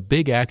 which is a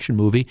big action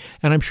movie,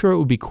 and I'm sure it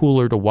would be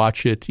cooler to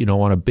watch it,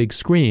 on a big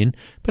screen,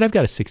 but I've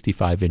got a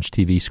 65-inch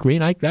TV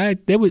screen.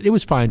 It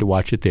was fine to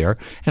watch it there,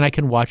 and I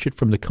can watch it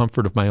from the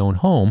comfort of my own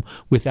home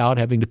without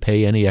having to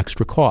pay any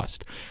extra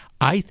cost.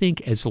 I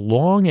think as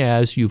long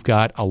as you've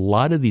got a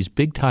lot of these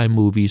big-time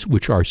movies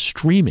which are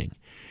streaming,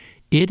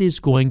 it is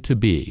going to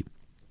be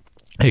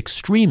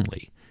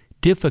extremely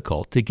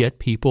difficult to get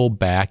people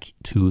back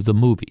to the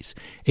movies.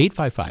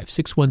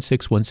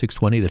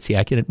 855-616-1620, that's the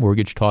Accunet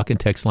Mortgage Talk and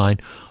Text line.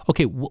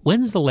 Okay,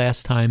 when's the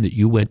last time that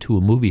you went to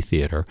a movie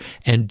theater,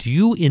 and do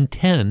you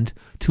intend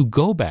to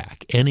go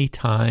back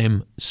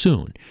anytime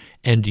soon?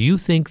 And do you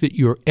think that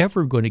you're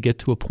ever going to get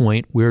to a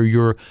point where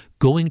you're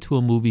going to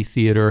a movie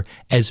theater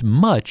as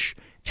much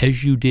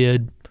as you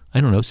did, I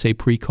don't know, say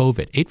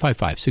pre-COVID?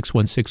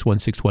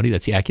 855-616-1620.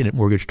 That's the Accunet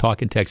Mortgage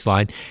Talk and Text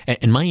line.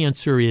 And my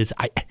answer is,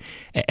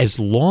 as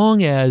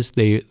long as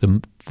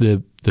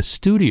the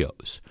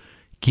studios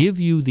give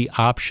you the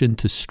option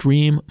to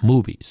stream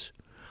movies,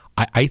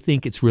 I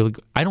think it's really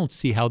good. I don't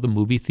see how the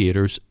movie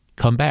theaters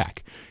come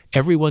back.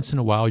 Every once in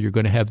a while, you're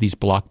going to have these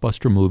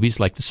blockbuster movies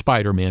like the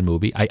Spider-Man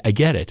movie. I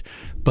get it.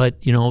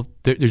 But,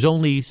 there's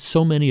only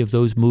so many of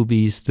those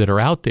movies that are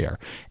out there.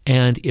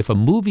 And if a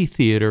movie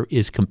theater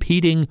is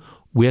competing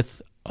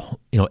with,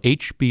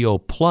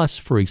 HBO Plus,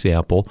 for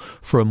example,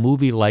 for a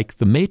movie like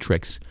The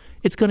Matrix,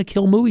 it's going to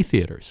kill movie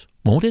theaters,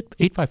 won't it?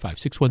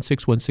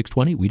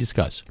 855-616-1620. We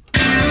discuss.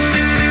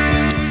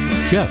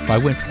 Jeff, I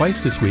went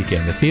twice this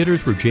weekend. The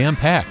theaters were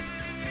jam-packed.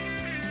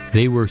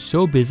 They were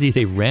so busy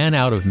they ran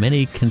out of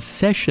many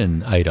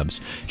concession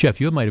items. Jeff,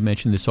 you might have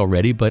mentioned this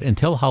already, but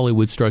until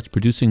Hollywood starts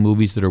producing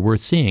movies that are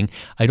worth seeing,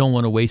 I don't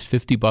want to waste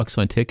 $50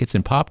 on tickets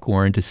and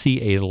popcorn to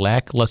see a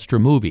lackluster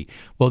movie.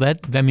 Well, I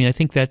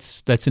think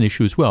that's an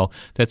issue as well.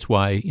 That's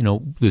why,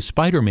 the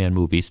Spider-Man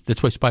movies,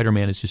 that's why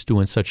Spider-Man is just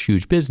doing such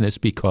huge business,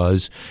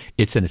 because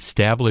it's an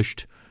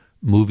established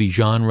movie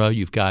genre.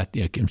 You've got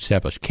an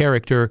established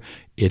character.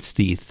 It's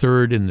the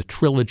third in the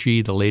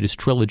trilogy, the latest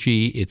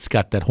trilogy. It's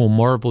got that whole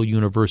Marvel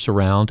universe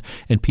around,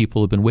 and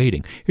people have been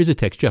waiting. Here's a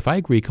text. Jeff, I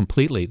agree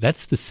completely.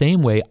 That's the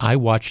same way I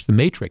watch The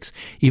Matrix.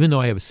 Even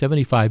though I have a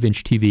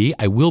 75-inch TV,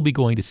 I will be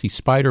going to see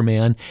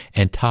Spider-Man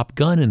and Top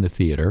Gun in the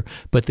theater,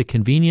 but the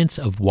convenience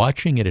of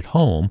watching it at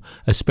home,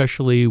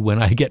 especially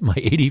when I get my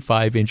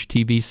 85-inch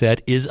TV set,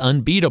 is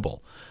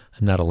unbeatable.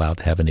 I'm not allowed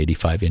to have an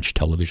 85-inch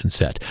television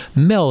set.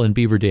 Mel in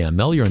Beaver Dam.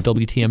 Mel, you're on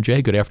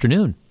WTMJ. Good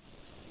afternoon.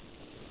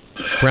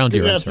 Brown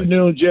Deer, Good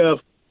afternoon, Jeff.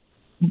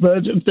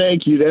 But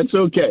thank you. That's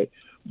okay.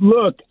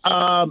 Look,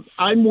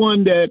 I'm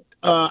one that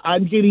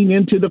I'm getting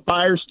into the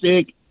Fire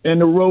Stick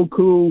and the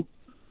Roku,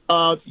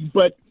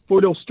 but for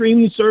those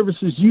streaming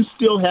services, you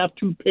still have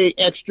to pay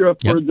extra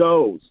for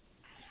those.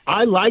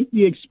 I like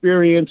the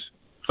experience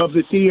of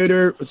the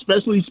theater,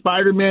 especially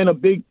Spider-Man, a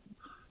big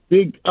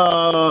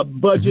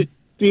budget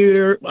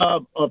theater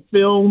a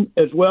film,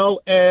 as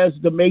well as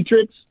The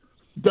Matrix.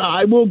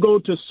 I will go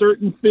to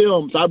certain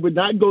films. I would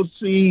not go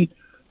see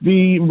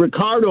the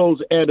Ricardos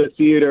at a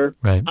theater.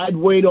 Right. I'd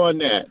wait on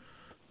that.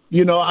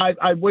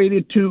 I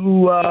waited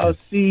to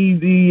see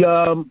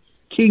the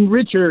King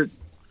Richard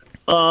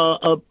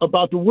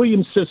about the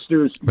Williams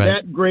sisters. Right.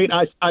 That great.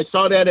 I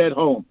saw that at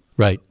home.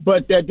 Right.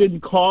 But that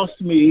didn't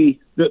cost me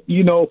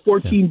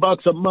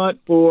 $14 a month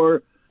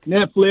for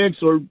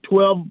Netflix or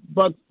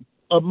 $12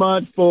 a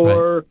month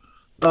for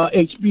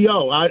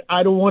HBO.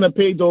 I don't want to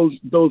pay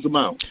those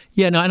amounts.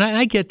 Yeah, no, and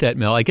I get that,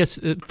 Mel. I guess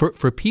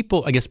for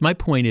people, I guess my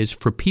point is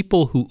for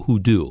people who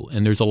do,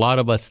 and there's a lot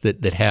of us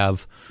that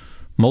have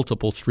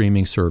multiple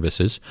streaming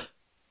services.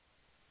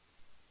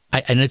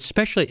 And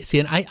especially,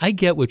 and I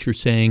get what you're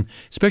saying,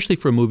 especially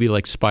for a movie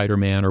like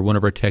Spider-Man, or one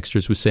of our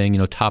texters was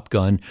saying, Top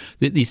Gun,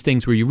 these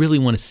things where you really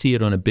want to see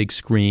it on a big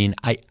screen.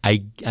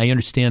 I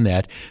understand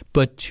that.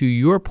 But to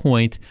your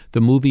point,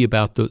 the movie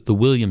about the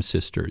Williams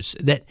sisters,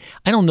 that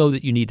I don't know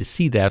that you need to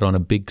see that on a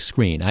big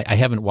screen. I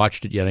haven't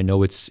watched it yet. I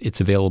know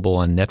it's available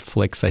on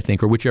Netflix, I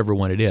think, or whichever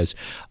one it is.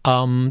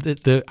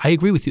 I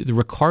agree with you. The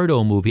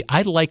Ricardo movie,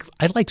 I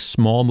like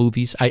small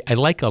movies. I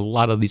like a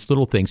lot of these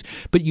little things,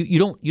 but you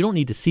don't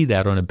need to see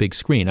that on a big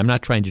screen. I'm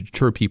not trying to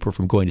deter people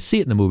from going to see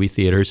it in the movie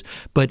theaters,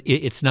 but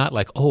it's not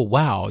like, oh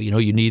wow,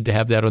 you need to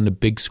have that on the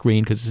big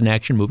screen because it's an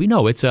action movie.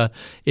 No, it's a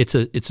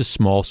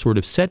small sort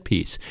of set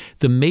piece.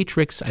 The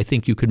Matrix, I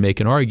think you could make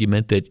an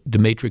argument that The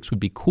Matrix would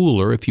be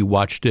cooler if you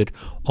watched it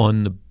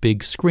on the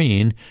big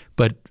screen,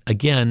 but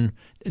again,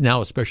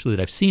 now especially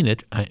that I've seen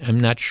it, I'm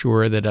not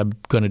sure that I'm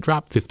going to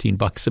drop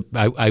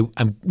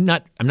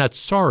 $15. I'm not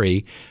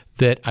sorry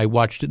that I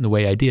watched it in the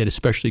way I did,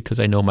 especially because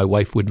I know my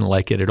wife wouldn't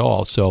like it at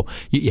all. So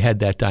you had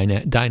that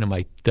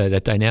dynamic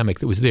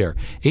that was there.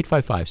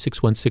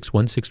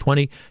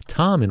 855-616-1620.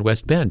 Tom in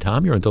West Bend.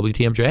 Tom, you're on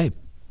WTMJ.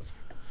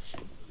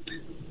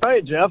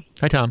 Hi, Jeff.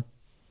 Hi, Tom.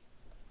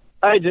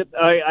 I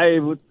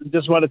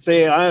just want to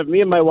say,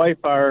 me and my wife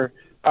are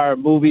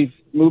movie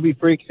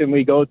freaks, and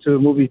we go to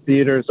movie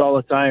theaters all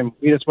the time.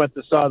 We just went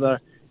to saw the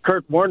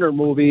Kurt Warner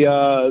movie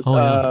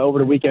over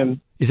the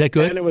weekend. Is that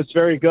good? And it was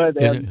very good.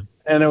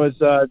 And it was,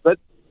 but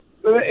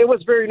it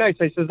was very nice.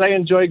 I says, I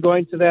enjoy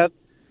going to that.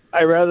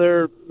 I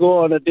rather go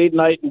on a date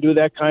night and do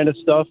that kind of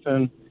stuff.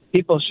 And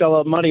people shell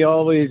out money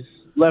always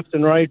left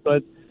and right.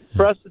 But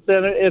for us,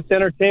 it's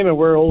entertainment.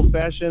 We're old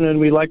fashioned and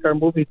we like our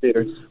movie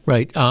theaters.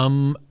 Right.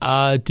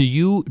 Do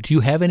you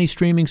have any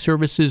streaming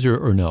services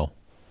or no?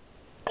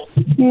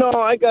 No,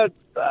 I got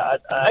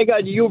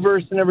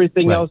Uverse and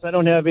everything else. I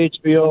don't have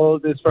HBO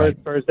as far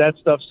as that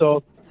stuff.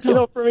 So,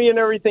 for me and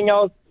everything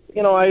else,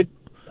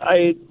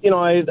 I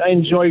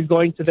enjoy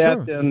going to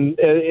that, and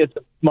it's a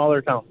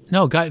smaller town.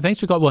 No, guy,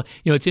 thanks for calling. Well,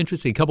 it's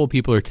interesting. A couple of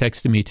people are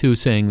texting me too,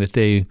 saying that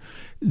they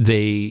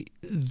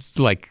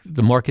like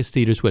the Marcus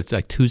theaters. It's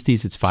like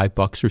Tuesdays, it's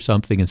 $5 or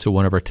something. And so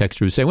one of our texters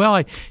was saying, "Well,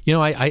 I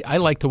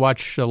like to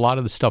watch a lot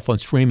of the stuff on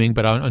streaming,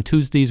 but on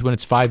Tuesdays when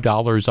it's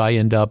 $5, I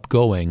end up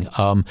going."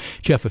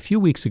 Jeff, a few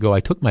weeks ago, I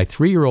took my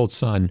 3-year-old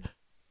son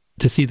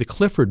to see the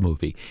Clifford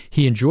movie.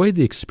 He enjoyed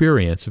the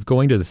experience of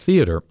going to the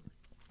theater.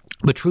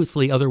 But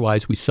truthfully,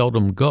 otherwise, we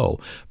seldom go.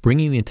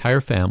 Bringing the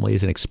entire family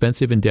is an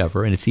expensive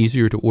endeavor, and it's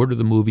easier to order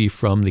the movie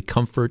from the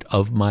comfort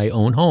of my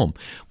own home.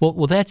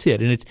 Well, that's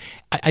it. And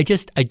I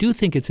do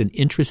think it's an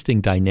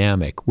interesting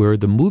dynamic where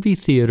the movie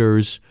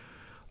theaters,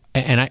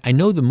 and I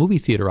know the movie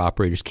theater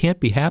operators can't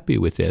be happy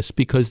with this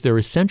because they're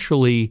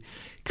essentially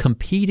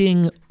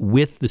competing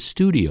with the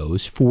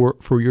studios for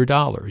your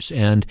dollars.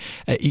 And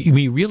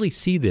you really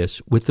see this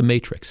with The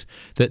Matrix.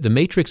 The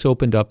Matrix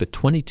opened up at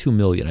 22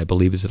 million, I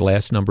believe is the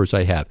last numbers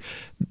I have.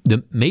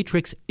 The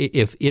Matrix,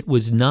 if it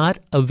was not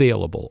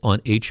available on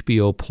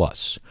HBO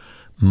Plus,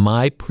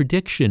 my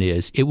prediction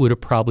is it would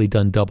have probably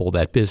done double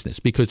that business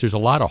because there's a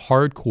lot of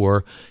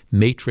hardcore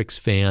Matrix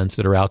fans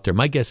that are out there.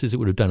 My guess is it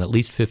would have done at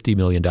least $50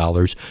 million,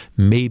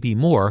 maybe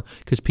more,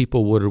 because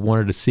people would have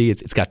wanted to see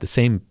it. It's got the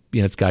same,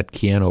 it's got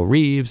Keanu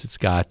Reeves, it's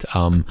got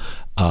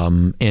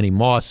Annie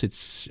Moss,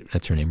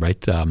 that's her name,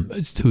 right?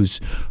 Who's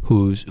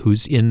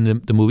in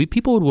the movie.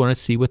 People would want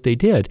to see what they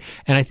did,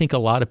 and I think a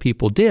lot of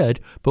people did.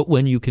 But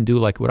when you can do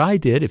like what I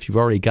did, if you've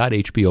already got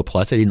HBO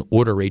Plus, I didn't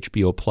order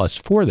HBO Plus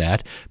for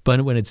that,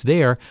 but when it's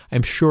there,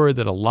 I'm sure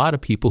that a lot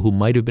of people who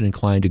might have been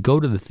inclined to go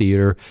to the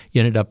theater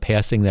ended up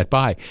passing that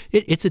by.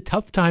 It's a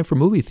tough time for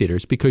movie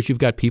theaters because you've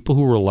got people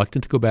who are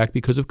reluctant to go back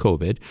because of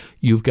COVID.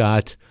 You've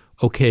got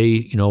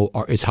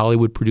is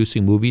Hollywood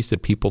producing movies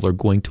that people are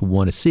going to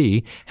want to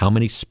see? How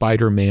many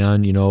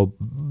Spider-Man, how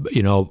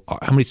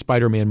many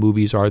Spider-Man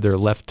movies are there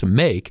left to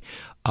make?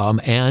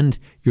 And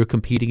you're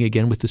competing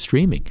again with the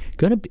streaming.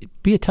 Going to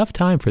be a tough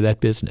time for that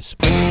business.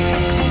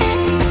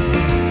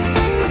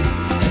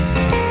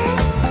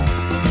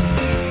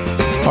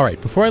 All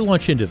right, before I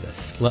launch into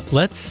this,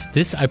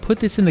 I put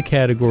this in the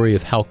category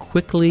of how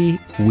quickly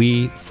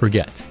we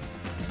forget.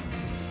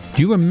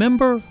 Do you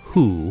remember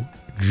who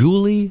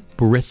Julie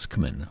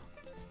Briskman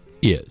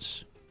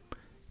is?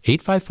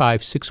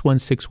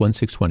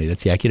 855-616-1620.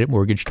 That's the AccuNet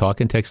Mortgage talk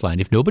and text line.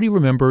 If nobody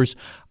remembers,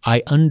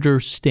 I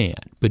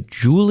understand. But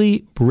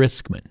Julie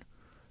Briskman,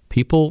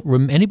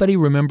 anybody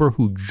remember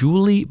who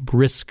Julie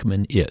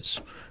Briskman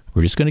is?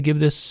 We're just going to give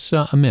this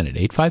a minute.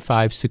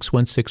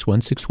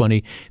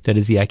 855-616-1620. That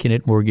is the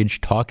AccuNet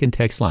Mortgage talk and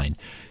text line.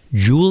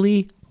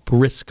 Julie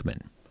Briskman.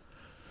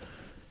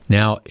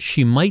 Now,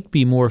 she might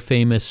be more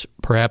famous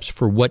perhaps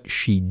for what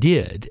she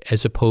did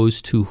as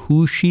opposed to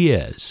who she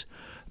is.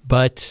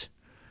 But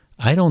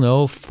I don't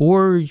know,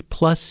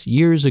 4+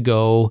 years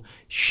ago,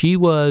 she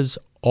was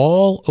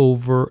all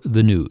over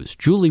the news.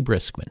 Julie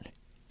Briskman,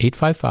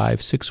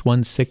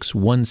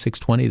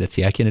 855-616-1620. That's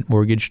the AccuNet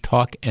Mortgage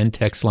talk and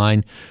text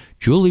line.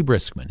 Julie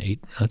Briskman.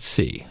 Let's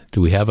see. Do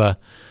we have got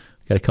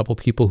a couple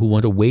people who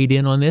want to wade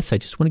in on this? I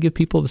just want to give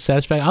people the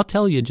satisfaction. I'll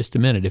tell you in just a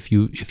minute if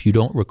you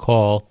don't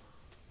recall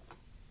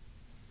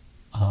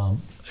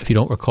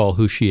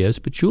who she is.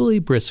 But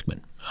Julie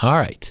Briskman. All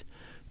right.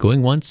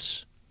 Going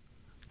once,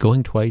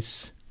 going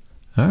twice.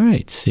 All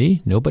right,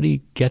 see,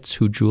 nobody gets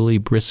who Julie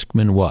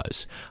Briskman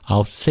was. I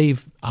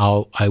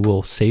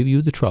will save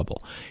you the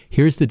trouble.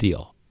 Here's the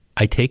deal.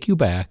 I take you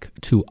back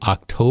to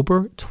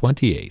October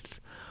 28th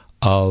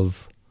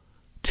of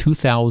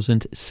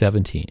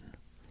 2017.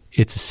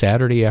 It's a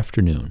Saturday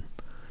afternoon,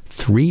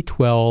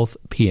 3:12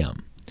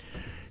 p.m.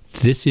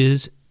 This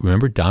is,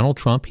 remember, Donald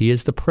Trump, he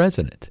is the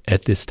president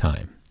at this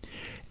time.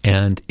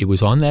 And it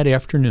was on that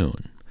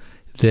afternoon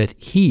that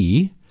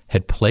he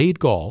had played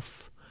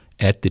golf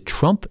at the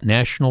Trump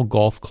National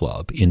Golf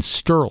Club in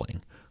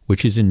Sterling,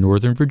 which is in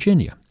Northern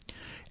Virginia.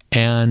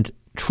 And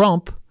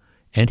Trump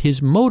and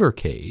his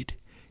motorcade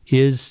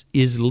is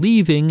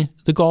leaving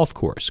the golf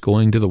course,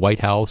 going to the White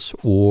House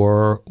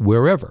or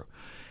wherever.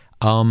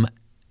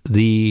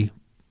 The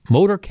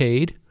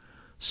motorcade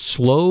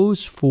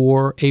slows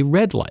for a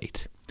red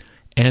light,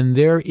 and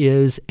there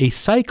is a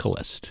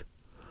cyclist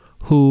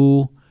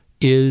who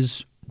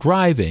is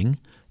driving.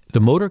 The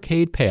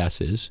motorcade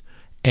passes,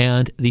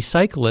 and the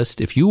cyclist,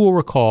 if you will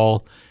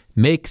recall,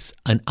 makes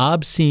an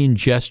obscene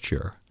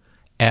gesture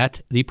at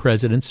the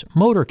president's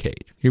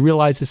motorcade. You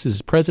realize this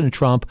is President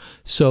Trump,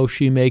 so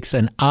she makes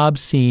an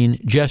obscene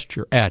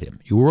gesture at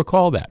him. You will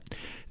recall that.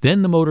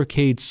 Then the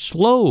motorcade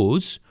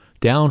slows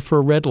down for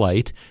a red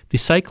light. The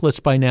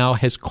cyclist by now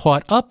has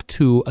caught up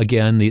to,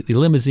 again, the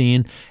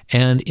limousine,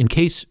 and in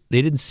case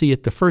they didn't see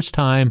it the first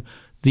time,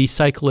 the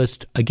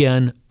cyclist,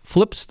 again,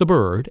 flips the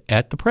bird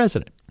at the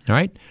president. All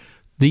right?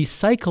 The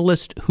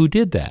cyclist who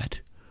did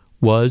that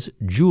was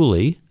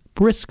Julie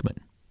Briskman.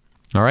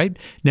 All right.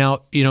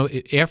 Now,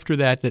 after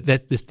that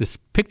this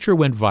picture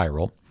went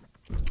viral.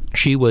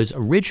 She was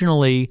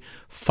originally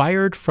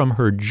fired from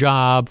her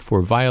job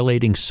for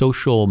violating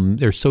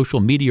their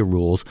social media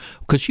rules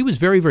because she was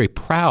very, very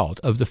proud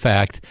of the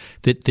fact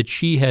that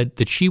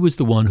she was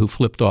the one who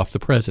flipped off the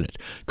president.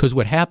 Because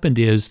what happened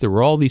is there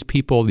were all these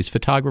people, these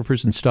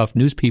photographers and stuff,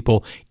 news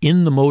people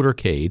in the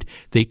motorcade.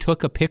 They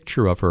took a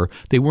picture of her.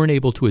 They weren't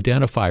able to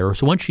identify her.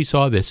 So once she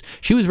saw this,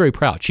 she was very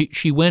proud.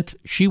 She went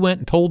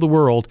and told the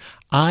world,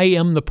 I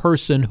am the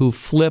person who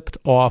flipped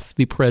off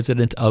the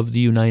president of the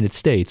United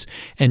States.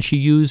 And she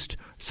used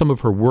some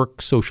of her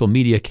work social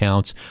media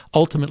accounts.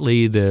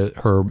 Ultimately,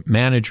 her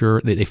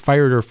manager, they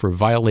fired her for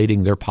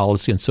violating their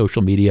policy on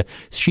social media.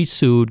 She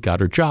sued,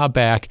 got her job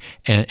back,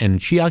 and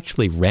she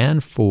actually ran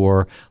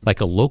for like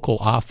a local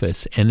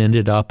office and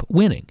ended up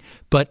winning.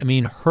 But, I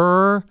mean,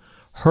 her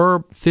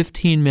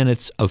 15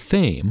 minutes of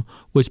fame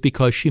was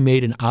because she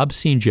made an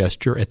obscene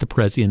gesture at the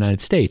President of the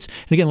United States.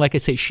 And again, like I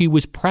say, she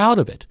was proud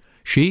of it.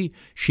 She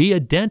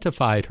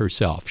identified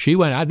herself. She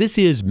went, this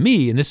is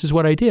me, and this is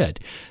what I did.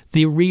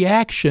 The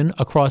reaction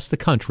across the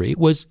country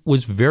was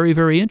very,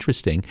 very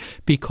interesting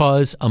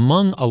because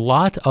among a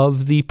lot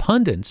of the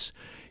pundits,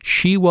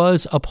 she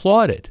was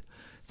applauded.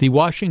 The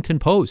Washington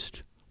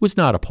Post was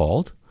not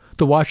appalled.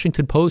 The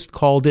Washington Post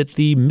called it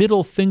the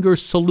middle finger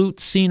salute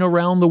seen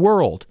around the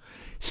world.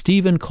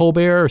 Stephen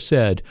Colbert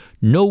said,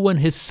 no one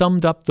has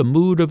summed up the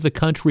mood of the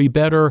country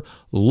better.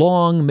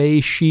 Long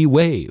may she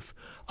wave.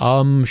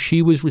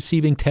 She was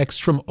receiving texts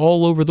from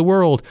all over the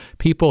world.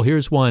 People,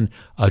 here's one.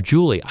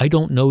 Julie, I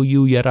don't know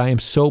you yet. I am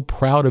so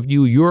proud of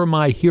you. You're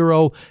my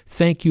hero.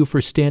 Thank you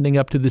for standing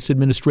up to this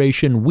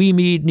administration. We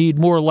need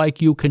more like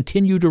you.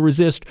 Continue to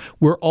resist.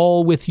 We're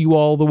all with you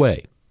all the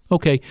way.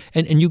 Okay,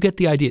 and you get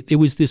the idea. It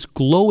was this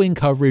glowing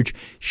coverage.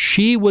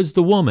 She was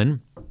the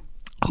woman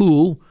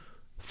who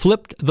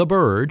flipped the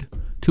bird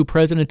to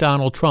President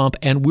Donald Trump,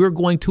 and we're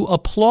going to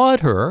applaud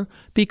her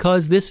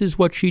because this is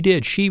what she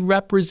did. She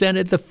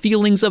represented the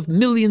feelings of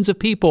millions of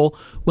people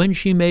when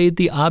she made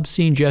the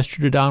obscene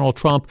gesture to Donald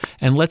Trump,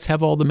 and let's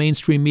have all the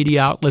mainstream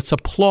media outlets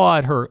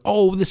applaud her.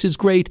 Oh, this is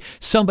great.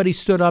 Somebody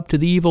stood up to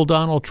the evil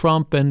Donald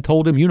Trump and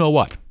told him, you know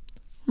what?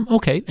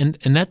 Okay, and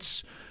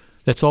that's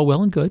all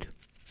well and good.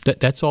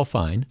 That's all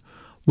fine.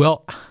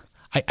 Well,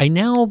 I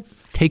now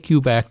take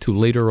you back to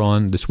later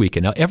on this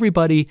weekend. Now,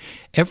 everybody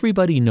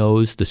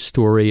knows the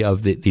story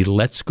of the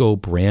 "Let's Go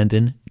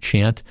Brandon"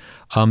 chant.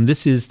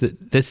 He's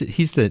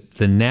the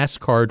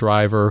NASCAR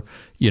driver,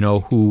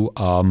 who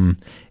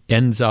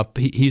ends up.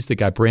 He's the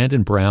guy,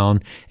 Brandon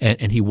Brown,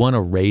 and he won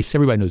a race.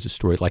 Everybody knows the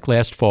story, like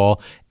last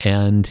fall,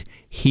 and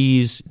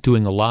he's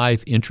doing a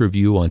live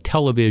interview on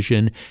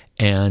television,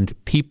 and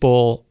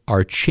people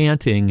are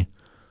chanting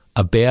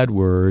a bad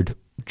word,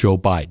 Joe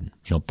Biden,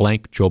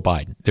 blank Joe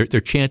Biden.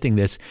 They're chanting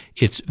this.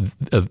 It's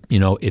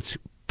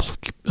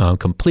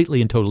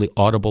completely and totally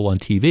audible on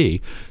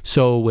TV.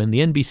 So when the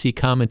NBC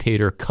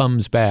commentator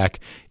comes back,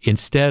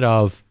 instead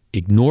of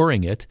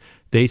ignoring it,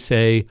 they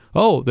say,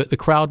 oh, the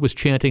crowd was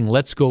chanting,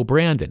 let's go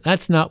Brandon.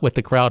 That's not what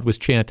the crowd was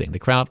chanting. The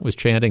crowd was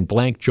chanting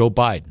blank Joe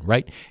Biden,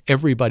 right?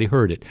 Everybody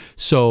heard it.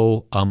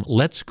 So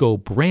let's go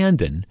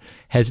Brandon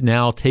has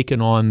now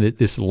taken on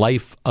this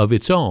life of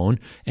its own,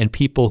 and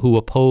people who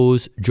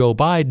oppose Joe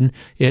Biden,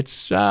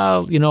 it's,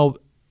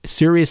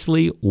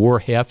 seriously or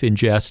half in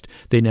jest,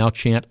 they now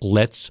chant,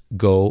 let's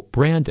go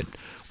Brandon.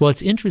 Well,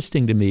 it's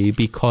interesting to me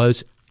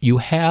because you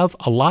have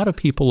a lot of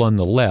people on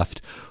the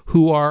left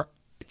who are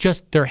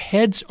just, their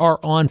heads are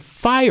on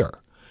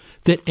fire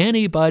that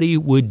anybody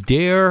would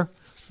dare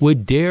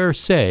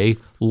say,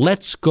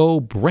 let's go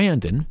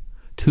Brandon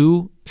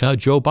to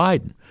Joe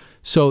Biden.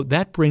 So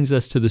that brings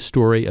us to the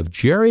story of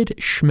Jared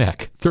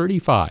Schmeck,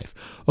 35.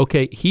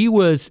 Okay, he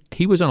was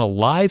on a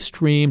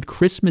live-streamed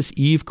Christmas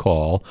Eve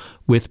call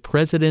with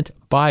President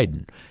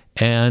Biden.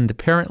 And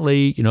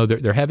apparently,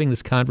 they're having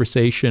this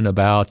conversation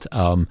about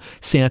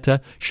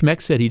Santa.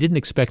 Schmeck said he didn't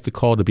expect the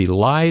call to be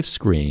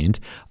live-screened.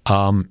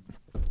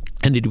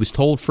 And it was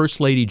told First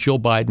Lady Jill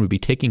Biden would be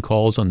taking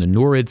calls on the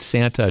NORAD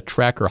Santa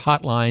tracker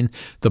hotline.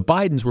 The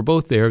Bidens were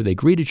both there. They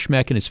greeted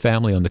Schmeck and his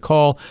family on the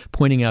call,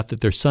 pointing out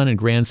that their son and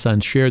grandson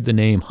shared the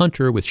name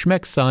Hunter with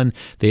Schmeck's son.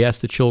 They asked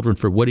the children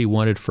for what he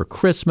wanted for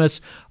Christmas.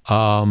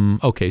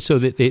 Okay, so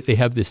they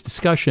have this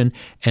discussion.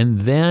 And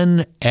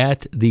then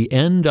at the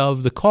end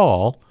of the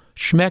call,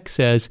 Schmeck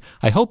says,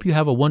 I hope you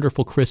have a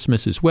wonderful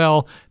Christmas as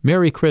well.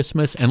 Merry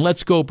Christmas, and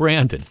let's go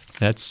Brandon.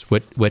 That's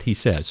what he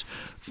says.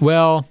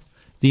 Well,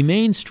 the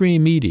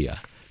mainstream media,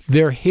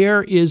 their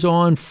hair is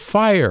on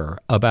fire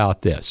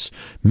about this.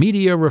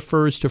 Media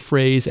refers to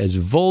phrase as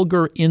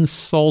vulgar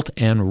insult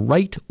and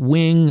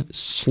right-wing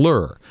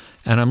slur.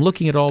 And I'm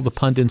looking at all the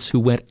pundits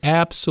who went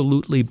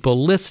absolutely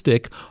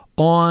ballistic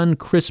on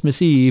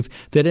Christmas Eve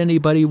that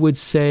anybody would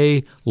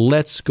say,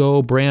 let's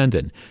go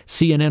Brandon.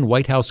 CNN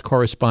White House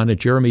correspondent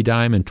Jeremy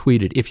Diamond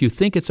tweeted, if you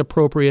think it's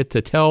appropriate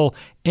to tell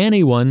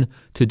anyone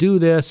to do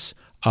this,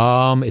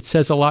 it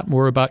says a lot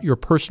more about your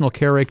personal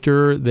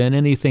character than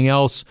anything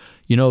else.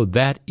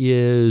 That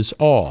is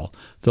all.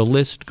 The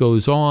list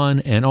goes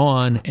on and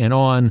on and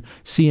on.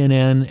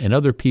 CNN and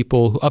other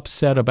people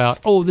upset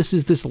about, this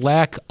is this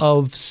lack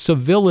of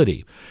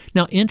civility.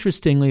 Now,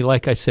 interestingly,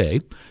 like I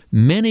say,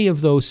 many of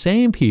those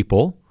same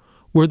people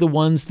were the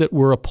ones that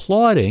were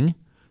applauding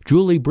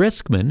Julie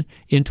Briskman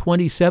in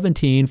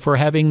 2017 for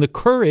having the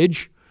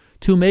courage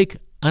to make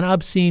an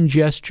obscene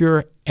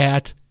gesture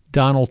at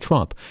Donald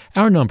Trump.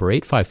 Our number,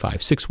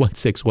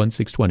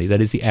 855-616-1620.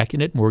 That is the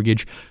AccuNet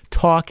Mortgage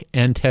talk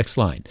and text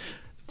line.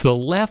 The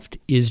left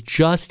is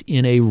just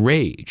in a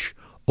rage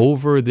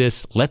over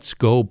this let's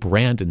go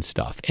Brandon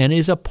stuff and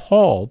is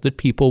appalled that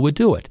people would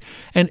do it.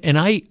 And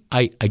I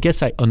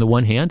guess on the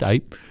one hand,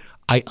 I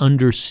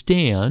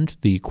understand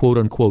the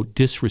quote-unquote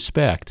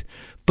disrespect,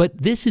 but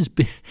this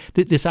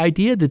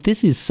idea that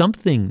this is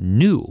something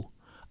new.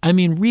 I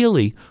mean,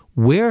 really,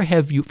 where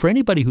have you, for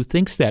anybody who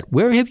thinks that,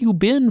 where have you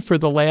been for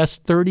the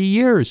last 30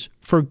 years,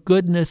 for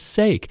goodness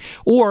sake?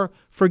 Or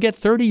forget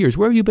 30 years,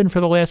 where have you been for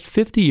the last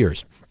 50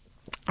 years?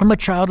 I'm a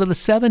child of the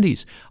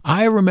 70s.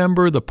 I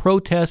remember the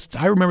protests.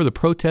 I remember the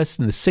protests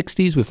in the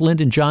 60s with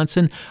Lyndon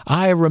Johnson.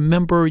 I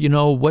remember,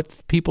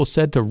 what people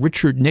said to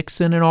Richard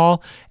Nixon and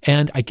all.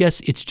 And I guess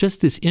it's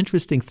just this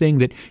interesting thing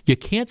that you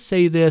can't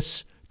say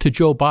this to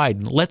Joe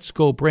Biden, let's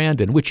go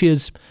Brandon, which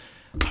is,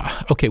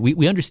 okay,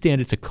 we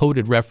understand it's a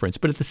coded reference,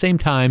 but at the same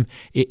time,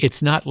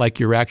 it's not like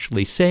you're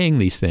actually saying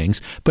these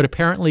things. But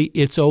apparently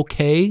it's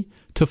okay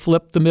to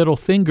flip the middle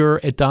finger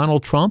at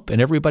Donald Trump,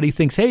 and everybody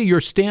thinks, hey, you're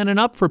standing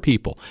up for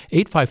people.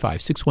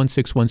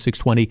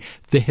 855-616-1620.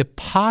 The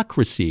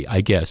hypocrisy,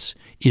 I guess,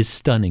 is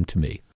stunning to me.